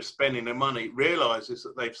sponsor who's spending the money, realizes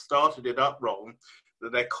that they've started it up wrong,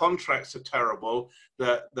 that their contracts are terrible,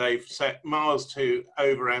 that they've set miles to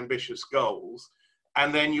overambitious goals,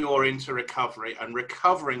 and then you're into recovery. And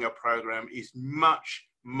recovering a program is much,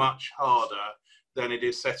 much harder than it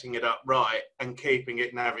is setting it up right and keeping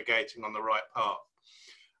it navigating on the right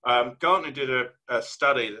path. Gartner did a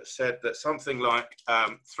study that said that something like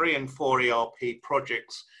 3 in 4 ERP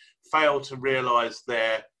projects fail to realize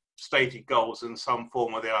their stated goals in some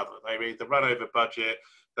form or the other. They either run over budget,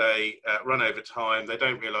 they run over time, they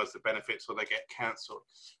don't realize the benefits, or they get cancelled.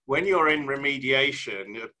 When you're in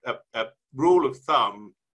remediation, a rule of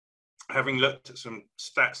thumb, having looked at some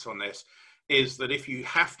stats on this, is that if you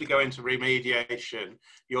have to go into remediation,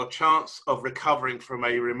 your chance of recovering from a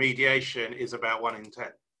remediation is about 1 in 10.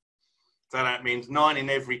 So that means 9 in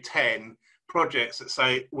every 10 projects that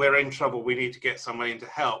say, we're in trouble, we need to get someone in to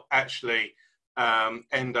help, actually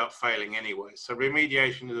end up failing anyway. So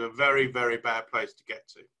remediation is a very, very bad place to get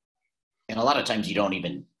to. And a lot of times you don't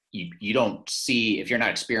even, you don't see, if you're not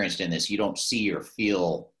experienced in this, you don't see or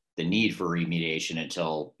feel the need for remediation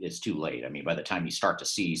until it's too late. I mean, by the time you start to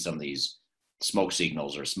see some of these smoke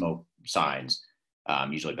signals or smoke signs,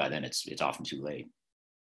 usually by then it's often too late.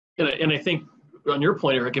 And I think on your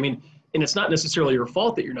point, Eric, I mean, and it's not necessarily your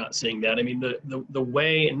fault that you're not seeing that. I mean, the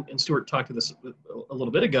way, and Stuart talked to this a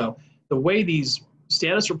little bit ago, the way these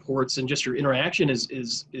status reports and just your interaction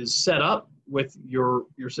is set up with your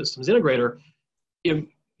systems integrator,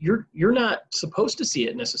 you're not supposed to see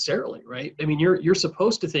it necessarily, right? I mean, you're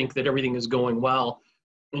supposed to think that everything is going well,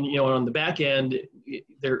 and on the back end,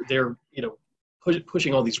 they're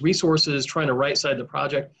pushing all these resources, trying to right side the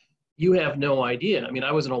project. You have no idea. I mean,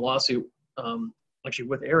 I was in a lawsuit actually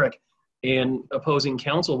with Eric, and opposing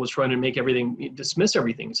counsel was trying to dismiss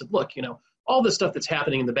everything. He said, look, all the stuff that's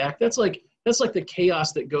happening in the back, that's like the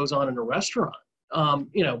chaos that goes on in a restaurant.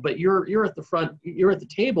 But you're at the front, you're at the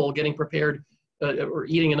table getting prepared or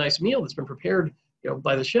eating a nice meal that's been prepared,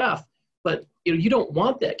 by the chef. But you don't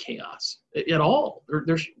want that chaos at all.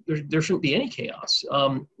 There shouldn't be any chaos.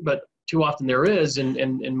 But too often there is,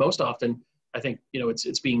 and most often I think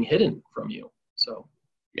it's being hidden from you. So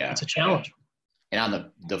yeah, it's a challenge. And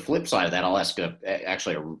on the flip side of that, I'll ask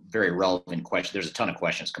actually a very relevant question. There's a ton of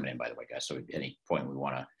questions coming in, by the way, guys. So at any point we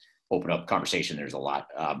want to open up conversation, there's a lot.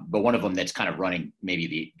 But one of them that's kind of running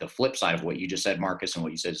maybe the flip side of what you just said, Marcus, and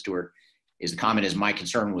what you said, Stuart, is the comment is, my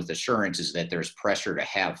concern with assurance is that there's pressure to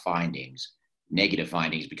have findings, negative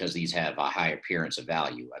findings, because these have a high appearance of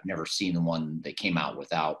value. I've never seen the one that came out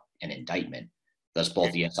without an indictment. Thus,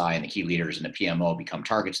 both the SI and the key leaders and the PMO become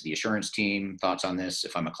targets of the assurance team. Thoughts on this?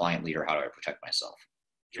 If I'm a client leader, how do I protect myself?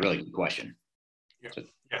 It's a really good question. Yeah. So,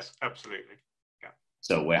 yes, absolutely. Yeah.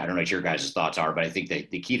 So I don't know what your guys' thoughts are, but I think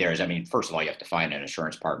the key there is, I mean, first of all, you have to find an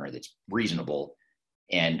assurance partner that's reasonable.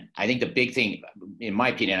 And I think the big thing, in my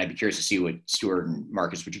opinion, I'd be curious to see what Stuart and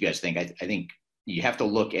Marcus, what you guys think. I think you have to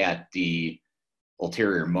look at the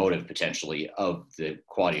ulterior motive potentially of the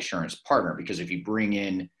quality assurance partner, because if you bring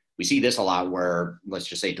in, we see this a lot where, let's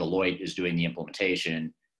just say Deloitte is doing the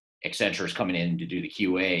implementation, Accenture is coming in to do the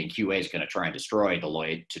QA, and QA is going to try and destroy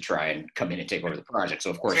Deloitte to try and come in and take over the project.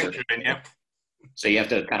 So of course, so you have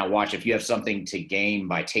to kind of watch, if you have something to gain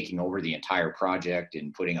by taking over the entire project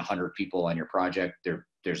and putting 100 people on your project,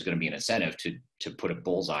 there's going to be an incentive to put a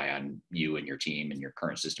bullseye on you and your team and your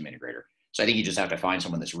current system integrator. So I think you just have to find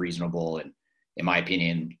someone that's reasonable. And in my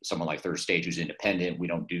opinion, someone like Third Stage who's independent. We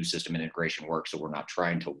don't do system integration work, so we're not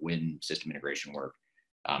trying to win system integration work.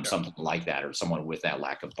 Something like that, or someone with that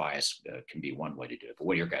lack of bias can be one way to do it. But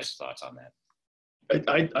what are your guys' thoughts on that?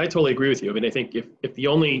 I totally agree with you. I mean, I think if the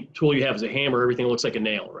only tool you have is a hammer, everything looks like a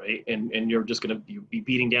nail, right? And you're just going to be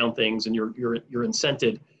beating down things, and you're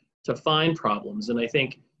incented to find problems. And I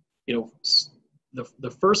think,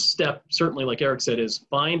 the first step, certainly like Eric said, is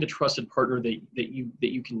find a trusted partner that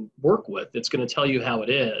you can work with that's going to tell you how it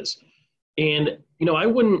is. And I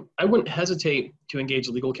wouldn't hesitate to engage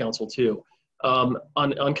legal counsel too, on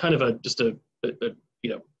kind of a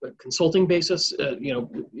consulting basis.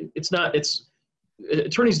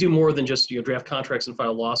 Attorneys do more than just draft contracts and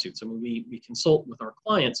file lawsuits. I mean, we consult with our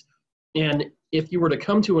clients, and if you were to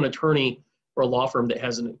come to an attorney or a law firm that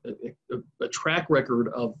has a track record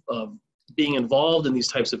of being involved in these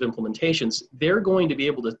types of implementations, they're going to be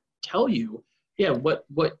able to tell you, what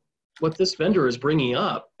what this vendor is bringing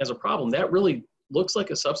up as a problem, that really looks like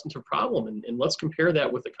a substantive problem, and let's compare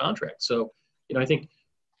that with the contract. So, I think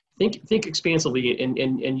expansively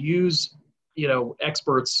and use,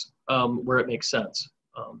 experts where it makes sense.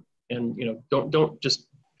 And, don't just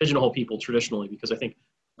pigeonhole people traditionally, because I think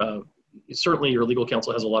certainly your legal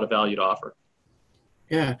counsel has a lot of value to offer.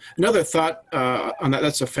 Yeah. Another thought on that.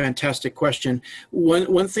 That's a fantastic question.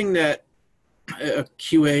 One thing that a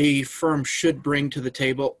QA firm should bring to the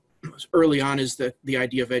table early on is the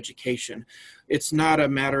idea of education. It's not a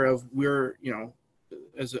matter of we're,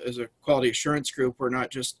 as a quality assurance group, we're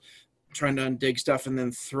not just trying to undig stuff and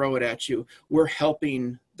then throw it at you. We're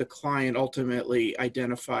helping the client ultimately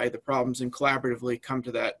identify the problems and collaboratively come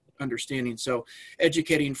to that understanding. So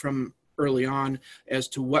educating from early on as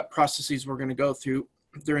to what processes we're going to go through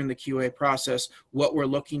during the QA process, what we're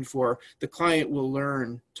looking for, the client will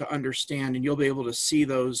learn to understand, and you'll be able to see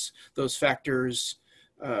those factors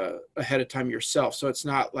ahead of time yourself. So it's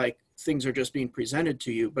not like things are just being presented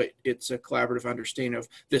to you, but it's a collaborative understanding of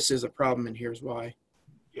this is a problem and here's why.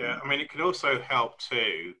 Yeah, I mean, it can also help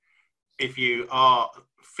too if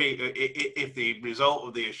if the result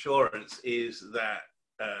of the assurance is that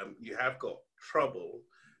you have got trouble.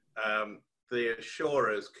 The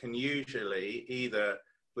assurers can usually, either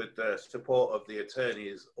with the support of the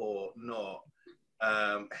attorneys or not,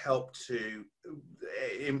 help to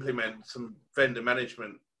implement some vendor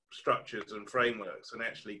management structures and frameworks and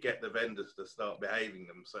actually get the vendors to start behaving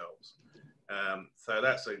themselves. So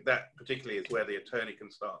that particularly is where the attorney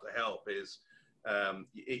can start to help. Is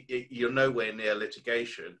you're nowhere near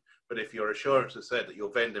litigation, but if your assurance has said that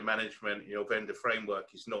your vendor management, your vendor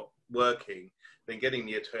framework is not working, then getting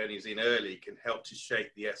the attorneys in early can help to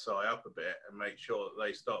shake the SI up a bit and make sure that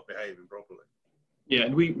they start behaving properly. Yeah,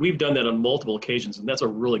 and we've done that on multiple occasions, and that's a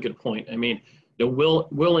really good point. I mean,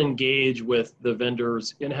 we'll engage with the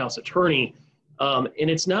vendor's in-house attorney, and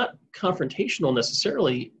it's not confrontational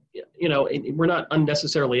necessarily. And we're not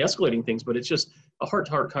unnecessarily escalating things, but it's just a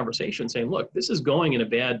heart-to-heart conversation saying, look, this is going in a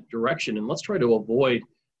bad direction, and let's try to avoid,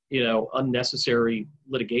 unnecessary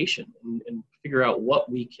litigation and figure out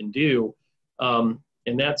what we can do. And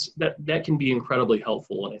that can be incredibly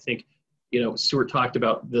helpful. And I think, Stuart talked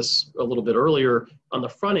about this a little bit earlier on the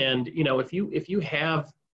front end. If you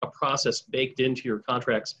have a process baked into your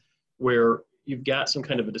contracts where you've got some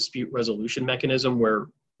kind of a dispute resolution mechanism where,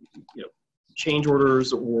 change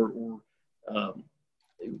orders or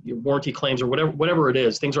warranty claims or whatever it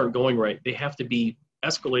is, things aren't going right, they have to be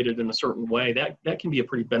escalated in a certain way. That can be a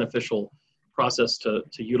pretty beneficial process to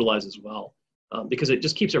utilize as well, because it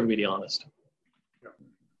just keeps everybody honest.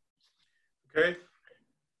 Okay.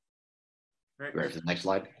 Ready for the next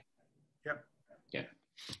slide? Yep. Yeah.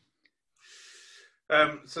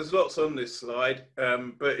 So there's lots on this slide,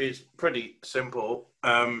 but it's pretty simple.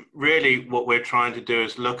 Really what we're trying to do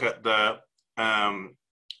is look at the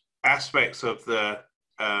aspects of the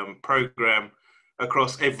program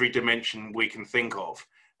across every dimension we can think of.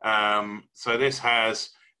 So this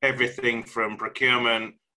has everything from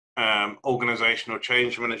procurement, organizational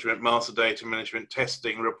change management, master data management,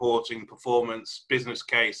 testing, reporting, performance, business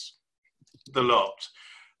case, the lot.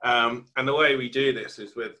 And the way we do this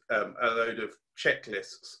is with a load of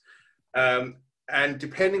checklists. And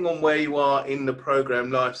depending on where you are in the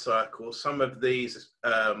program lifecycle, some of these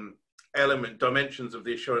dimensions of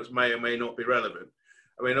the assurance may or may not be relevant.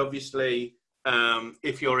 I mean, obviously,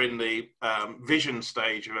 if you're in the vision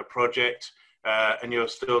stage of a project and you're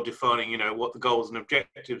still defining, what the goals and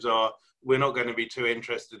objectives are, we're not going to be too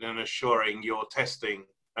interested in assuring your testing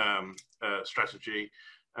strategy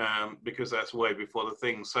because that's way before the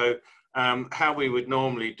thing. So how we would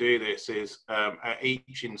normally do this is at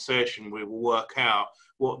each insertion, we will work out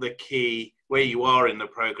where you are in the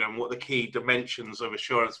program, what the key dimensions of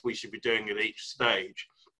assurance we should be doing at each stage.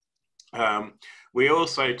 We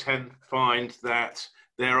also tend to find that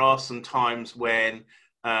there are some times when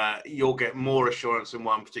you'll get more assurance in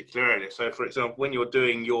one particular area. So for example, when you're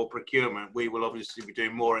doing your procurement, we will obviously be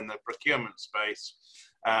doing more in the procurement space.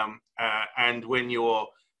 And when you're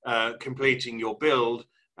completing your build,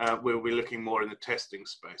 we'll be looking more in the testing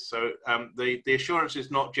space. So the assurance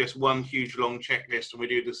is not just one huge long checklist and we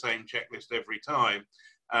do the same checklist every time.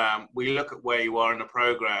 We look at where you are in the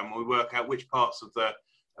program, we work out which parts of the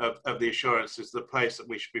assurance is the place that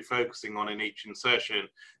we should be focusing on in each insertion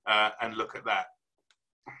and look at that.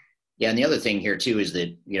 Yeah, and the other thing here too is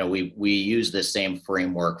that, we use the same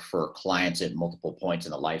framework for clients at multiple points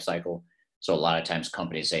in the life cycle. So a lot of times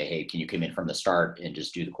companies say, hey, can you come in from the start and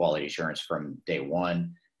just do the quality assurance from day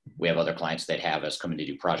one? We have other clients that have us come in to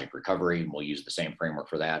do project recovery, and we'll use the same framework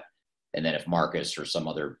for that. And then if Marcus or some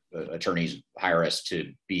other attorneys hire us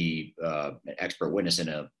to be an expert witness in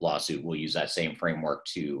a lawsuit, we'll use that same framework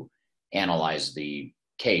to analyze the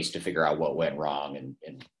case to figure out what went wrong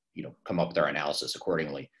and come up with our analysis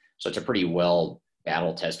accordingly. So it's a pretty well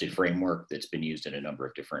battle-tested framework that's been used in a number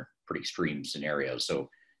of different pretty extreme scenarios. So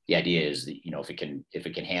the idea is that, if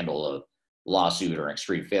it can handle a lawsuit or an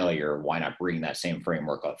extreme failure, why not bring that same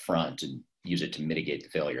framework up front and use it to mitigate the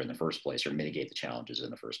failure in the first place, or mitigate the challenges in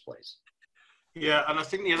the first place? Yeah, and I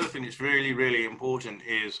think the other thing that's really, really important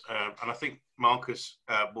is, and I think Marcus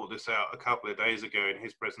brought this out a couple of days ago in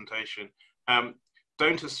his presentation,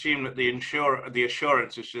 don't assume that the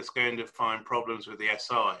assurance is just going to find problems with the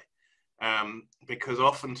SI, because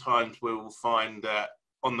oftentimes we will find that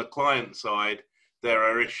on the client side, there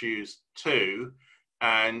are issues too.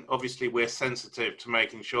 And obviously we're sensitive to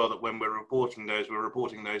making sure that when we're reporting those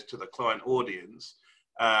to the client audience.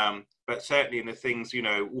 But certainly in the things,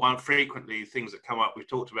 frequently things that come up, we've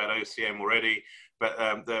talked about OCM already, but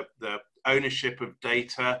the ownership of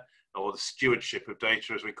data, or the stewardship of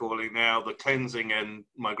data as we call it now, the cleansing and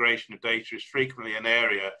migration of data is frequently an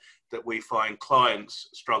area that we find clients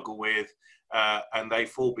struggle with, and they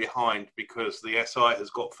fall behind because the SI has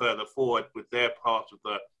got further forward with their part of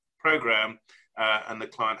the program, and the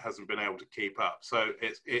client hasn't been able to keep up. So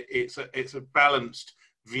it's a balanced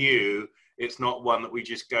view. It's not one that we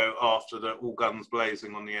just go after the all guns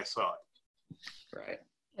blazing on the SI. Right.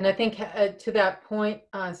 And I think to that point,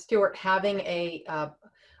 Stuart, having a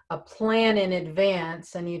plan in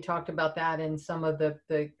advance, and you talked about that in some of the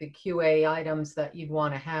QA items that you'd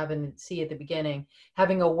want to have and see at the beginning,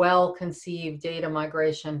 having a well-conceived data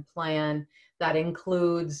migration plan that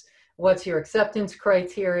includes what's your acceptance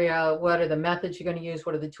criteria, what are the methods you're going to use,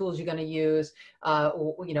 what are the tools you're going to use,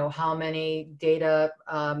 how many data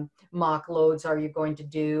mock loads are you going to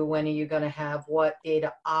do, when are you going to have what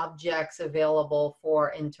data objects available for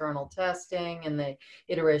internal testing and the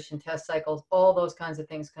iteration test cycles. All those kinds of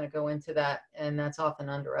things kind of go into that, and that's often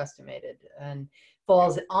underestimated and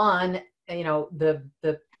falls on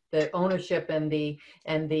the ownership and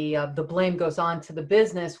the blame goes on to the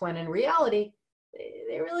business, when in reality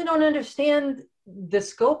they really don't understand the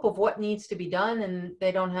scope of what needs to be done, and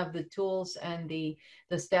they don't have the tools and the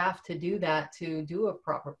staff to do that, to do a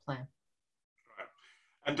proper plan. Right.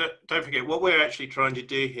 And don't forget, what we're actually trying to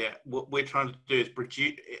do here, what we're trying to do is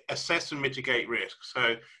assess and mitigate risk.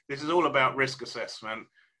 So this is all about risk assessment,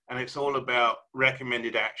 and it's all about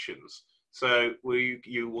recommended actions. So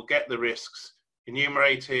you will get the risks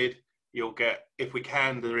enumerated, you'll get, if we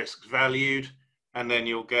can, the risks valued, and then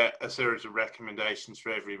you'll get a series of recommendations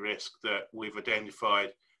for every risk that we've identified,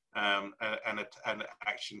 and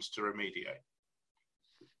actions to remediate.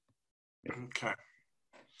 Okay.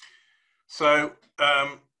 So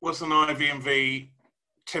what's an IVMV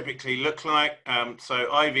typically look like? So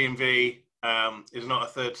IVMV is not a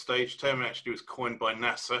third stage term. It actually was coined by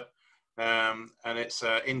NASA, and it's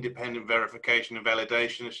independent verification and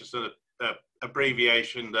validation. It's just an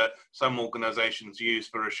abbreviation that some organizations use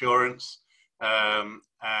for assurance.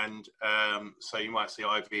 So you might see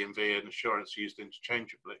IVMV and assurance used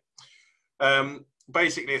interchangeably.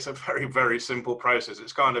 Basically, it's a very, very simple process.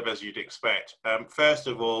 It's kind of as you'd expect. First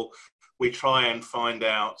of all, we try and find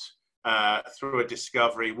out through a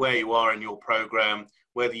discovery where you are in your program,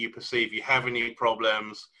 whether you perceive you have any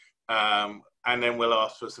problems, and then we'll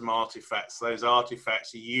ask for some artifacts. Those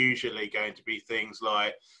artifacts are usually going to be things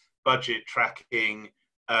like budget tracking,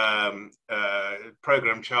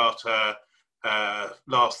 program charter,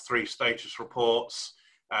 last 3 status reports,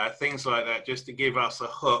 things like that, just to give us a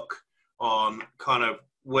hook on kind of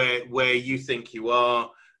where you think you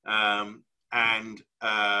are, and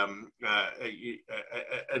have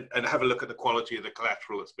a look at the quality of the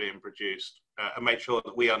collateral that's being produced, and make sure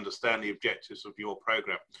that we understand the objectives of your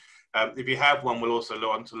program. If you have one, we'll also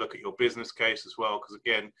want to look at your business case as well, because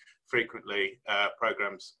again, frequently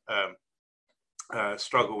programs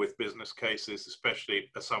struggle with business cases,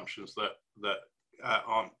 especially assumptions that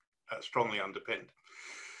aren't strongly underpinned.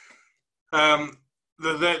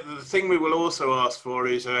 The thing we will also ask for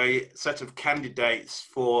is a set of candidates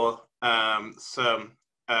for some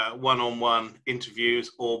one-on-one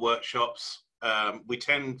interviews or workshops.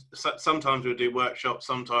 Sometimes we do workshops,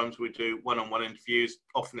 sometimes we do one-on-one interviews,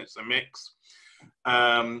 often it's a mix.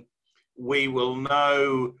 We will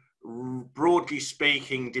know, broadly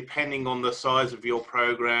speaking, depending on the size of your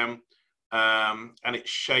program and its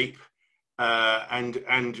shape,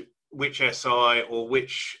 and which SI or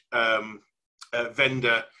which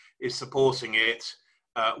vendor is supporting it,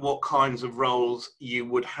 what kinds of roles you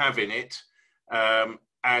would have in it,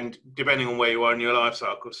 and depending on where you are in your life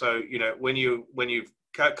cycle. So, when you've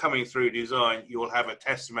coming through design, you'll have a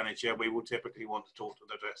test manager. We will typically want to talk to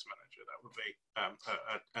the test manager. That would be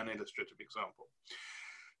an illustrative example.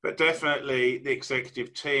 But definitely the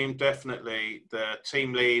executive team, definitely the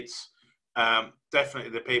team leads,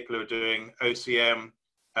 definitely the people who are doing OCM,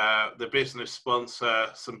 the business sponsor,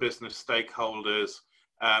 some business stakeholders,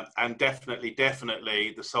 and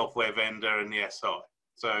definitely the software vendor and the SI.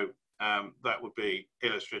 So that would be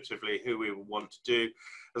illustratively who we would want to do.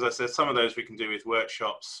 As I said, some of those we can do with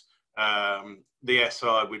workshops. The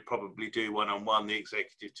SI we'd probably do one-on-one. The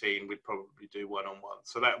executive team we'd probably do one-on-one.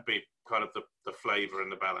 So that would be kind of the flavor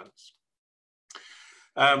and the balance.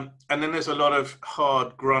 And then there's a lot of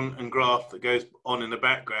hard grunt and graft that goes on in the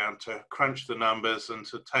background to crunch the numbers and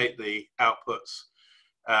to take the outputs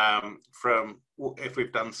from, if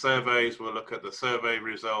we've done surveys, we'll look at the survey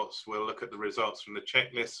results, we'll look at the results from the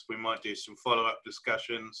checklists, we might do some follow-up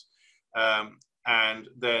discussions, and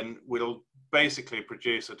then we'll basically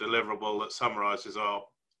produce a deliverable that summarizes our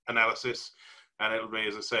analysis. And it'll be,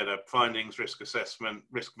 as I said, a findings, risk assessment,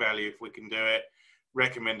 risk value if we can do it,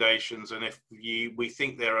 recommendations, and if we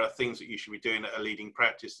think there are things that you should be doing that are leading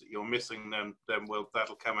practice that you're missing, then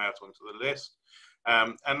that'll come out onto the list.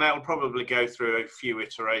 And that'll probably go through a few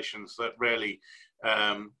iterations. That really,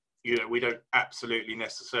 we don't absolutely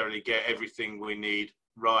necessarily get everything we need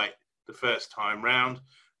right the first time round.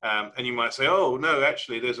 And you might say, oh, no,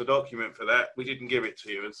 actually, there's a document for that. We didn't give it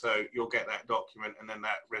to you. And so you'll get that document and then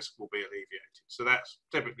that risk will be alleviated. So that's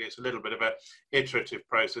typically, it's a little bit of an iterative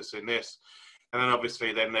process in this. And then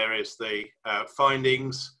obviously then there is the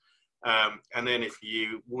findings. And then if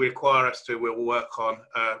you require us to, we'll work on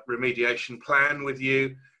a remediation plan with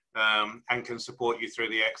you and can support you through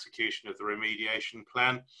the execution of the remediation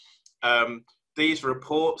plan. These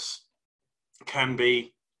reports can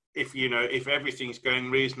be, if everything's going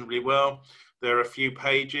reasonably well, there are a few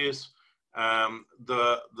pages.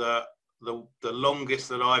 The longest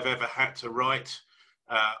that I've ever had to write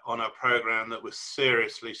on a program that was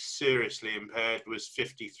seriously impaired was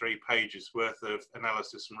 53 pages worth of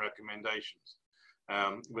analysis and recommendations,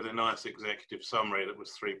 with a nice executive summary that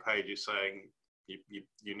was 3 pages saying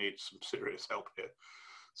you need some serious help here.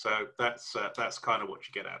 So that's kind of what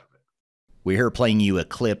you get out of it. We're here playing you a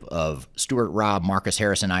clip of Stuart, Robb, Marcus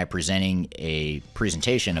Harris, and I presenting a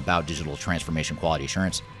presentation about digital transformation quality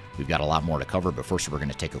assurance. We've got a lot more to cover, but first we're going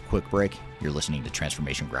to take a quick break. You're listening to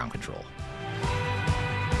Transformation Ground Control.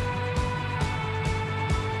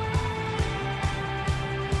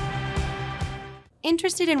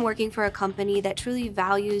 Interested in working for a company that truly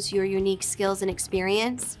values your unique skills and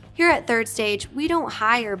experience? Here at Third Stage, we don't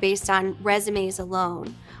hire based on resumes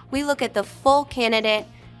alone. We look at the full candidate,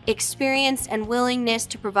 experience, and willingness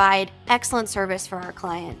to provide excellent service for our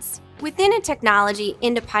clients. Within a technology,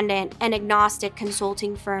 independent, and agnostic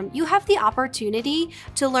consulting firm, you have the opportunity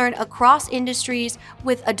to learn across industries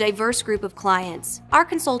with a diverse group of clients. Our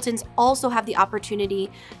consultants also have the opportunity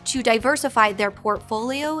to diversify their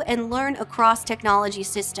portfolio and learn across technology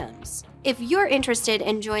systems. If you're interested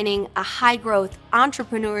in joining a high-growth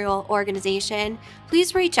entrepreneurial organization,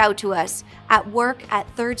 please reach out to us at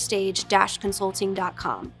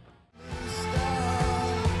work@thirdstage-consulting.com.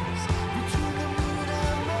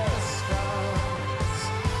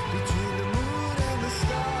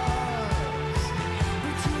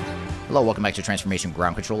 Hello, welcome back to Transformation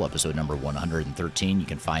Ground Control, episode number 113. You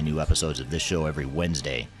can find new episodes of this show every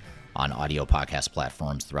Wednesday on audio podcast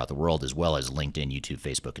platforms throughout the world, as well as LinkedIn, YouTube,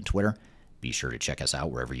 Facebook, and Twitter. Be sure to check us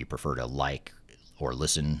out wherever you prefer to like or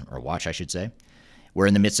listen or watch, I should say. We're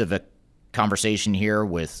in the midst of a conversation here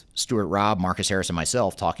with Stuart, Robb, Marcus Harris, and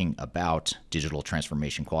myself talking about digital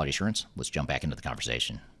transformation quality assurance. Let's jump back into the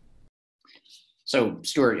conversation. So,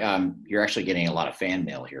 Stuart, you're actually getting a lot of fan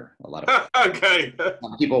mail here. A lot of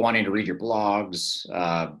people wanting to read your blogs.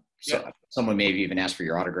 Someone may have even asked for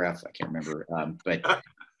your autograph. I can't remember. But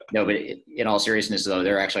in all seriousness, though,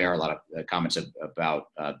 there actually are a lot of comments about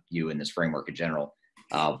you and this framework in general.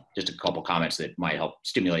 Just a couple comments that might help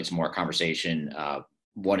stimulate some more conversation.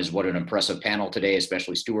 One is, what an impressive panel today,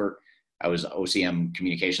 especially Stuart. I was OCM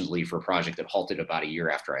communications lead for a project that halted about a year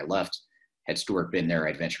after I left. Had Stuart been there,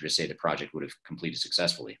 I'd venture to say the project would have completed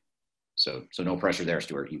successfully. So no pressure there,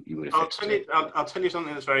 Stuart. You would have. I'll tell you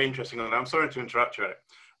something that's very interesting. I'm sorry to interrupt you.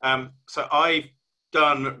 So I've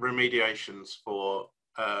done remediations for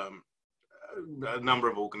a number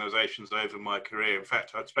of organizations over my career. In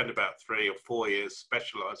fact, I'd spent about 3 or 4 years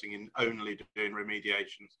specializing in only doing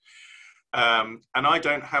remediations. And I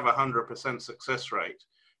don't have 100% success rate.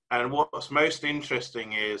 And what's most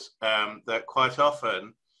interesting is that quite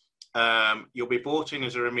often you'll be brought in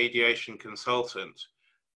as a remediation consultant,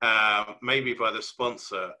 maybe by the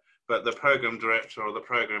sponsor, but the program director or the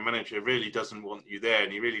program manager really doesn't want you there,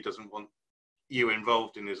 and he really doesn't want you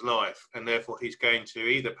involved in his life, and therefore he's going to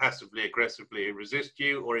either passively aggressively resist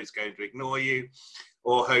you, or he's going to ignore you,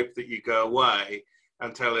 or hope that you go away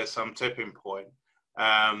until there's some tipping point.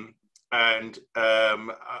 I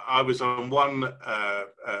was on one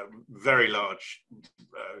very large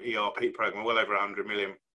ERP program, well over 100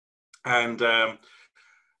 million, and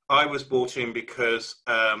I was brought in because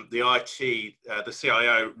the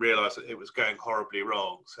CIO realized that it was going horribly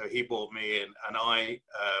wrong. So he brought me in, and I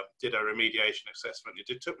did a remediation assessment.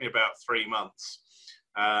 It took me about 3 months,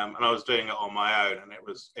 and I was doing it on my own, and it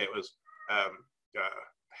was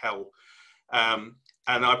hell.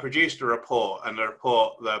 And I produced a report, and the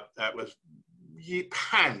report that was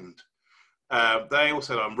panned. They all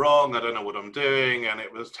said I'm wrong, I don't know what I'm doing, and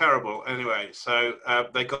it was terrible. Anyway, so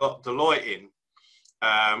they got Deloitte in.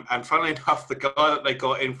 And funnily enough, the guy that they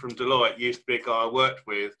got in from Deloitte used to be a guy I worked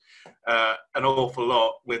with an awful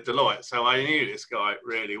lot with Deloitte. So I knew this guy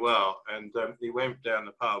really well. And he went down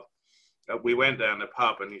the pub. We went down the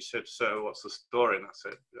pub, and he said, "So what's the story?" And I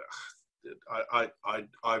said, I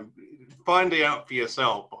find it out for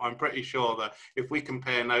yourself, but I'm pretty sure that if we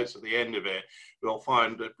compare notes at the end of it, we'll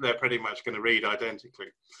find that they're pretty much going to read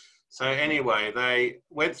identically. So anyway, they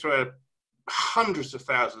went through hundreds of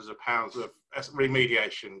thousands of pounds of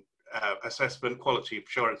remediation assessment quality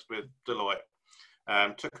assurance with Deloitte.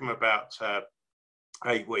 Took them about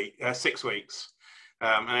 6 weeks.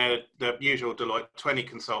 And I had the usual Deloitte 20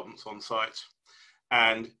 consultants on site.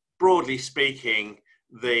 And broadly speaking,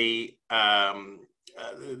 the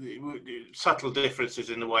subtle differences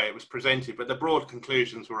in the way it was presented, but the broad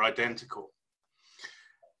conclusions were identical.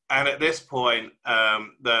 And at this point,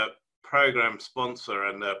 the program sponsor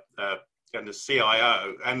and the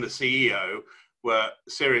CIO and the CEO were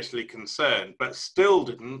seriously concerned, but still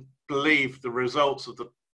didn't believe the results of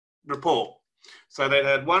the report. So they'd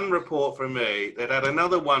had one report from me, they'd had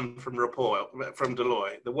another one from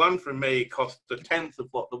Deloitte. The one from me cost a tenth of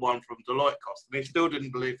what the one from Deloitte cost, and they still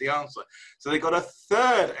didn't believe the answer. So they got a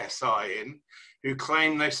third SI in who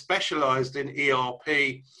claimed they specialized in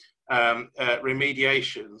ERP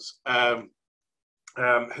remediations,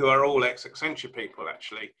 who are all ex-Accenture people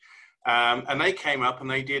actually. And they came up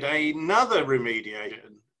and they did another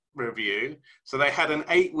remediation review. So they had an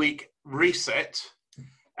 8-week reset,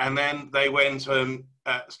 and then they went and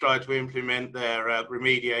started to implement their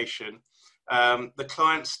remediation. The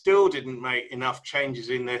client still didn't make enough changes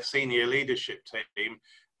in their senior leadership team.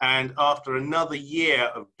 And after another year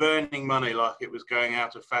of burning money like it was going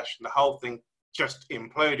out of fashion, the whole thing just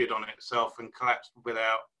imploded on itself and collapsed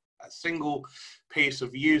without a single piece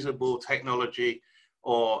of usable technology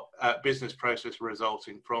or business process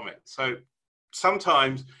resulting from it. So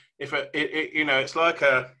sometimes, if it's like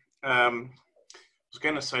I was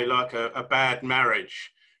going to say like a bad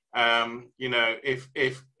marriage.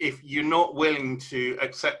 If you're not willing to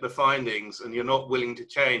accept the findings and you're not willing to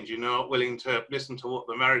change, you're not willing to listen to what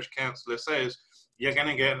the marriage counselor says, you're going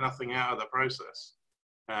to get nothing out of the process.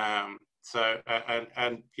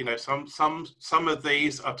 Some of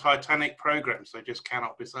these are Titanic programs; they just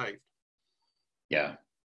cannot be saved. Yeah,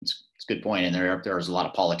 it's a good point. And there's a lot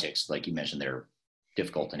of politics, like you mentioned, they're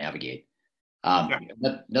difficult to navigate.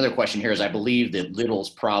 Another question here is, I believe that Little's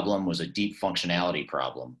problem was a deep functionality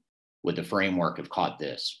problem. Would the framework have caught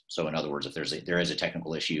this? So in other words, if there is a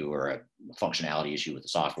technical issue or a functionality issue with the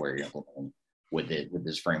software you're implementing, would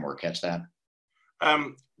this framework catch that?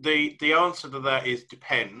 The answer to that is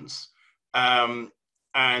depends. The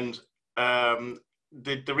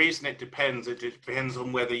reason it depends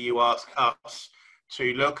on whether you ask us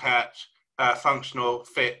to look at functional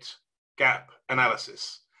fit gap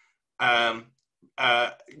analysis.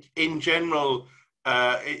 In general,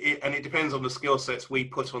 and it depends on the skill sets we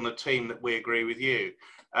put on the team that we agree with you.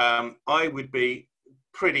 I would be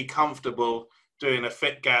pretty comfortable doing a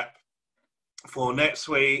fit gap for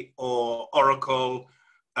NetSuite or Oracle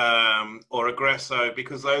or Aggresso,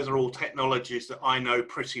 because those are all technologies that I know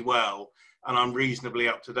pretty well and I'm reasonably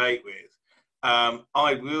up to date with. I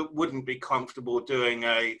wouldn't be comfortable doing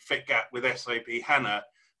a fit gap with SAP HANA,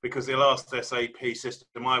 because the last SAP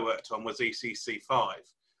system I worked on was ECC5.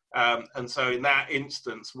 And so in that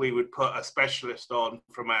instance, we would put a specialist on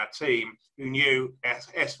from our team who knew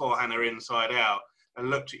S4HANA inside out and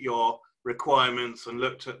looked at your requirements and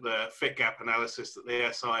looked at the fit gap analysis that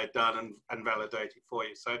the SI had done and validated for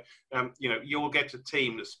you. So, you'll get a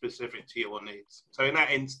team that's specific to your needs. So in that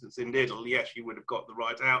instance, in Lidl, yes, you would have got the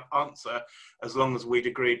right answer as long as we'd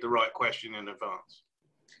agreed the right question in advance.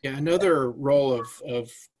 Yeah, another role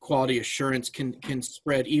of quality assurance can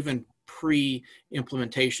spread even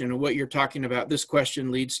pre-implementation. And what you're talking about, this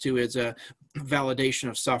question leads to, is a validation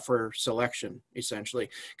of software selection, essentially.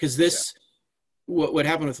 Because this, what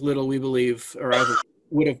happened with Little, we believe, or I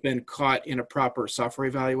would have been caught in a proper software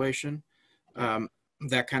evaluation.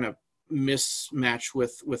 That kind of mismatch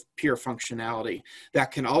with pure functionality.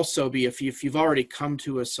 That can also be, if you've already come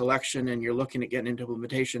to a selection and you're looking at getting into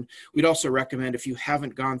implementation, we'd also recommend, if you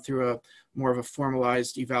haven't gone through a more of a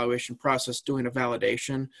formalized evaluation process, doing a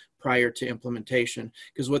validation prior to implementation,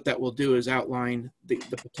 because what that will do is outline the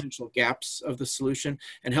potential gaps of the solution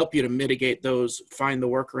and help you to mitigate those, find the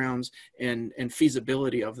workarounds and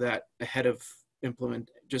feasibility of that ahead of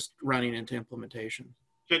just running into implementation.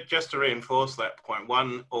 Just to reinforce that point,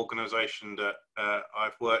 one organization that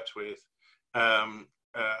I've worked with,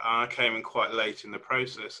 I came in quite late in the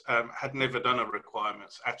process, had never done a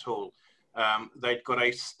requirements at all. They'd got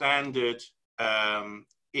a standard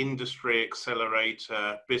industry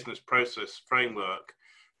accelerator business process framework,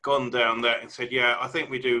 gone down that and said, yeah, I think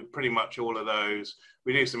we do pretty much all of those.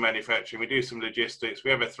 We do some manufacturing, we do some logistics,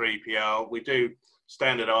 we have a 3PL, we do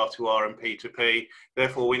standard R2R and P2P.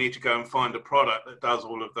 Therefore, we need to go and find a product that does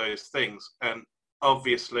all of those things. And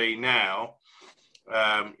obviously now,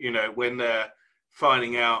 you know, when they're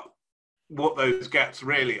finding out what those gaps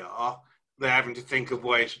really are, they're having to think of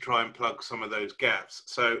ways to try and plug some of those gaps.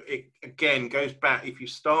 So it, again, goes back, if you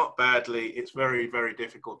start badly, it's very, very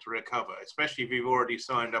difficult to recover, especially if you've already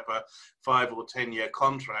signed up a 5 or 10 year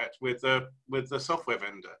contract with the software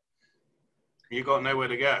vendor. You've got nowhere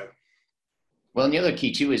to go. Well, and the other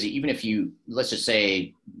key too is, even if you, let's just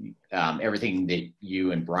say everything that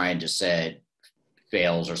you and Brian just said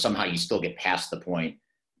fails, or somehow you still get past the point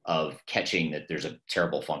of catching that there's a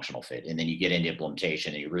terrible functional fit, and then you get into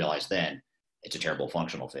implementation and you realize then it's a terrible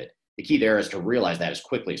functional fit. The key there is to realize that as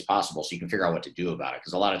quickly as possible so you can figure out what to do about it.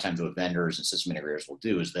 Because a lot of times what vendors and system integrators will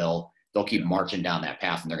do is they'll keep marching down that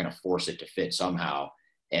path, and they're going to force it to fit somehow.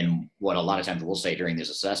 And what a lot of times we'll say during these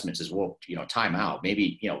assessments is, well, you know, time out.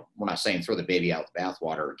 Maybe, you know, we're not saying throw the baby out with the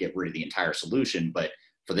bathwater or get rid of the entire solution, but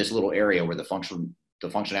for this little area where the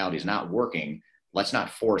functionality is not working, let's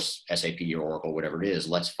not force SAP or Oracle, whatever it is.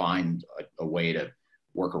 Let's find a way to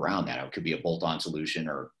work around that. It could be a bolt-on solution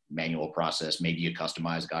or manual process. Maybe you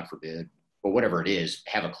customize, God forbid, but whatever it is,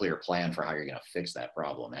 have a clear plan for how you're going to fix that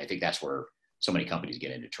problem. And I think that's where so many companies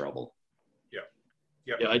get into trouble.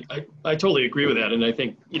 Yeah, I totally agree with that. And I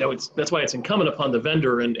think, you know, that's why it's incumbent upon the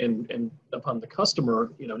vendor and upon the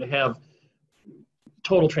customer, you know, to have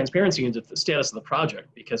total transparency into the status of the project,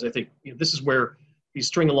 because I think, you know, this is where these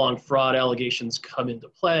string along fraud allegations come into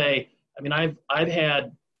play. I mean, I've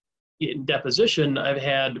had in deposition, I've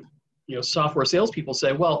had, you know, software salespeople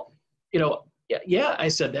say, well, you know, yeah, I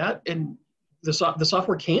said that, and the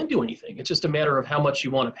software can do anything. It's just a matter of how much you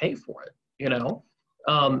want to pay for it, you know.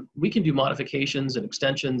 We can do modifications and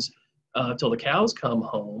extensions till the cows come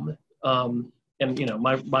home. And, you know,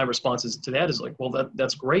 my response to that is like, well,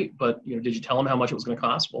 that's great, but, you know, did you tell them how much it was going to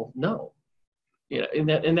cost? Well, no. Yeah,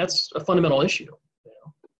 and that's a fundamental issue. You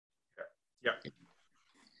know? Yeah.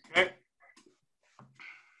 Okay.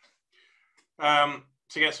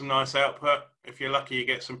 To get some nice output, if you're lucky, you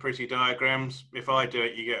get some pretty diagrams. If I do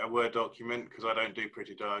it, you get a Word document, because I don't do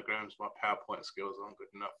pretty diagrams. My PowerPoint skills aren't good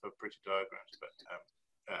enough for pretty diagrams.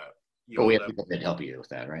 But we have people that help you with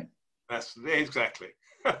that, right? That's exactly.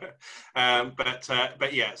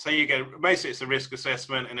 But yeah, so you get, basically it's a risk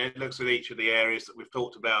assessment, and it looks at each of the areas that we've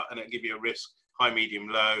talked about, and it'll give you a risk, high, medium,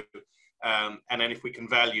 low. And then if we can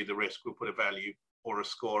value the risk, we'll put a value or a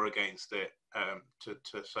score against it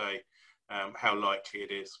to say how likely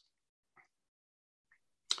it is.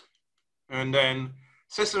 And then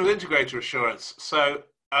systems integrator assurance. So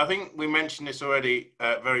I think we mentioned this already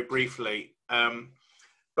very briefly,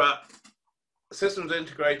 but systems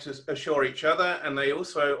integrators assure each other, and they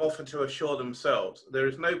also offer to assure themselves. There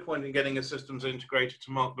is no point in getting a systems integrator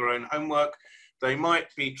to mark their own homework. They might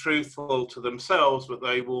be truthful to themselves, but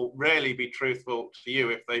they will rarely be truthful to you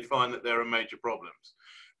if they find that there are major problems.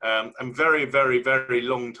 And very, very, very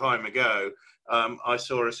long time ago, I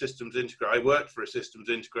saw a systems integrator. I worked for a systems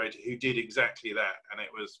integrator who did exactly that, and it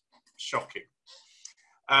was shocking.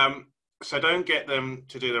 So don't get them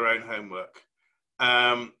to do their own homework.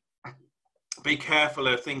 Be careful,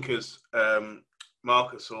 I think, as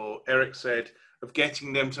Marcus or Eric said, of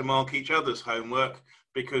getting them to mark each other's homework,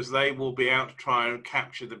 because they will be out to try and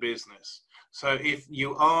capture the business. So if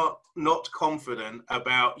you are not confident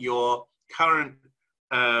about your current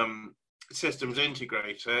systems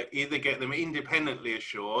integrator, either get them independently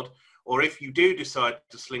assured, or if you do decide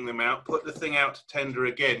to sling them out, put the thing out to tender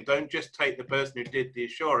again. Don't just take the person who did the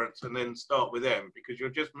assurance and then start with them, because you're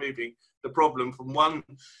just moving the problem from one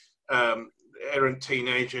errant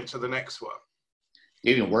teenager to the next one.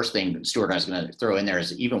 The even worse thing, Stuart, I was going to throw in there,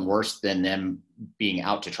 is even worse than them being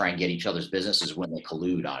out to try and get each other's business is when they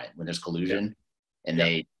collude on it, when there's collusion. And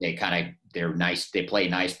they they're nice, they play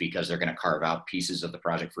nice because they're going to carve out pieces of the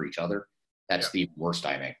project for each other. That's the worst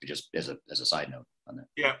timing, just as a side note on that.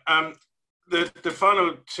 Yeah. The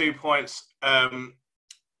final 2 points,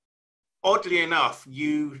 oddly enough,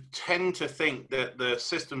 you tend to think that the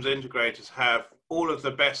systems integrators have all of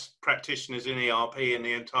the best practitioners in ERP in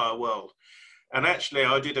the entire world. And actually,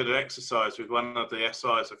 I did an exercise with one of the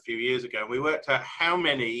SIs a few years ago, and we worked out how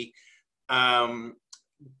many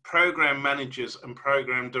program managers and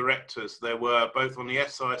program directors there were, both on the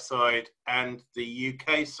SI side and the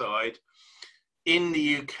UK side, in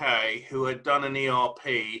the UK, who had done an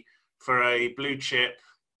ERP for a blue chip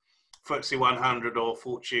FTSE 100 or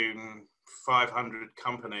Fortune 500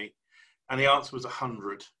 company. And the answer was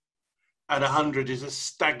 100. And 100 is a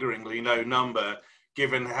staggeringly low number,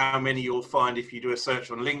 given how many you'll find if you do a search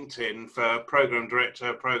on LinkedIn for program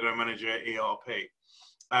director, program manager, ERP.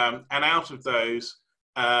 And out of those,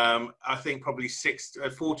 I think probably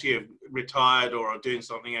 40 have retired or are doing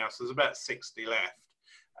something else. There's about 60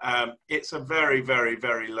 left. It's a very, very,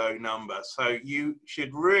 very low number. So you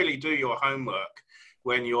should really do your homework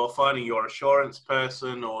when you're finding your assurance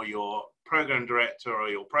person or your program director or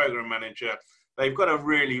your program manager. They've got to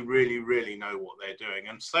really, really, really know what they're doing.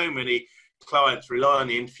 And so many clients rely on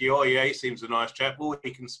the interview. Oh yeah, he seems a nice chap. Well, he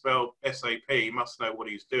can spell SAP, he must know what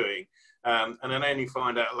he's doing. And then only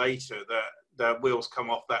find out later that the wheels come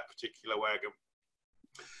off that particular wagon.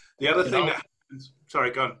 The other thing that happens, sorry,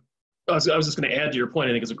 go on. I was just going to add to your point.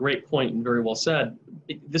 I think it's a great point and very well said.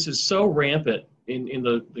 This is so rampant in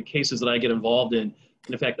the cases that I get involved in.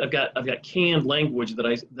 And in fact, I've got canned language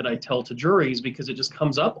that I tell to juries because it just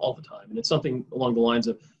comes up all the time. And it's something along the lines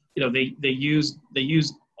of, they use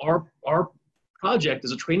our project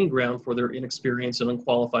as a training ground for their inexperienced and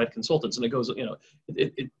unqualified consultants. And it goes,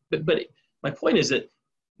 but my point is that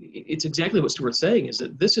it's exactly what Stuart's saying, is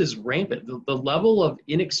that this is rampant. The level of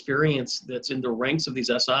inexperience that's in the ranks of these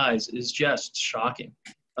SIs is just shocking.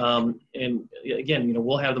 And again,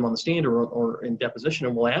 we'll have them on the stand or in deposition,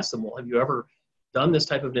 and we'll ask them, well, have you ever done this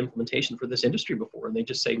type of implementation for this industry before? And they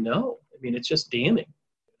just say no. I mean, it's just damning.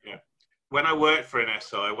 Yeah. When I worked for an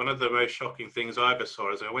SI, one of the most shocking things I ever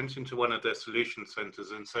saw is I went into one of their solution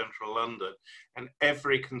centers in central London, and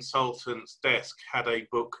every consultant's desk had a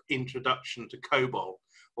book, Introduction to COBOL,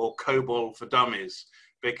 or COBOL for Dummies,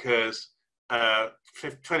 because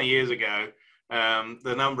 20 years ago,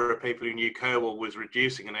 the number of people who knew COBOL was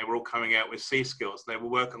reducing, and they were all coming out with C skills. They were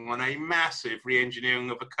working on a massive re-engineering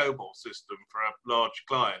of a COBOL system for a large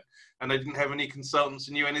client, and they didn't have any consultants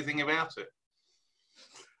who knew anything about it.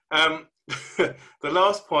 The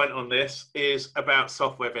last point on this is about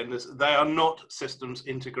software vendors. They are not systems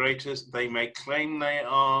integrators. They may claim they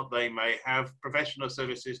are. They may have professional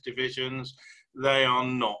services divisions. They are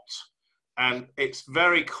not. And it's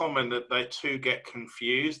very common that they two get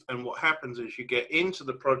confused. And what happens is you get into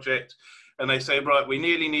the project and they say, right, we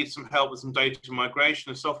nearly need some help with some data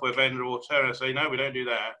migration. A software vendor or Terra say, no, we don't do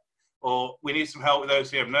that. Or we need some help with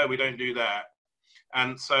OCM. No, we don't do that.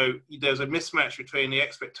 And so there's a mismatch between the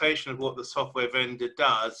expectation of what the software vendor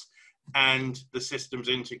does and the systems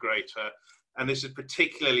integrator. And this is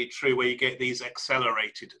particularly true where you get these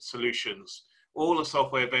accelerated solutions. All the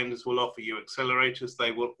software vendors will offer you accelerators.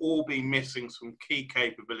 They will all be missing some key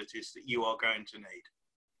capabilities that you are going to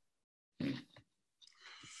need.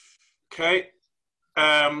 Okay.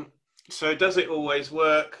 So does it always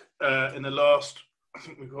work? In the last, I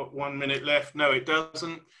think we've got 1 minute left. No, it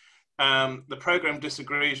doesn't. The program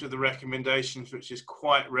disagrees with the recommendations, which is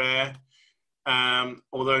quite rare,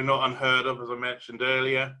 although not unheard of, as I mentioned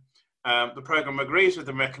earlier. The program agrees with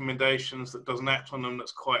the recommendations, that doesn't act on them,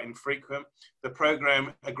 that's quite infrequent. The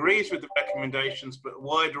program agrees with the recommendations, but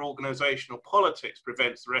wider organizational politics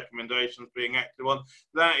prevents the recommendations being acted on.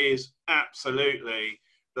 That is absolutely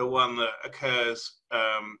the one that occurs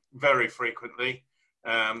very frequently.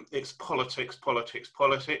 It's politics, politics,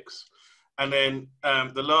 politics. And then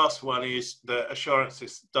the last one is the assurance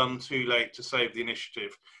is done too late to save the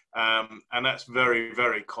initiative. And that's very,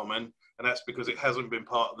 very common. And that's because it hasn't been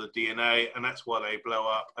part of the DNA, and that's why they blow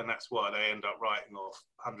up, and that's why they end up writing off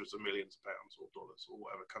hundreds of millions of pounds or dollars or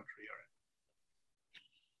whatever country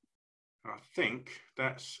you're in. I think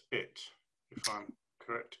that's it, if I'm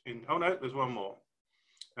correct. Oh no, there's one more.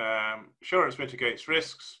 Assurance mitigates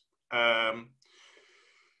risks.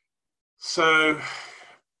 So,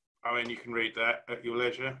 I mean, you can read that at your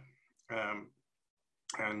leisure.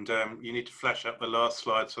 You need to flash up the last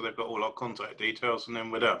slide so they've got all our contact details, and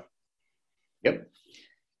then we're done. Yep.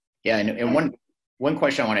 Yeah, and one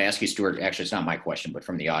question I want to ask you, Stuart, actually it's not my question, but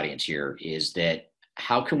from the audience here, is that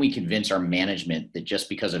how can we convince our management that just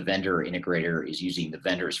because a vendor or integrator is using the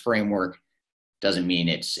vendor's framework doesn't mean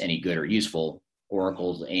it's any good or useful?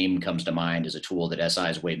 Oracle's AIM comes to mind as a tool that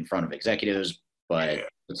SIs wave in front of executives, but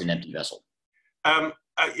it's an empty vessel.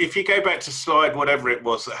 If you go back to slide whatever it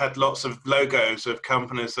was that had lots of logos of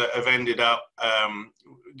companies that have ended up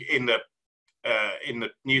in the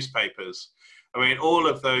newspapers, I mean, all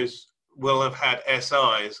of those will have had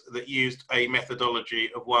SIs that used a methodology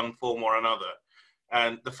of one form or another.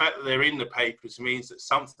 And the fact that they're in the papers means that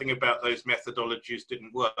something about those methodologies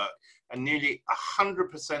didn't work. And nearly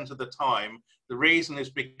 100% of the time, the reason is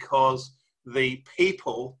because the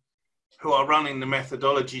people who are running the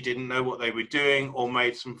methodology didn't know what they were doing or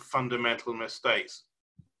made some fundamental mistakes,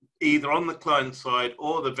 either on the client side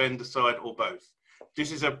or the vendor side or both.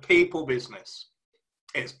 This is a people business.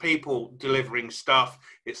 It's people delivering stuff.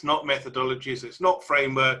 It's not methodologies. It's not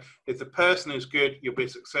framework. If the person is good, you'll be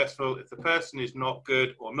successful. If the person is not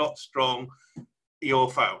good or not strong, you'll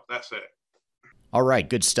fail. That's it. All right,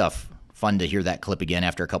 good stuff. Fun to hear that clip again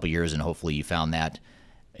after a couple of years, and hopefully you found that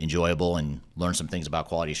enjoyable and learned some things about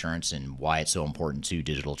quality assurance and why it's so important to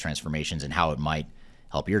digital transformations and how it might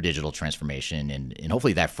help your digital transformation. And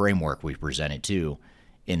hopefully that framework we presented too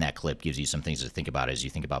in that clip gives you some things to think about as you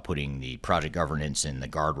think about putting the project governance and the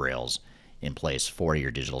guardrails in place for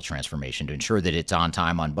your digital transformation to ensure that it's on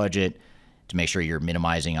time, on budget, to make sure you're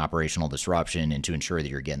minimizing operational disruption, and to ensure that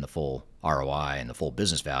you're getting the full ROI and the full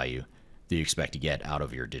business value that you expect to get out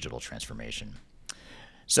of your digital transformation.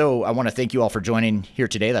 So I want to thank you all for joining here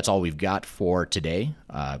today. That's all we've got for today.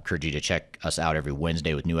 I encourage you to check us out every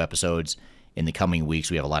Wednesday with new episodes. In the coming weeks,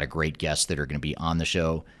 we have a lot of great guests that are going to be on the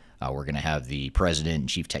show. We're going to have the president and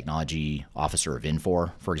chief technology officer of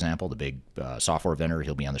Infor, for example, the big software vendor.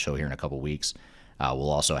 He'll be on the show here in a couple weeks.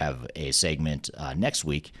 We'll also have a segment next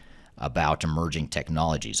week about emerging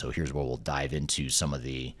technologies. So here's where we'll dive into some of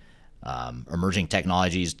the emerging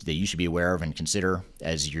technologies that you should be aware of and consider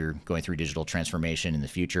as you're going through digital transformation in the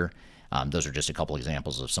future. Those are just a couple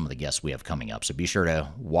examples of some of the guests we have coming up. So be sure to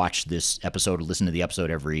watch this episode, listen to the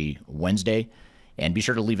episode every Wednesday, and be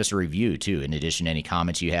sure to leave us a review too. In addition to any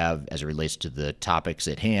comments you have as it relates to the topics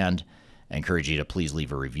at hand, I encourage you to please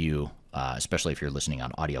leave a review, especially if you're listening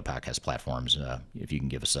on audio podcast platforms. If you can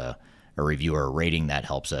give us a review or a rating, that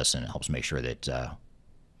helps us, and it helps make sure that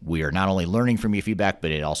we are not only learning from your feedback,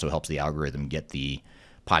 but it also helps the algorithm get the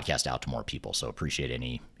podcast out to more people. So appreciate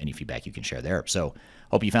any feedback you can share there. So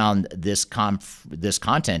hope you found this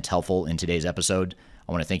content helpful in today's episode.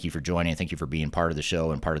 I want to thank you for joining. Thank you for being part of the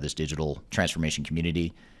show and part of this digital transformation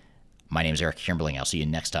community. My name is Eric Kimberling. I'll see you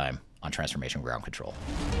next time on Transformation Ground Control.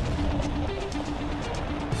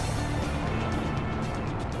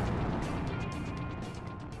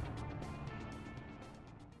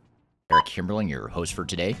 Eric Kimberling, your host for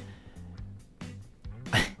today.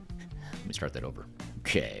 Let me start that over.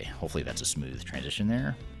 Okay, hopefully that's a smooth transition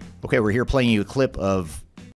there. Okay, we're here playing you a clip of